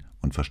Wechselgeld ein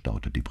und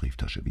verstaute die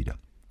Brieftasche wieder.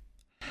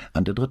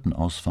 An der dritten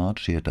Ausfahrt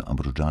scherte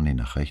Ambrogiani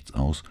nach rechts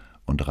aus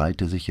und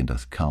reihte sich in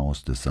das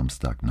Chaos des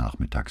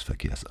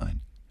Samstagnachmittagsverkehrs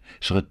ein.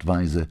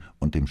 Schrittweise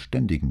und im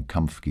ständigen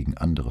Kampf gegen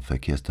andere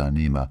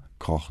Verkehrsteilnehmer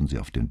krochen sie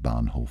auf den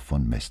Bahnhof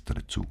von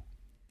Mestre zu.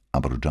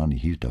 Ambrogiani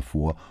hielt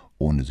davor,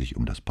 ohne sich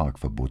um das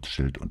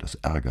Parkverbotsschild und das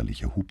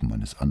ärgerliche Hupen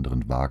eines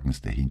anderen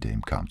Wagens, der hinter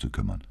ihm kam, zu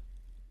kümmern.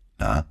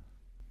 »Na?«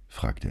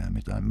 fragte er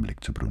mit einem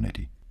Blick zu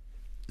Brunetti.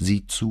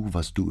 »Sieh zu,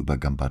 was du über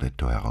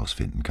Gambaretto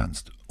herausfinden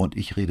kannst, und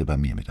ich rede bei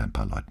mir mit ein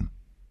paar Leuten.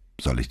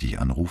 Soll ich dich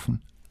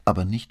anrufen?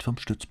 Aber nicht vom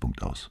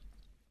Stützpunkt aus.«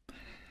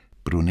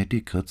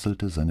 Brunetti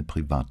kritzelte seine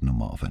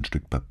Privatnummer auf ein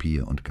Stück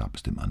Papier und gab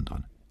es dem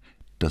anderen.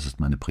 »Das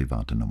ist meine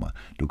private Nummer.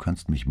 Du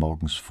kannst mich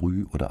morgens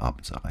früh oder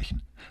abends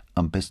erreichen.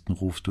 Am besten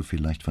rufst du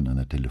vielleicht von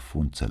einer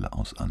Telefonzelle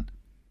aus an.«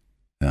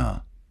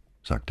 »Ja«,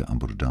 sagte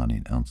Ambrogiani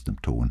in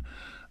ernstem Ton,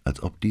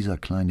 als ob dieser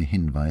kleine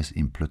Hinweis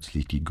ihm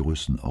plötzlich die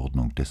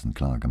Größenordnung dessen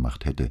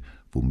klargemacht hätte,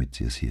 womit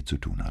sie es hier zu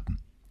tun hatten.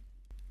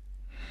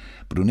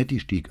 Brunetti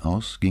stieg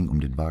aus, ging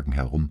um den Wagen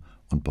herum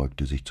und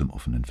beugte sich zum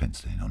offenen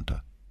Fenster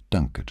hinunter.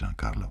 »Danke,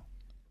 Giancarlo.«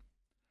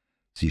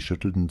 Sie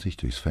schüttelten sich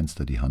durchs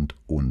Fenster die Hand,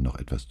 ohne noch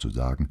etwas zu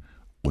sagen,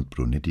 und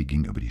Brunetti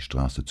ging über die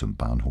Straße zum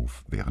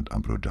Bahnhof, während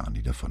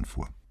Ambrogiani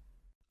davonfuhr.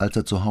 Als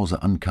er zu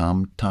Hause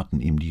ankam, taten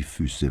ihm die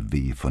Füße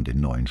weh von den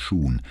neuen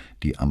Schuhen,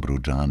 die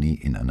Ambrogiani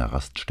in einer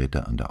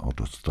Raststätte an der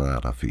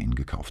Autostrada für ihn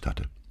gekauft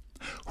hatte.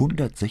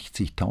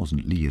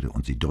 160.000 Lire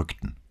und sie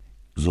drückten.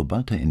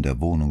 Sobald er in der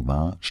Wohnung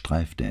war,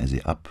 streifte er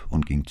sie ab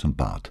und ging zum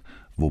Bad,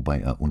 wobei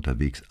er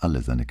unterwegs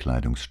alle seine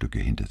Kleidungsstücke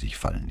hinter sich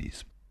fallen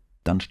ließ.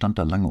 Dann stand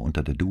er lange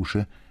unter der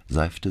Dusche,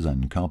 seifte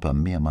seinen Körper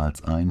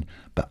mehrmals ein,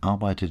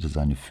 bearbeitete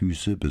seine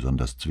Füße,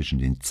 besonders zwischen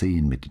den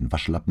Zehen mit den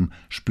Waschlappen,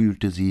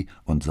 spülte sie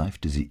und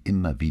seifte sie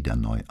immer wieder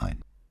neu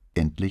ein.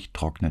 Endlich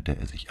trocknete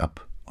er sich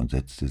ab und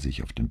setzte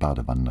sich auf den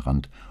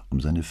Badewannenrand,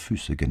 um seine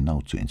Füße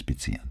genau zu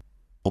inspizieren.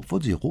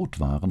 Obwohl sie rot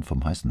waren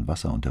vom heißen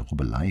Wasser und der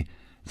Rubbelei,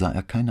 sah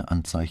er keine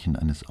Anzeichen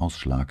eines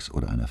Ausschlags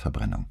oder einer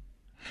Verbrennung.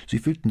 Sie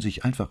fühlten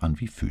sich einfach an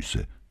wie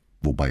Füße,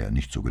 wobei er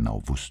nicht so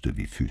genau wusste,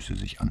 wie Füße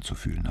sich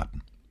anzufühlen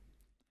hatten.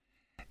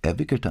 Er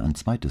wickelte ein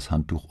zweites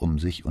Handtuch um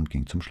sich und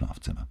ging zum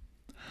Schlafzimmer.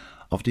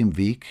 Auf dem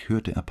Weg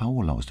hörte er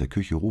Paola aus der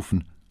Küche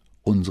rufen: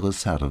 »Unsere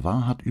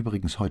Serva hat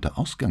übrigens heute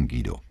Ausgang,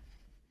 Guido.«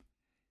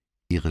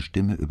 Ihre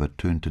Stimme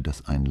übertönte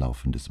das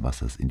Einlaufen des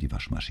Wassers in die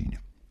Waschmaschine.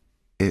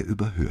 Er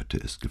überhörte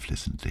es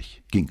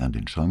geflissentlich, ging an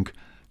den Schrank,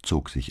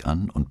 zog sich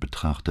an und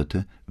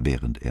betrachtete,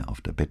 während er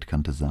auf der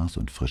Bettkante saß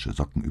und frische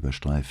Socken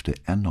überstreifte,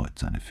 erneut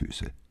seine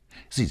Füße.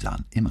 Sie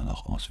sahen immer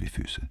noch aus wie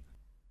Füße.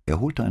 Er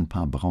holte ein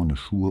paar braune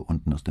Schuhe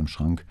unten aus dem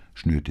Schrank,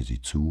 schnürte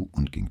sie zu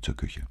und ging zur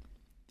Küche.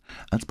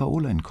 Als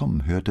Paola ihn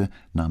kommen hörte,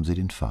 nahm sie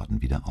den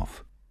Faden wieder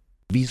auf.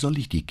 »Wie soll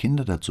ich die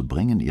Kinder dazu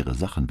bringen, ihre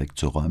Sachen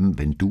wegzuräumen,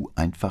 wenn du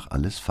einfach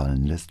alles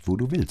fallen lässt, wo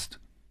du willst?«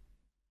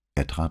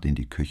 Er trat in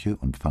die Küche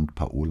und fand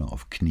Paola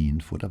auf Knien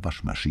vor der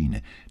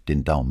Waschmaschine,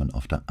 den Daumen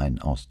auf der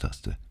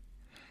Ein-Aus-Taste.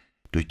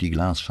 Durch die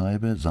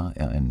Glasscheibe sah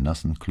er einen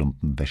nassen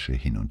Klumpen Wäsche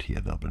hin und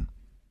her wirbeln.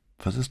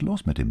 »Was ist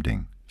los mit dem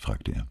Ding?«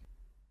 fragte er.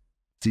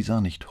 Sie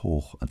sah nicht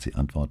hoch, als sie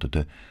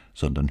antwortete,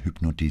 sondern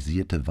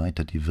hypnotisierte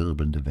weiter die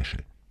wirbelnde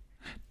Wäsche.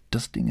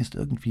 »Das Ding ist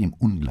irgendwie im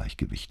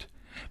Ungleichgewicht.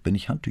 Wenn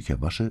ich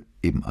Handtücher wasche,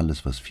 eben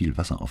alles, was viel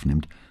Wasser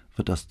aufnimmt,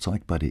 wird das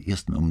Zeug bei der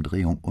ersten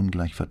Umdrehung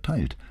ungleich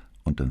verteilt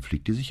und dann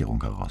fliegt die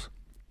Sicherung heraus.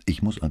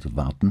 Ich muss also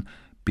warten,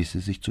 bis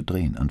es sich zu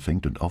drehen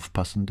anfängt und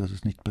aufpassen, dass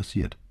es nicht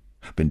passiert.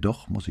 Wenn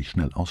doch, muss ich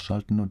schnell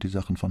ausschalten und die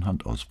Sachen von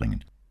Hand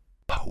ausbringen.«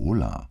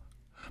 »Paola,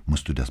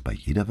 musst du das bei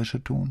jeder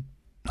Wäsche tun?«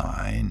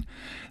 »Nein,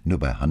 nur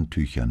bei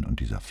Handtüchern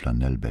und dieser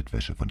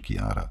Flanellbettwäsche von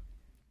Chiara.«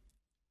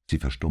 Sie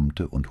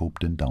verstummte und hob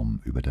den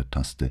Daumen über der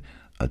Taste,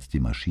 als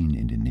die Maschine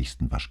in den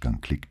nächsten Waschgang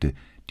klickte,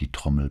 die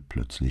Trommel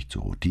plötzlich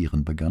zu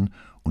rotieren begann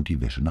und die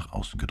Wäsche nach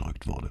außen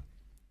gedrückt wurde.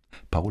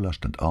 Paola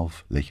stand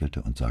auf,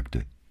 lächelte und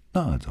sagte: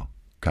 »Na also,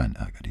 kein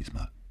Ärger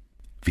diesmal.«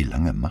 »Wie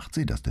lange macht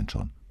sie das denn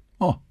schon?«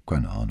 »Oh,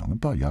 keine Ahnung, ein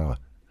paar Jahre.«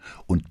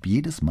 »Und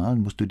jedes Mal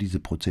musst du diese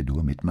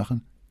Prozedur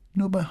mitmachen?«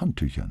 »Nur bei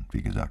Handtüchern,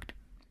 wie gesagt.«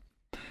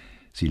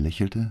 Sie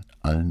lächelte,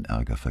 allen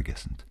Ärger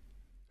vergessend.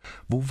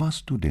 »Wo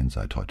warst du denn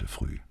seit heute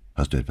früh?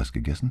 Hast du etwas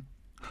gegessen?«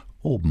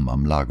 »Oben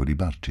am Lago di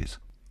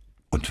Barcis.«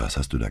 »Und was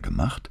hast du da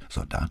gemacht?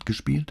 Soldat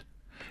gespielt?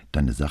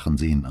 Deine Sachen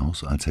sehen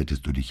aus, als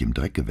hättest du dich im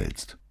Dreck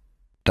gewälzt.«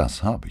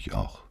 »Das habe ich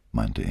auch«,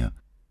 meinte er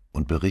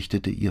und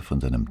berichtete ihr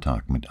von seinem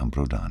Tag mit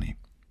Ambrogiani.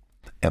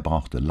 Er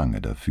brauchte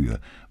lange dafür,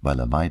 weil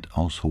er weit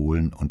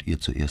ausholen und ihr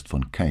zuerst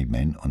von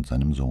Cayman und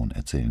seinem Sohn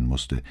erzählen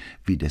musste,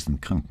 wie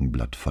dessen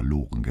Krankenblatt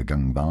verloren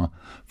gegangen war,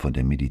 von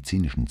der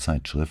medizinischen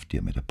Zeitschrift, die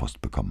er mit der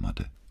Post bekommen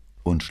hatte.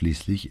 Und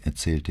schließlich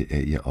erzählte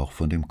er ihr auch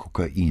von dem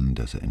Kokain,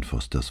 das er in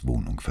Fosters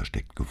Wohnung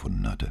versteckt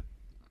gefunden hatte.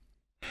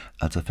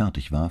 Als er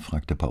fertig war,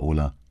 fragte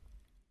Paola: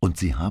 »Und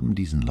Sie haben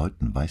diesen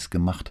Leuten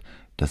weisgemacht,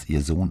 dass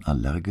Ihr Sohn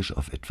allergisch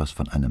auf etwas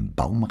von einem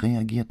Baum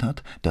reagiert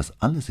hat, dass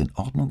alles in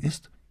Ordnung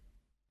ist?«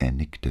 Er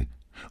nickte,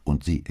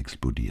 und sie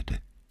explodierte.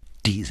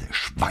 »Diese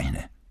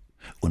Schweine!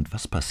 Und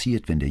was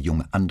passiert, wenn der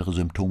Junge andere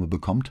Symptome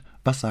bekommt?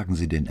 Was sagen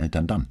Sie den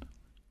Eltern dann?«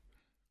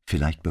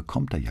 »Vielleicht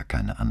bekommt er ja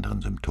keine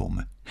anderen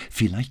Symptome.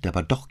 Vielleicht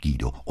aber doch,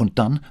 Guido. Und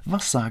dann,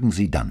 was sagen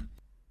Sie dann?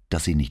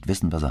 Dass Sie nicht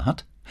wissen, was er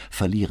hat?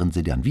 Verlieren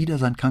Sie dann wieder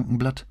sein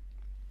Krankenblatt?«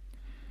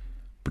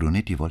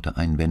 Brunetti wollte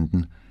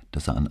einwenden,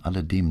 dass er an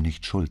alledem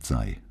nicht schuld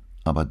sei,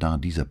 aber da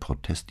dieser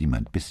Protest ihm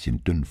ein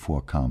bisschen dünn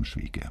vorkam,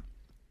 schwieg er.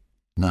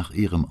 Nach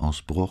ihrem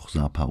Ausbruch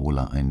sah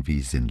Paola ein,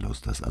 wie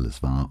sinnlos das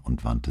alles war,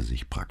 und wandte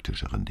sich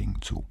praktischeren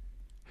Dingen zu.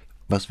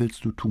 »Was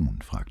willst du tun?«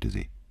 fragte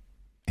sie.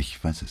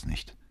 »Ich weiß es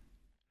nicht.«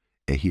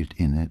 Er hielt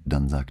inne,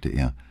 dann sagte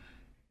er: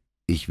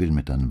 »Ich will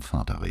mit deinem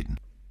Vater reden.«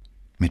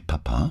 »Mit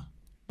Papa?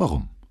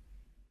 Warum?«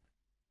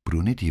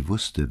 Brunetti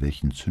wusste,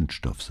 welchen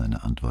Zündstoff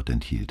seine Antwort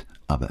enthielt,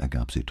 aber er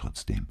gab sie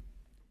trotzdem.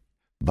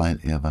 »Weil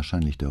er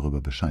wahrscheinlich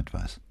darüber Bescheid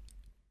weiß.«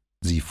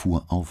 Sie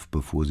fuhr auf,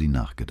 bevor sie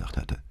nachgedacht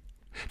hatte.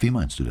 »Wie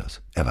meinst du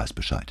das? Er weiß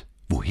Bescheid.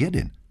 Woher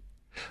denn?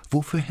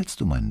 Wofür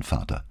hältst du meinen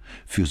Vater?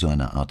 Für so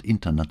eine Art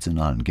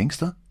internationalen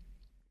Gangster?«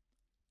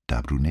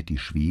 Da Brunetti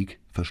schwieg,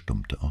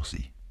 verstummte auch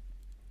sie.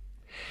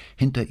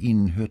 Hinter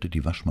ihnen hörte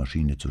die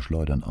Waschmaschine zu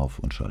schleudern auf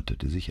und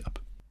schaltete sich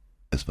ab.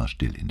 Es war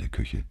still in der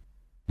Küche.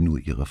 Nur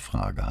ihre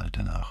Frage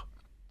hallte nach.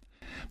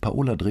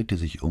 Paola drehte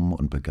sich um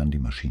und begann, die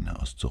Maschine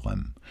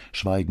auszuräumen.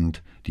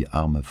 Schweigend, die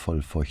Arme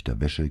voll feuchter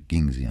Wäsche,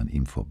 ging sie an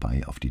ihm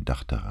vorbei auf die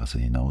Dachterrasse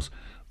hinaus,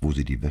 wo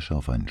sie die Wäsche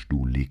auf einen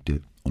Stuhl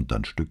legte und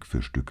dann Stück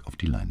für Stück auf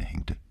die Leine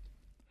hängte.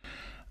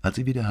 Als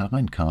sie wieder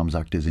hereinkam,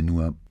 sagte sie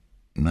nur: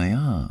 »Na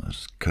ja,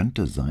 es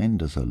könnte sein,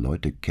 dass er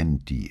Leute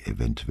kennt, die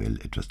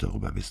eventuell etwas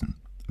darüber wissen.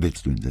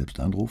 Willst du ihn selbst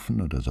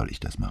anrufen, oder soll ich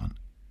das machen?«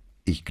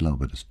 »Ich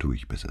glaube, das tue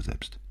ich besser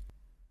selbst.«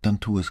 »Dann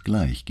tu es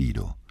gleich,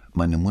 Guido.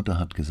 Meine Mutter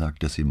hat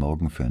gesagt, dass Sie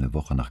morgen für eine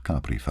Woche nach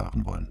Capri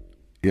fahren wollen.«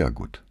 »Ja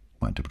gut«,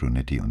 meinte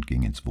Brunetti und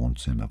ging ins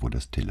Wohnzimmer, wo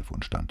das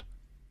Telefon stand.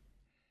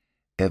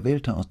 Er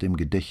wählte aus dem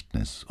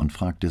Gedächtnis und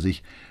fragte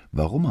sich,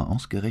 warum er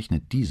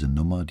ausgerechnet diese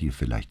Nummer, die er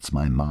vielleicht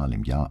 2-mal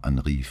im Jahr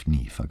anrief,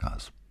 nie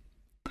vergaß.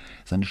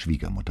 Seine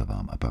Schwiegermutter war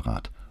am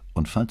Apparat,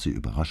 und falls sie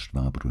überrascht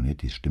war,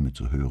 Brunettis Stimme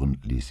zu hören,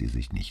 ließ sie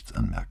sich nichts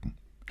anmerken.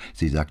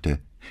 Sie sagte: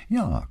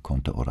 »Ja,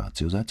 Conte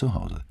Orazio sei zu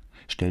Hause«,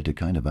 stellte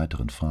keine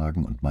weiteren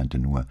Fragen und meinte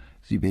nur,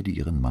 sie werde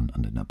ihren Mann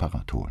an den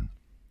Apparat holen.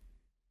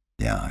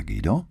 »Ja,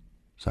 Guido?«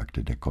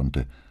 sagte der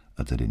Conte,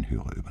 als er den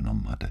Hörer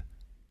übernommen hatte.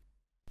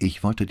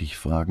 »Ich wollte dich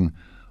fragen,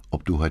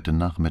 ob du heute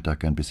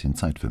Nachmittag ein bisschen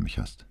Zeit für mich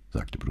hast«,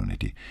 sagte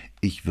Brunetti.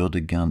 »Ich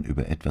würde gern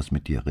über etwas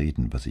mit dir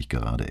reden, was sich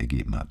gerade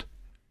ergeben hat.«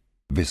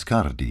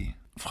 »Viscardi?«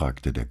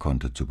 fragte der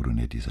Conte zu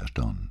Brunettis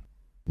Erstaunen.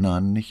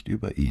 »Nein, nicht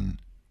über ihn«,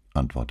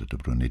 antwortete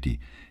Brunetti,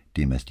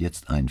 dem erst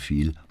jetzt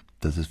einfiel,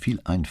 dass es viel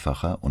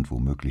einfacher und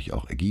womöglich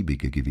auch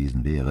ergiebiger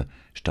gewesen wäre,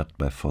 statt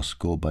bei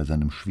Fosco bei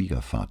seinem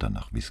Schwiegervater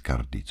nach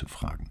Viscardi zu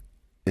fragen.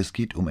 »Es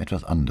geht um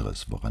etwas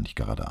anderes, woran ich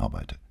gerade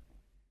arbeite.«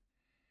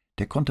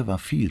 Der Conte war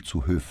viel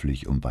zu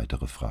höflich, um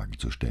weitere Fragen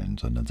zu stellen,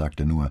 sondern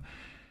sagte nur: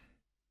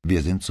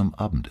 »Wir sind zum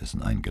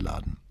Abendessen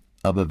eingeladen.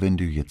 Aber wenn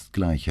du jetzt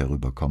gleich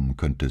herüberkommen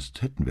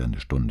könntest, hätten wir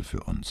eine Stunde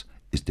für uns.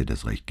 Ist dir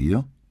das recht,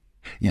 Guido?«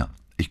 »Ja,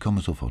 ich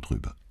komme sofort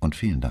rüber. Und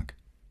vielen Dank.«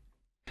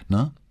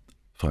 »Na?«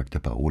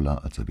 fragte Paola,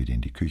 als er wieder in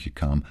die Küche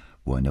kam,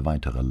 wo eine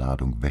weitere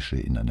Ladung Wäsche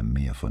in einem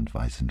Meer von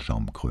weißen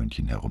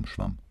Schaumkrönchen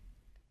herumschwamm.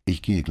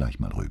 »Ich gehe gleich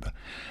mal rüber.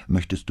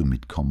 Möchtest du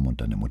mitkommen und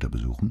deine Mutter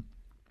besuchen?«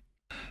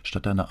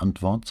 Statt einer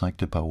Antwort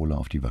zeigte Paola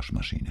auf die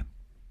Waschmaschine.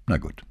 »Na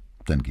gut,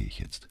 dann gehe ich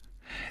jetzt.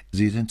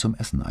 Sie sind zum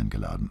Essen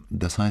eingeladen.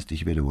 Das heißt,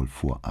 ich werde wohl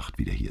vor 8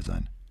 wieder hier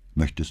sein.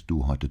 Möchtest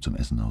du heute zum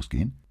Essen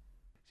ausgehen?«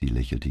 Sie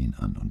lächelte ihn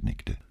an und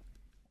nickte.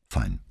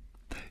 »Fein.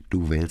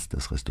 Du wählst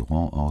das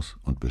Restaurant aus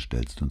und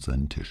bestellst uns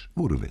einen Tisch,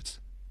 wo du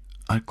willst.«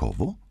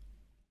 »Alcovo?«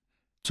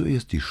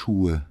 »Zuerst die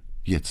Schuhe,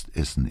 jetzt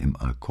Essen im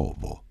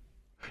Alcovo.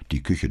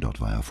 Die Küche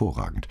dort war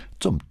hervorragend.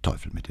 Zum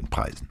Teufel mit den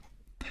Preisen.«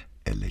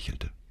 Er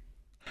lächelte.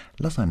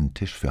 »Lass einen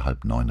Tisch für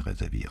 8:30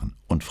 reservieren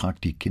und frag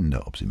die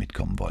Kinder, ob sie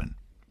mitkommen wollen.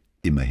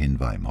 Immerhin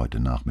war ihm heute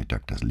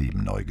Nachmittag das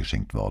Leben neu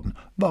geschenkt worden.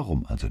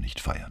 Warum also nicht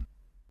feiern?«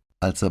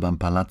 Als er beim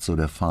Palazzo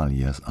der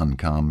Faliers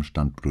ankam,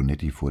 stand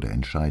Brunetti vor der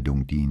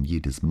Entscheidung, die ihn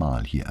jedes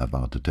Mal hier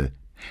erwartete,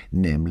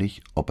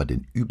 nämlich ob er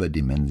den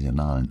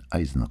überdimensionalen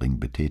Eisenring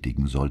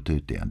betätigen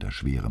sollte, der an der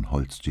schweren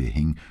Holztür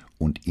hing,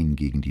 und ihn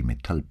gegen die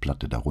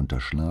Metallplatte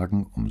darunter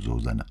schlagen, um so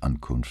seine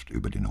Ankunft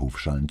über den Hof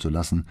schallen zu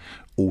lassen,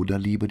 oder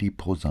lieber die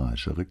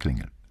prosaischere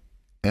Klingel.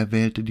 Er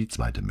wählte die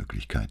zweite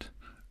Möglichkeit,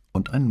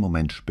 und einen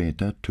Moment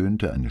später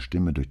tönte eine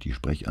Stimme durch die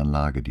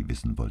Sprechanlage, die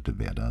wissen wollte,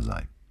 wer da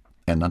sei.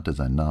 Er nannte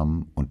seinen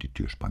Namen, und die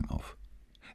Tür sprang auf.